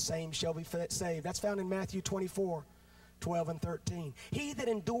end, the same shall be saved. That's found in Matthew 24, 12 and 13. He that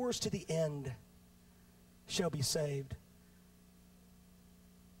endures to the end shall be saved.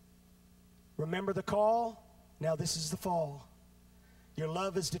 Remember the call? Now this is the fall. Your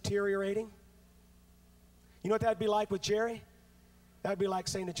love is deteriorating. You know what that'd be like with Jerry? That'd be like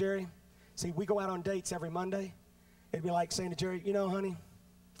saying to Jerry, see, we go out on dates every Monday. It'd be like saying to Jerry, you know, honey,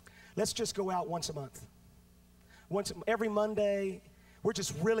 let's just go out once a month. Every Monday, we're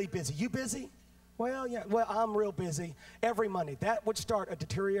just really busy. You busy? Well, yeah, well, I'm real busy. Every Monday. That would start a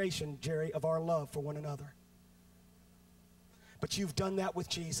deterioration, Jerry, of our love for one another. But you've done that with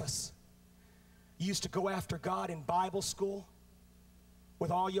Jesus. You used to go after God in Bible school with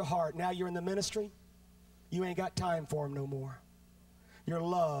all your heart. Now you're in the ministry. You ain't got time for him no more. Your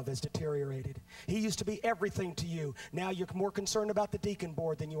love has deteriorated. He used to be everything to you. Now you're more concerned about the deacon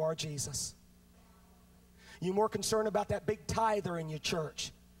board than you are Jesus. You're more concerned about that big tither in your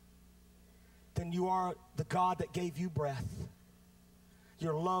church than you are the God that gave you breath.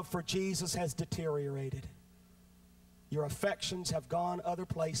 Your love for Jesus has deteriorated. Your affections have gone other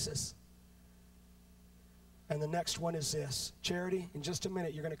places. And the next one is this. Charity, in just a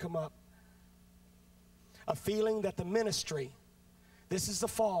minute, you're going to come up. A feeling that the ministry, this is the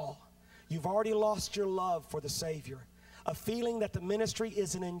fall. You've already lost your love for the Savior. A feeling that the ministry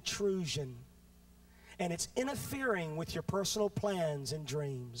is an intrusion. And it's interfering with your personal plans and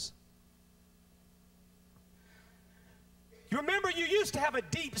dreams. You remember you used to have a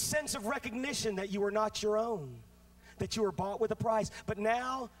deep sense of recognition that you were not your own, that you were bought with a price. But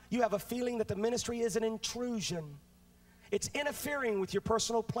now you have a feeling that the ministry is an intrusion. It's interfering with your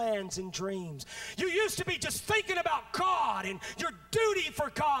personal plans and dreams. You used to be just thinking about God and your duty for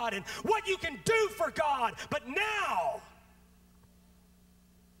God and what you can do for God. But now,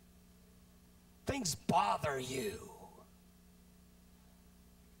 things bother you.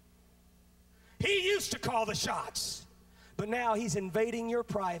 He used to call the shots, but now he's invading your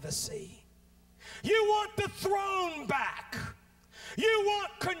privacy. You want the throne back. You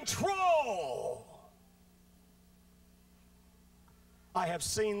want control. I have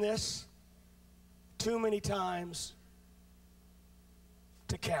seen this too many times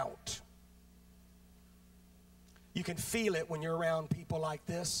to count. You can feel it when you're around people like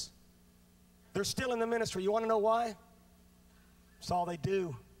this. They're still in the ministry. You want to know why? It's all they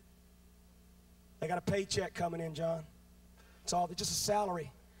do. They got a paycheck coming in, John. It's all just a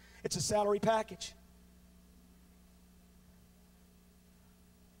salary. It's a salary package.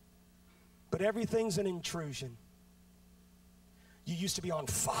 But everything's an intrusion. You used to be on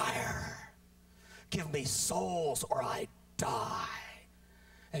fire. Give me souls or I die.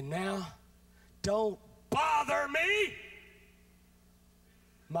 And now, don't bother me.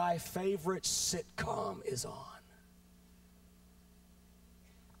 My favorite sitcom is on.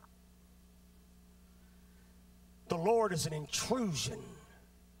 The Lord is an intrusion.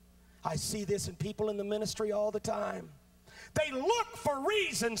 I see this in people in the ministry all the time. They look for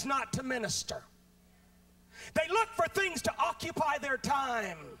reasons not to minister. They look for things to occupy their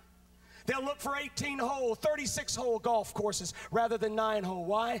time. They'll look for 18-hole, 36-hole golf courses rather than 9-hole.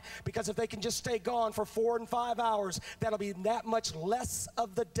 Why? Because if they can just stay gone for 4 and 5 hours, that'll be that much less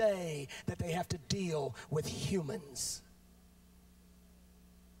of the day that they have to deal with humans.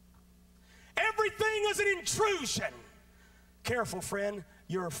 Everything is an intrusion. Careful, friend,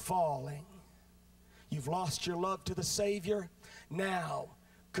 you're falling. You've lost your love to the Savior. Now,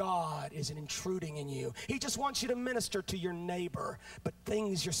 God is intruding in you. He just wants you to minister to your neighbor, but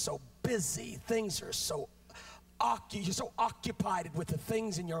you're so busy. Things are so you're so occupied with the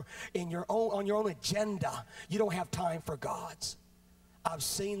things on your own agenda. You don't have time for God's. I've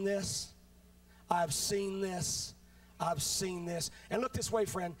seen this. I've seen this. I've seen this. And look this way,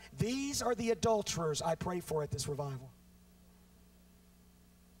 friend. These are the adulterers I pray for at this revival.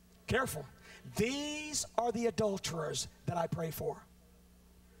 Careful. These are the adulterers that I pray for.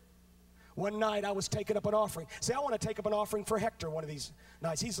 One night I was taking up an offering. See, I want to take up an offering for Hector one of these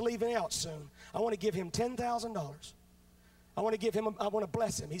nights. He's leaving out soon. I want to give him $10,000. I want to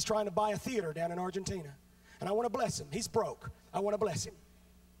bless him. He's trying to buy a theater down in Argentina. And I want to bless him. He's broke. I want to bless him.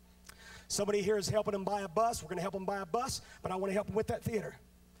 Somebody here is helping him buy a bus. We're going to help him buy a bus, but I want to help him with that theater.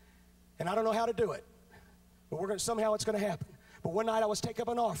 And I don't know how to do it. But somehow it's going to happen. But one night I was taking up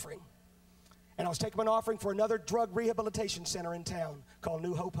an offering. And I was taking up an offering for another drug rehabilitation center in town called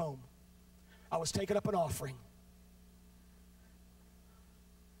New Hope Home. I was taking up an offering.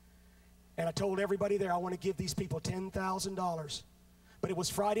 And I told everybody there, I want to give these people $10,000. But it was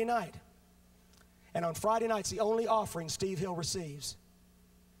Friday night. And on Friday nights, the only offering Steve Hill receives.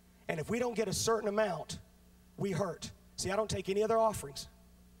 And if we don't get a certain amount, we hurt. See, I don't take any other offerings.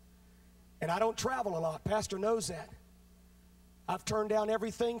 And I don't travel a lot. Pastor knows that. I've turned down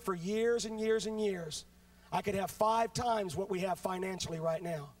everything for years and years and years. I could have 5 times what we have financially right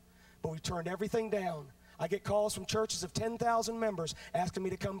now. But we've turned everything down. I get calls from churches of 10,000 members asking me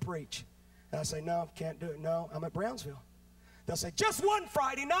to come preach. And I say, no, can't do it. No, I'm at Brownsville. They'll say, just one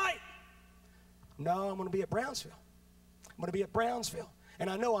Friday night. No, I'm going to be at Brownsville. I'm going to be at Brownsville. And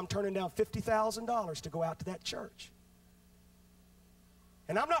I know I'm turning down $50,000 to go out to that church.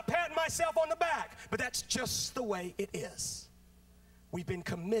 And I'm not patting myself on the back, but that's just the way it is. We've been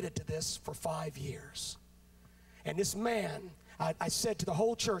committed to this for 5 years. And this man, I said to the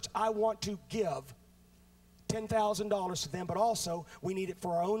whole church, I want to give $10,000 to them, but also we need it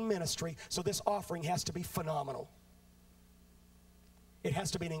for our own ministry, so this offering has to be phenomenal. It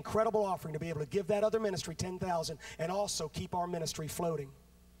has to be an incredible offering to be able to give that other ministry $10,000 and also keep our ministry floating.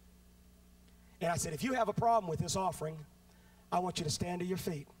 And I said, if you have a problem with this offering, I want you to stand to your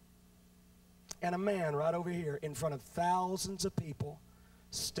feet. And a man right over here in front of thousands of people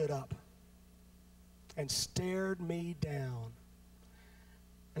stood up and stared me down.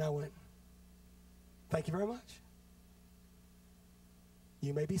 And I went, thank you very much.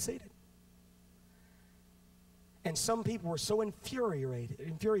 You may be seated. And some people were so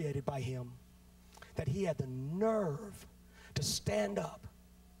infuriated by him that he had the nerve to stand up.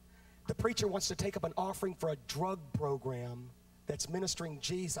 The preacher wants to take up an offering for a drug program that's ministering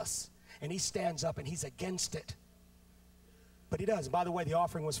Jesus, and he stands up and he's against it. But he does. By the way, the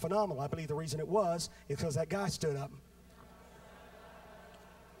offering was phenomenal. I believe the reason it was is because that guy stood up.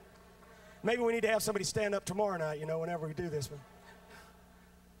 Maybe we need to have somebody stand up tomorrow night, you know, whenever we do this.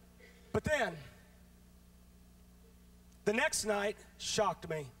 But then, the next night shocked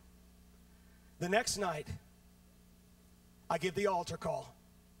me. The next night, I give the altar call.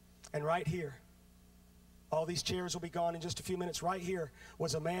 And right here, all these chairs will be gone in just a few minutes. Right here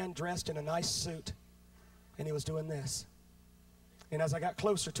was a man dressed in a nice suit. And he was doing this. And as I got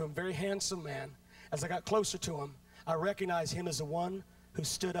closer to him, very handsome man, as I got closer to him, I recognized him as the one who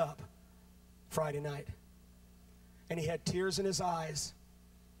stood up Friday night. And he had tears in his eyes.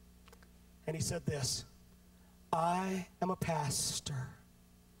 And he said this, I am a pastor.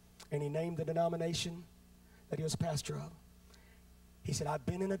 And he named the denomination that he was a pastor of. He said, I've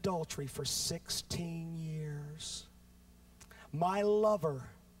been in adultery for 16 years. My lover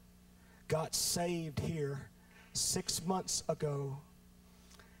got saved here 6 months ago.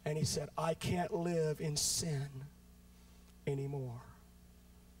 And he said, I can't live in sin anymore.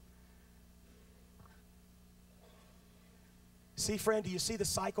 See, friend, do you see the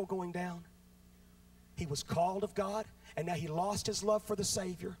cycle going down? He was called of God, and now he lost his love for the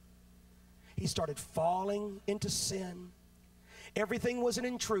Savior. He started falling into sin. Everything was an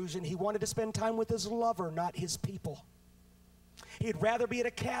intrusion. He wanted to spend time with his lover, not his people. He'd rather be at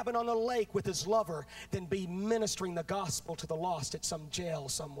a cabin on the lake with his lover than be ministering the gospel to the lost at some jail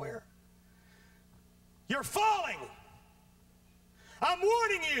somewhere. You're falling. I'm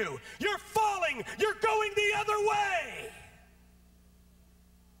warning you. You're falling. You're going the other way.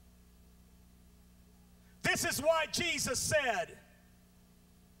 This is why Jesus said,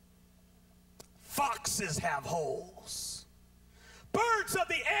 foxes have holes, birds of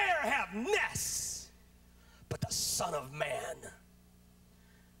the air have nests, but the Son of Man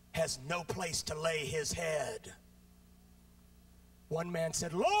has no place to lay his head. One man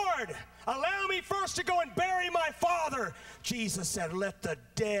said, Lord, allow me first to go and bury my father. Jesus said, let the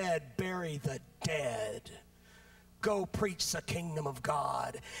dead bury the dead. Go preach the kingdom of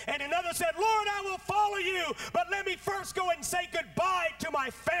God. And another said, Lord, I will follow you, but let me first go and say goodbye to my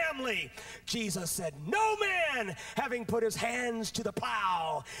family. Jesus said, no man, having put his hands to the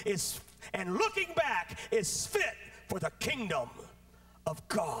plow and looking back, is fit for the kingdom of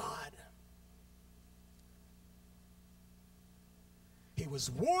God. He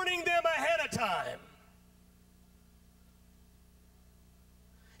was warning them ahead of time.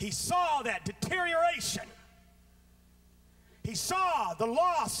 He saw that deterioration. He saw the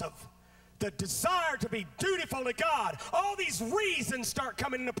loss of the desire to be dutiful to God. All these reasons start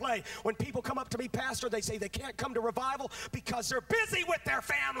coming into play. When people come up to me, Pastor, they say they can't come to revival because they're busy with their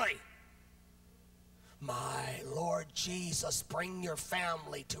family. My Lord Jesus, bring your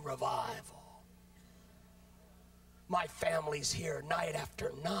family to revival. My family's here night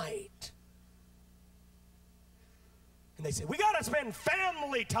after night. And they say, we got to spend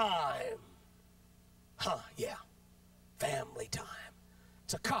family time. Yeah, family time.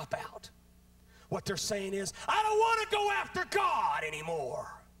 It's a cop-out. What they're saying is, I don't want to go after God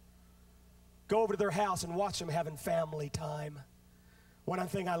anymore. Go over to their house and watch them having family time. One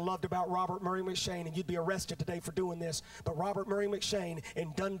thing I loved about Robert Murray McShane, and you'd be arrested today for doing this, but Robert Murray McShane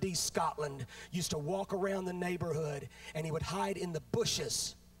in Dundee, Scotland, used to walk around the neighborhood, and he would hide in the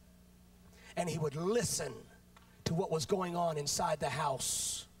bushes, and he would listen to what was going on inside the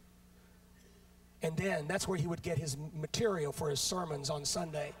house. And then that's where he would get his material for his sermons on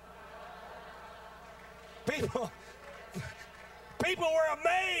Sunday. People were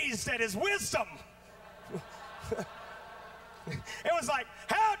amazed at his wisdom. It was like,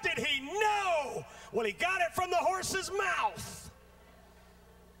 how did he know? Well, he got it from the horse's mouth.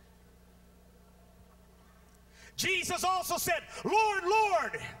 Jesus also said, Lord,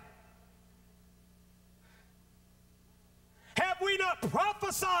 Lord, have we not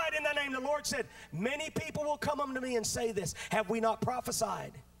prophesied in the name? The Lord said, many people will come unto me and say this, have we not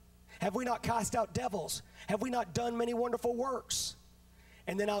prophesied? Have we not cast out devils? Have we not done many wonderful works?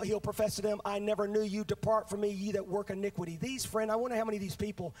 And then he'll profess to them, I never knew you. Depart from me, ye that work iniquity. These, friend, I wonder how many of these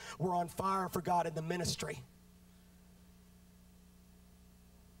people were on fire for God in the ministry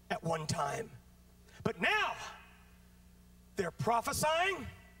at one time. But now, they're prophesying.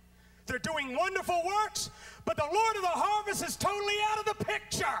 They're doing wonderful works. But the Lord of the harvest is totally out of the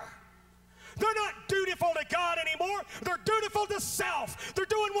picture. They're not dutiful to God anymore. They're dutiful to self. They're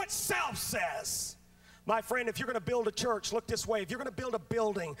doing what self says. My friend, if you're going to build a church, look this way. If you're going to build a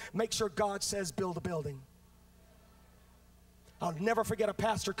building, make sure God says build a building. I'll never forget a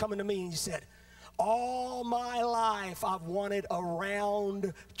pastor coming to me and he said, all my life I've wanted a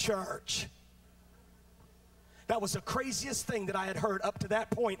round church. That was the craziest thing that I had heard up to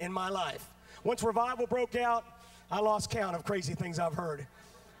that point in my life. Once revival broke out, I lost count of crazy things I've heard.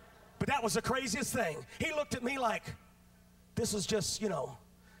 But that was the craziest thing. He looked at me like, this is just,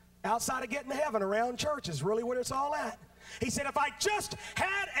 outside of getting to heaven, a round church is really where it's all at. He said, if I just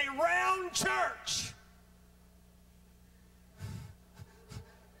had a round church.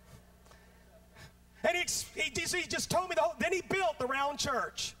 And he just told me then he built the round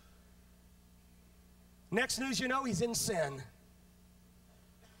church. Next news you know, he's in sin.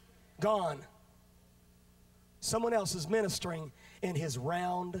 Gone. Someone else is ministering in his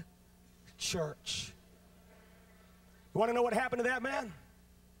round church. You want to know what happened to that man?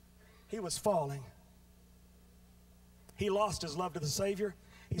 He was falling. He lost his love to the Savior.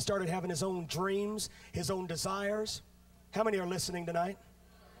 He started having his own dreams, his own desires. How many are listening tonight?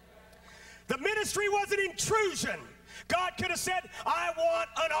 The ministry was an intrusion. God could have said, I want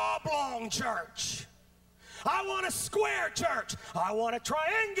an oblong church. I want a square church. I want a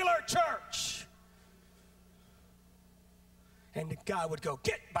triangular church. And the guy would go,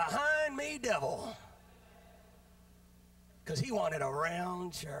 get behind me, devil. Because he wanted a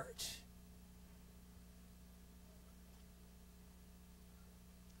round church.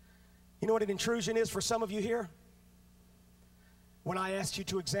 You know what an intrusion is for some of you here? When I asked you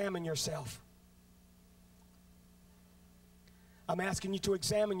to examine yourself. I'm asking you to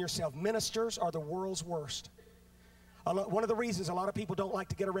examine yourself. Ministers are the world's worst. One of the reasons a lot of people don't like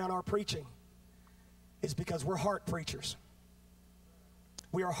to get around our preaching is because we're heart preachers.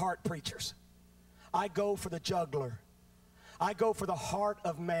 We are heart preachers. I go for the jugular. I go for the heart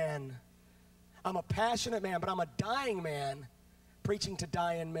of man. I'm a passionate man, but I'm a dying man preaching to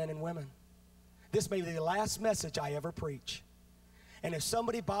dying men and women. This may be the last message I ever preach. And if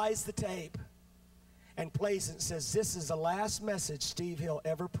somebody buys the tape and plays it and says, this is the last message Steve Hill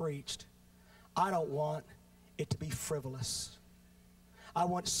ever preached, I don't want it to be frivolous. I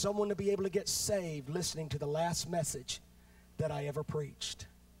want someone to be able to get saved listening to the last message that I ever preached.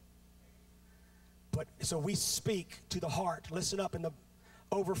 But so we speak to the heart. Listen up in the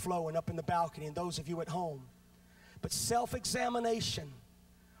overflow and up in the balcony, and those of you at home. But self-examination,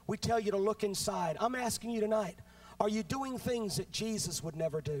 we tell you to look inside. I'm asking you tonight, are you doing things that Jesus would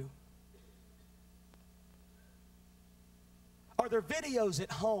never do? Are there videos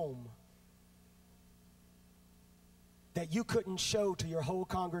at home that you couldn't show to your whole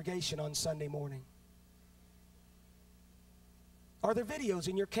congregation on Sunday morning? Are there videos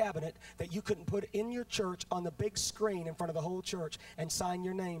in your cabinet that you couldn't put in your church on the big screen in front of the whole church and sign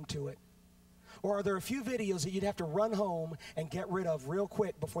your name to it? Or are there a few videos that you'd have to run home and get rid of real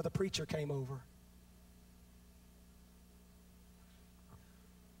quick before the preacher came over?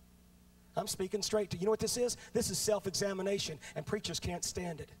 I'm speaking straight to you. You know what this is? This is self-examination, and preachers can't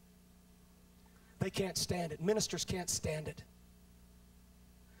stand it. They can't stand it. Ministers can't stand it.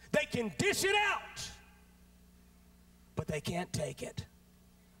 They can dish it out, but they can't take it.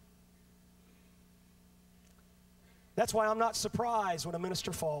 That's why I'm not surprised when a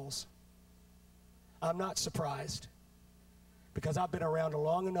minister falls. I'm not surprised, because I've been around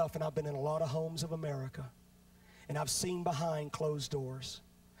long enough, and I've been in a lot of homes of America, and I've seen behind closed doors.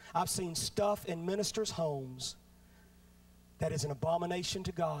 I've seen stuff in ministers' homes that is an abomination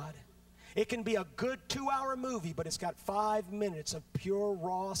to God. It can be a good 2-hour movie, but it's got 5 minutes of pure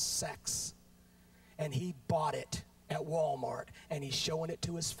raw sex, and he bought it at Walmart, and he's showing it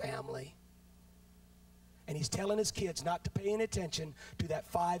to his family. And he's telling his kids not to pay any attention to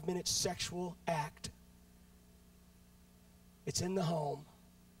that 5-minute sexual act. It's in the home.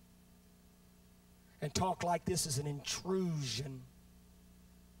 And talk like this is an intrusion.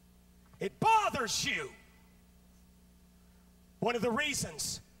 It bothers you. One of the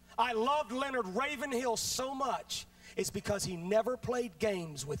reasons I loved Leonard Ravenhill so much is because he never played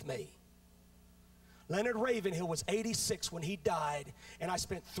games with me. Leonard Ravenhill was 86 when he died, and I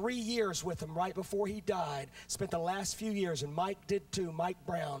spent 3 years with him right before he died. Spent the last few years, and Mike did too, Mike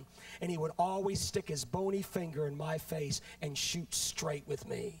Brown. And he would always stick his bony finger in my face and shoot straight with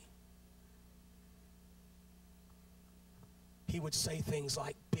me. He would say things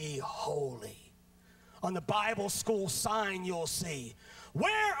like, "Be holy." On the Bible school sign you'll see,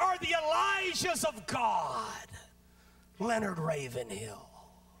 "Where are the Elijahs of God?" Leonard Ravenhill.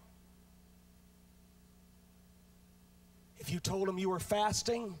 If you told him you were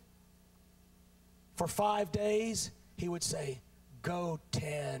fasting for 5 days, he would say, "Go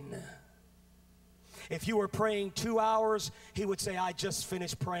 10. If you were praying 2 hours, he would say, "I just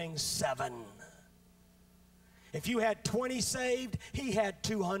finished praying 7. If you had 20 saved, he had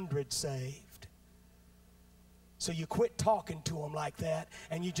 200 saved. So you quit talking to him like that,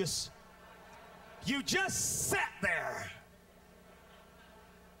 and you just sat there.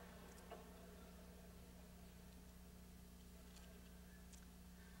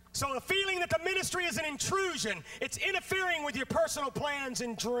 So a feeling that the ministry is an intrusion, it's interfering with your personal plans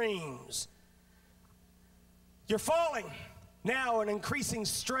and dreams. You're falling. Now an increasing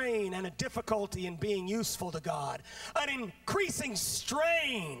strain and a difficulty in being useful to God. An increasing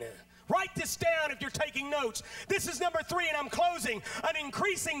strain. Write this down if you're taking notes. This is number 3, and I'm closing. An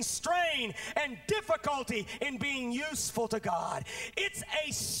increasing strain and difficulty in being useful to God. It's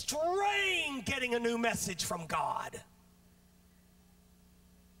a strain getting a new message from God.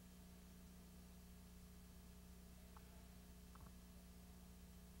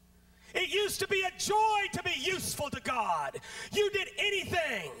 It used to be a joy to be useful to God. You did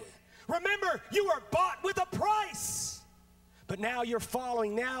anything. Remember, you were bought with a price. But now you're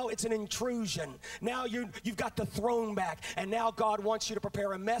following. Now it's an intrusion. Now you've got the throne back. And now God wants you to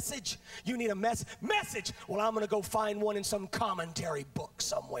prepare a message. You need a message. Well, I'm going to go find one in some commentary book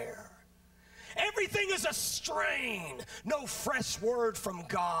somewhere. Everything is a strain. No fresh word from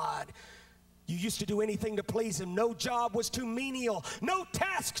God. You used to do anything to please him. No job was too menial. No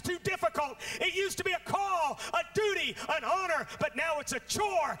task too difficult. It used to be a call, a duty, an honor, but now it's a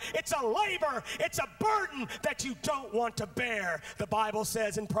chore. It's a labor. It's a burden that you don't want to bear. The Bible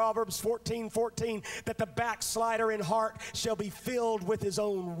says in Proverbs 14:14 that the backslider in heart shall be filled with his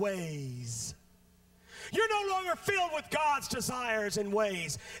own ways. You're no longer filled with God's desires and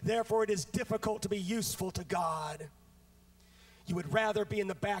ways. Therefore, it is difficult to be useful to God. You would rather be in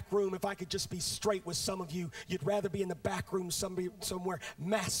the back room, if I could just be straight with some of you, you'd rather be in the back room somewhere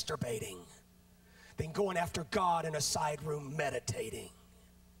masturbating than going after God in a side room meditating.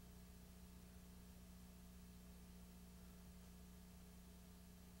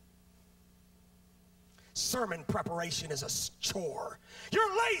 Sermon preparation is a chore.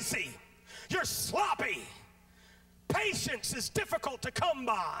 You're lazy. You're sloppy. Patience is difficult to come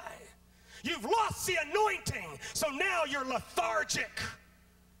by. You've lost the anointing, so now you're lethargic.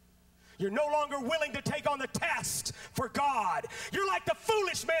 You're no longer willing to take on the tasks for God. You're like the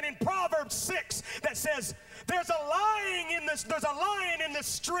foolish man in Proverbs 6 that says, there's a lion in the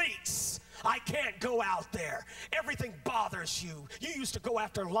streets. I can't go out there. Everything bothers you. You used to go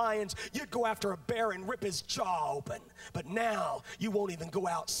after lions. You'd go after a bear and rip his jaw open. But now you won't even go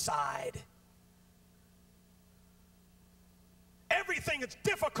outside. Everything is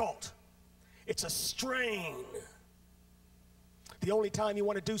difficult. It's a strain. The only time you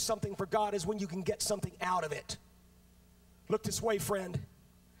want to do something for God is when you can get something out of it. Look this way, friend.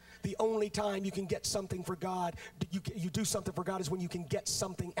 The only time you can get something for God, you do something for God, is when you can get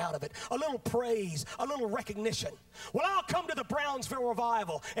something out of it. A little praise, a little recognition. Well, I'll come to the Brownsville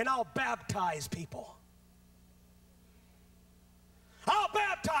revival and I'll baptize people. I'll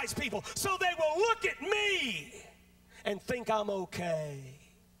baptize people so they will look at me and think I'm okay.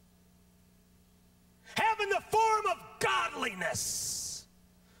 Having the form of godliness,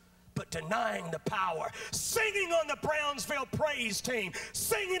 but denying the power. Singing on the Brownsville praise team,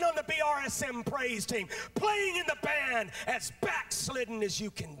 singing on the BRSM praise team, playing in the band, as backslidden as you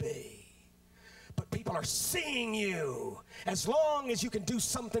can be. But people are seeing you. As long as you can do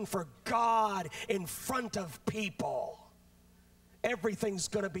something for God in front of people, everything's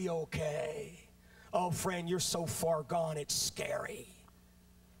going to be okay. Oh, friend, you're so far gone, it's scary.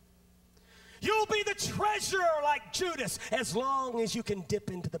 You'll be the treasurer like Judas as long as you can dip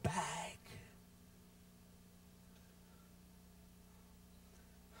into the bag.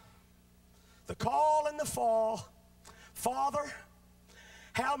 The call and the fall. Father,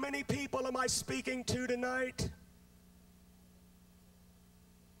 how many people am I speaking to tonight?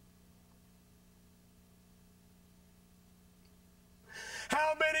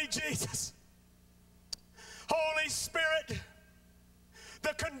 How many, Jesus? Holy Spirit,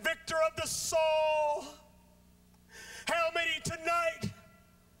 the convictor of the soul. How many tonight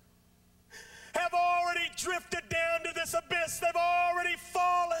have already drifted down to this abyss? They've already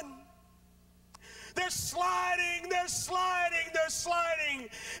fallen. They're sliding, they're sliding, they're sliding.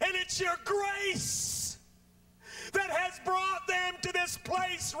 And it's your grace that has brought them to this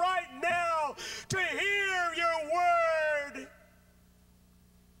place right now to hear your word.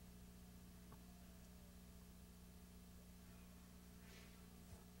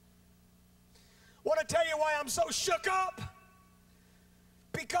 Want to tell you why I'm so shook up?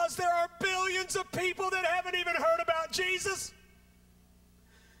 Because there are billions of people that haven't even heard about Jesus.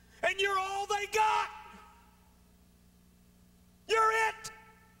 And you're all they got. You're it.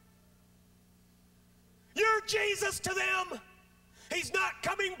 You're Jesus to them. He's not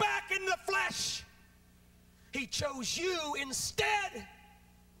coming back in the flesh. He chose you instead.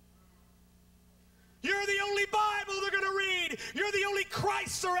 You're the only Bible they're going to read. You're the only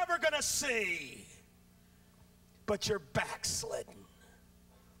Christ they're ever going to see. But you're backslidden.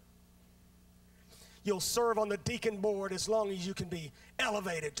 You'll serve on the deacon board as long as you can be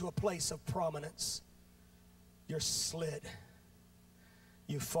elevated to a place of prominence. You're slid.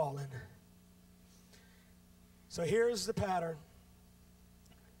 You've fallen. So here's the pattern.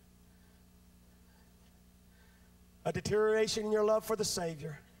 A deterioration in your love for the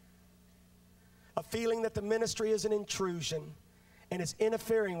Savior. A feeling that the ministry is an intrusion and is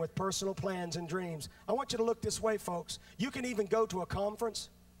interfering with personal plans and dreams. I want you to look this way, folks. You can even go to a conference.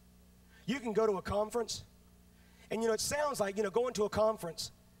 You can go to a conference, and it sounds like, going to a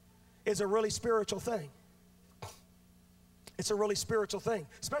conference is a really spiritual thing. It's a really spiritual thing,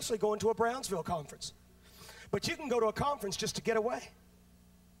 especially going to a Brownsville conference. But you can go to a conference just to get away.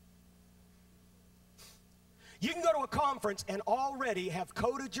 You can go to a conference and already have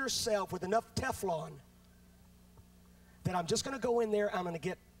coated yourself with enough Teflon that I'm just going to go in there, I'm going to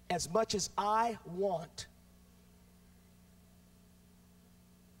get as much as I want.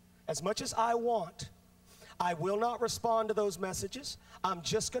 As much as I want. I will not respond to those messages. I'm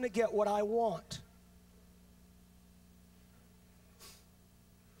just going to get what I want.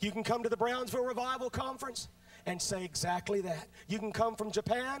 You can come to the Brownsville Revival Conference and say exactly that. You can come from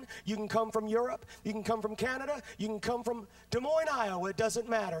Japan, you can come from Europe, you can come from Canada, you can come from Des Moines, Iowa, it doesn't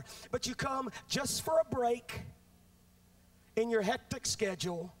matter. But you come just for a break in your hectic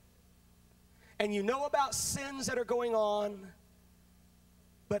schedule, and you know about sins that are going on,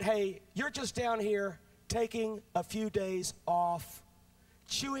 but hey, you're just down here taking a few days off,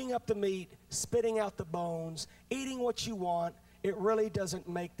 chewing up the meat, spitting out the bones, eating what you want. It really doesn't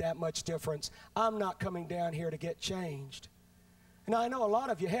make that much difference. I'm not coming down here to get changed. Now, I know a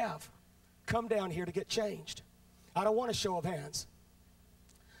lot of you have come down here to get changed. I don't want a show of hands.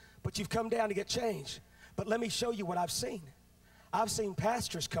 But you've come down to get changed. But let me show you what I've seen. I've seen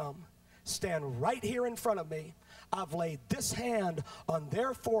pastors come, stand right here in front of me. I've laid this hand on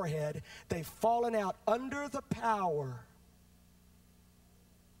their forehead. They've fallen out under the power.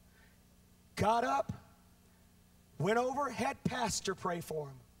 Got up. Went over, had pastor pray for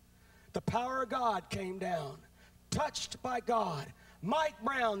him. The power of God came down. Touched by God. Mike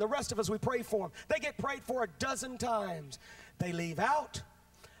Brown, the rest of us, we pray for him. They get prayed for a dozen times. They leave out,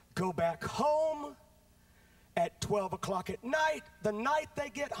 go back home at 12 o'clock at night. The night they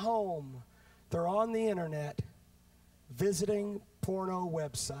get home, they're on the internet visiting porno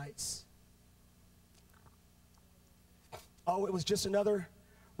websites. Oh, it was just another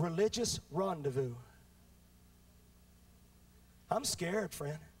religious rendezvous. I'm scared,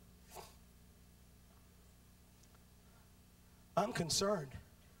 friend. I'm concerned.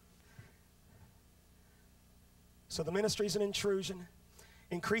 So the ministry is an intrusion,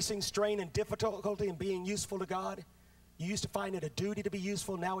 increasing strain and difficulty in being useful to God. You used to find it a duty to be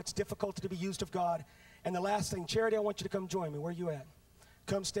useful. Now it's difficult to be used of God. And the last thing, Charity, I want you to come join me. Where are you at?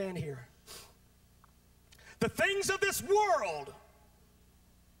 Come stand here. The things of this world,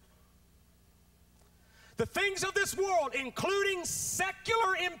 including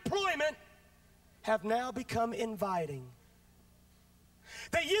secular employment, have now become inviting.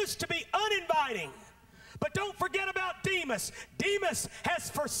 They used to be uninviting. But don't forget about Demas. Demas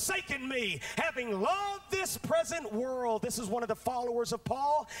has forsaken me, having loved this present world. This is one of the followers of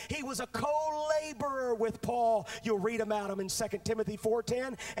Paul. He was a co-laborer with Paul. You'll read about him in 2 Timothy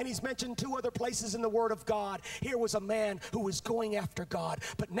 4:10, and he's mentioned 2 other places in the Word of God. Here was a man who was going after God.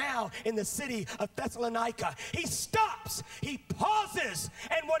 But now in the city of Thessalonica, he stops, he pauses,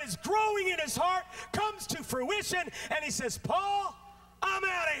 and what is growing in his heart comes to fruition, and he says, Paul, I'm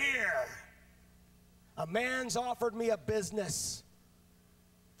out of here. A man's offered me a business,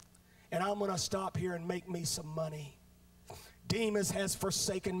 and I'm going to stop here and make me some money. Demas has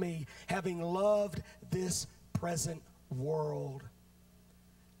forsaken me, having loved this present world.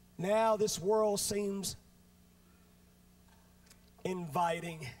 Now this world seems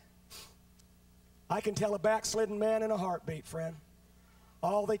inviting. I can tell a backslidden man in a heartbeat, friend.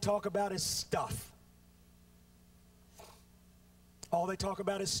 All they talk about is stuff. All they talk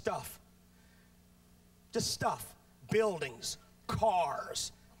about is stuff. Just stuff. Buildings,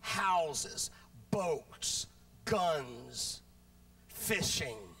 cars, houses, boats, guns,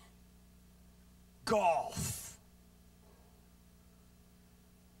 fishing, golf.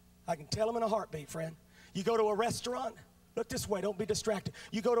 I can tell them in a heartbeat, friend. You go to a restaurant, look this way, don't be distracted.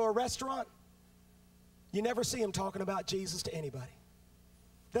 You go to a restaurant, you never see them talking about Jesus to anybody.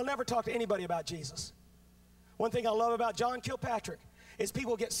 They'll never talk to anybody about Jesus. One thing I love about John Kilpatrick is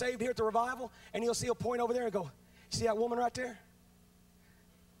people get saved here at the revival, and you'll see a point over there and go, you see that woman right there?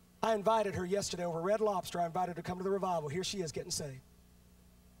 I invited her yesterday over Red Lobster. I invited her to come to the revival. Here she is getting saved.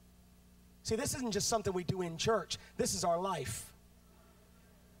 See, this isn't just something we do in church. This is our life.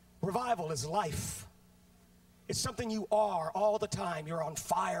 Revival is life. It's something you are all the time. You're on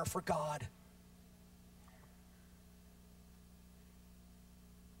fire for God.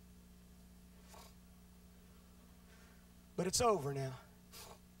 But it's over now.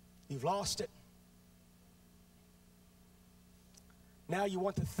 You've lost it. Now you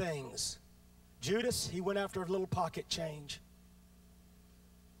want the things. Judas, he went after a little pocket change.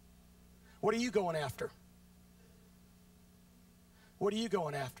 What are you going after? What are you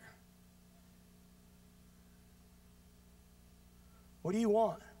going after? What do you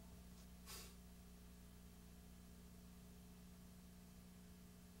want?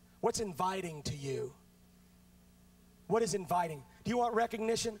 What's inviting to you? What is inviting? Do you want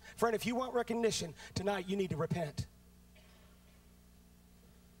recognition? Friend, if you want recognition, tonight you need to repent.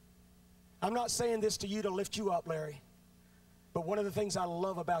 I'm not saying this to you to lift you up, Larry, but one of the things I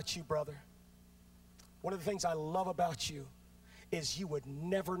love about you, brother, one of the things I love about you is you would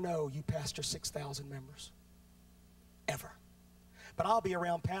never know you pastor 6,000 members. Ever. But I'll be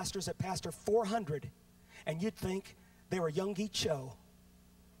around pastors that pastor 400, and you'd think they were Youngie Cho.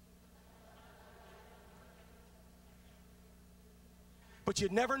 But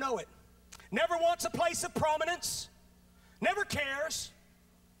you'd never know it. Never wants a place of prominence. Never cares.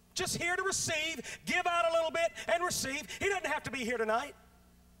 Just here to receive, give out a little bit, and receive. He doesn't have to be here tonight.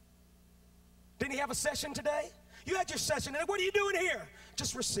 Didn't he have a session today? You had your session. What are you doing here?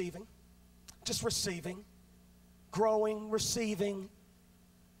 Just receiving. Just receiving. Growing, receiving,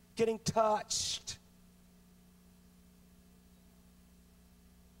 getting touched.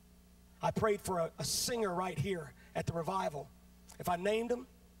 I prayed for a singer right here at the revival. If I named him,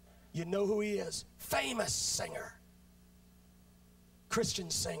 you know who he is. Famous singer. Christian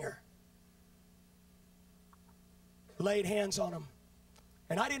singer. Laid hands on him.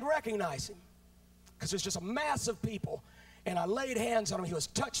 And I didn't recognize him because there's just a mass of people. And I laid hands on him. He was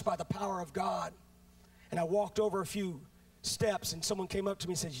touched by the power of God. And I walked over a few steps, and someone came up to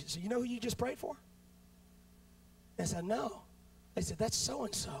me and said, so you know who you just prayed for? And I said, no. They said, that's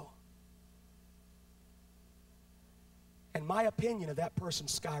so-and-so. And my opinion of that person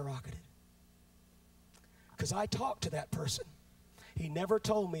skyrocketed. Because I talked to that person. He never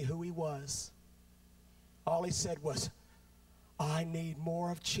told me who he was. All he said was, I need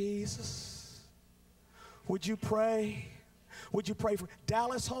more of Jesus. Would you pray? Would you pray for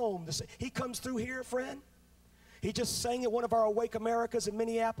Dallas Home? He comes through here, friend. He just sang at one of our Awake Americas in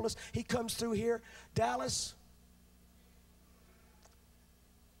Minneapolis. He comes through here. Dallas.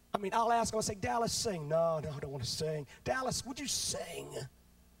 I mean, I'll ask him, I'll say, Dallas, sing. No, I don't want to sing. Dallas, would you sing?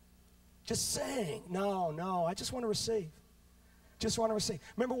 Just sing. No, I just want to receive. Just want to receive.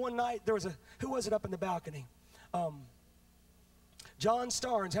 Remember one night there was who was it up in the balcony? John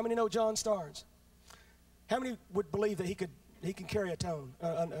Starnes. How many know John Starnes? How many would believe that he can carry a tone?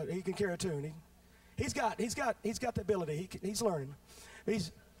 He can carry a tune. He's got the ability. He's learning.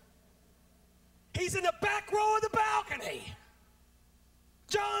 He's in the back row of the balcony.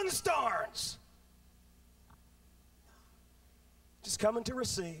 John Starnes. Just coming to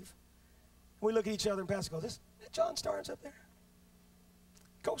receive. We look at each other and Pastor goes, is John Starnes up there?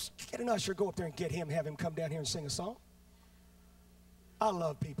 Go get an usher, go up there and get him, have him come down here and sing a song. I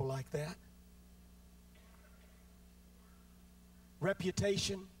love people like that.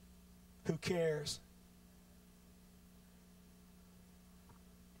 Reputation, who cares?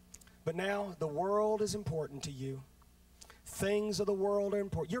 But now the world is important to you. Things of the world are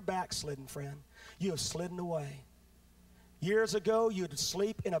important. You're backslidden, friend. You have slidden away. Years ago, you'd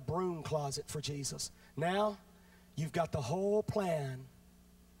sleep in a broom closet for Jesus. Now, you've got the whole plan.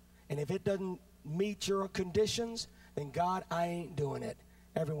 And if it doesn't meet your conditions, then God, I ain't doing it.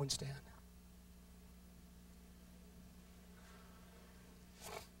 Everyone stand.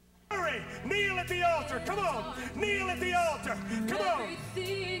 Hurry, kneel at the altar. Come on, kneel at the altar. Come on.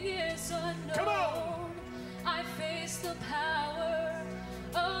 Everything is unknown. Come on. I face the power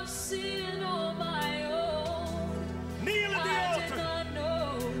of sin on my own. Kneel at the I altar. did not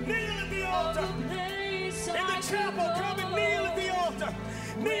know Kneel at the altar. of the place In the I chapel, could come and go. kneel at the altar.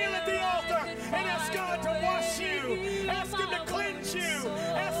 Kneel at the altar and ask God to wash you. Ask Him to cleanse you.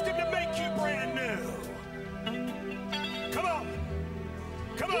 Ask Him to make you brand new. Come on.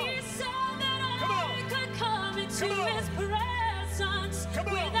 Come on. He said that Come I on. could come into Come on. His presence Come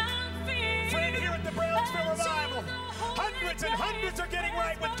on. without fear. Friend, here at the Brownsville And to Revival, the holy hundreds and hundreds are getting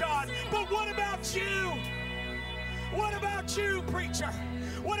right with God. But what about you? What about you, preacher?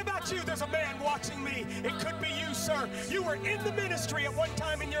 What about you? There's a man watching me. It could be you, sir. You were in the ministry at one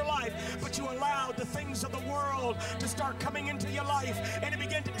time in your life, but you allowed the things of the world to start coming into your life, and it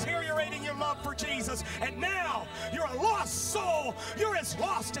began deteriorating your love for Jesus. And now you're a lost soul. You're as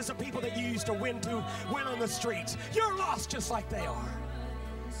lost as the people that you used to win on the streets. You're lost just like they are.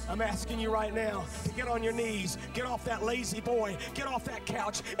 I'm asking you right now to get on your knees, get off that lazy boy, get off that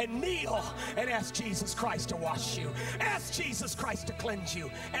couch, and kneel and ask Jesus Christ to wash you. Ask Jesus Christ to cleanse you.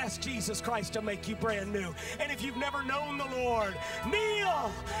 Ask Jesus Christ to make you brand new. And if you've never known the Lord,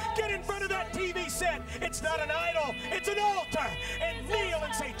 kneel. Get in front of that TV set. It's not an idol, it's an altar. And kneel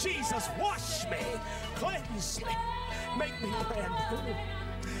and say, Jesus, wash me, cleanse me, make me brand new.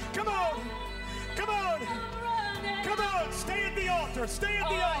 Come on, come on. Come on, stay at the altar, stay at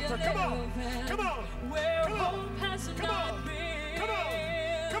the altar. Come on, come on, come on, come on, come on,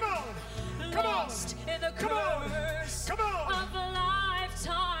 come on, come on, Lost in the come on, curse come on, of a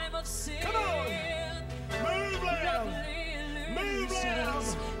lifetime of sin. come on. Move, Lamb. Move, Lamb.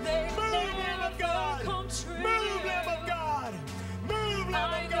 Move, Lamb of God. Move, Lamb of God. Move,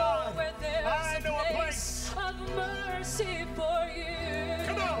 Lamb of God. I know a place of mercy for you.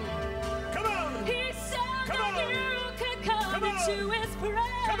 Come on, come on. He said Come that on. you could come Come on. into His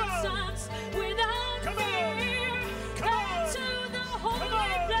presence without Come on. fear. Come on. And to the Come holy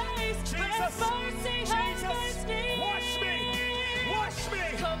on. place where Jesus. mercy has Jesus. mercy. Wash me. Wash me.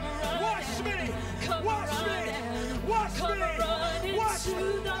 Come running. Wash me. Come Wash running. me. Wash Come me. running Wash to me.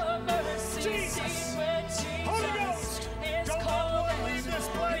 the mercy Jesus. seat where Jesus Holy Ghost. is Don't let the calling. Lord leave this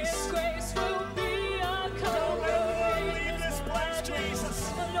place. His grace will be a Don't let the Lord covering. leave this place, Jesus,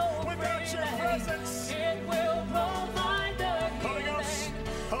 without your presence. It will provide the Holy Ghost. healing.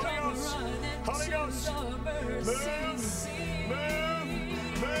 Holy Come Ghost. running Holy to Ghost. the mercy seat. Move.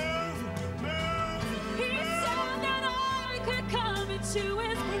 He said that I could come into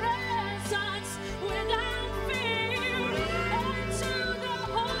His presence without fear. And to the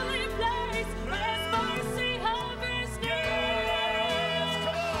holy place where His mercy hovers near.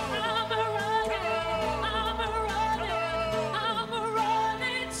 I'm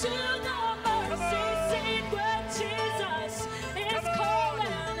running to the mercy seat where Jesus is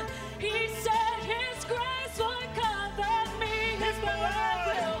calling. He said His grace will cover me. His blood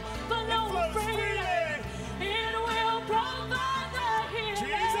will flow freely. It will provide the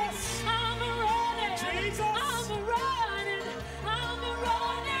healing.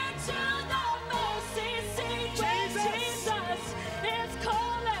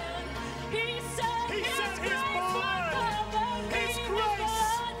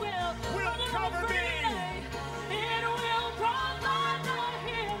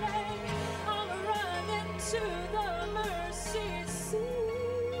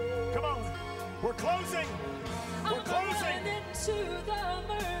 We're closing. We're closing.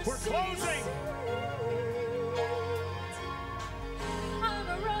 We're closing.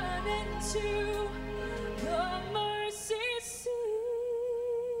 I'm running to the mercy seat.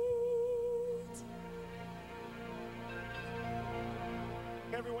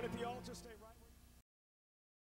 Everyone at the altar, stay right.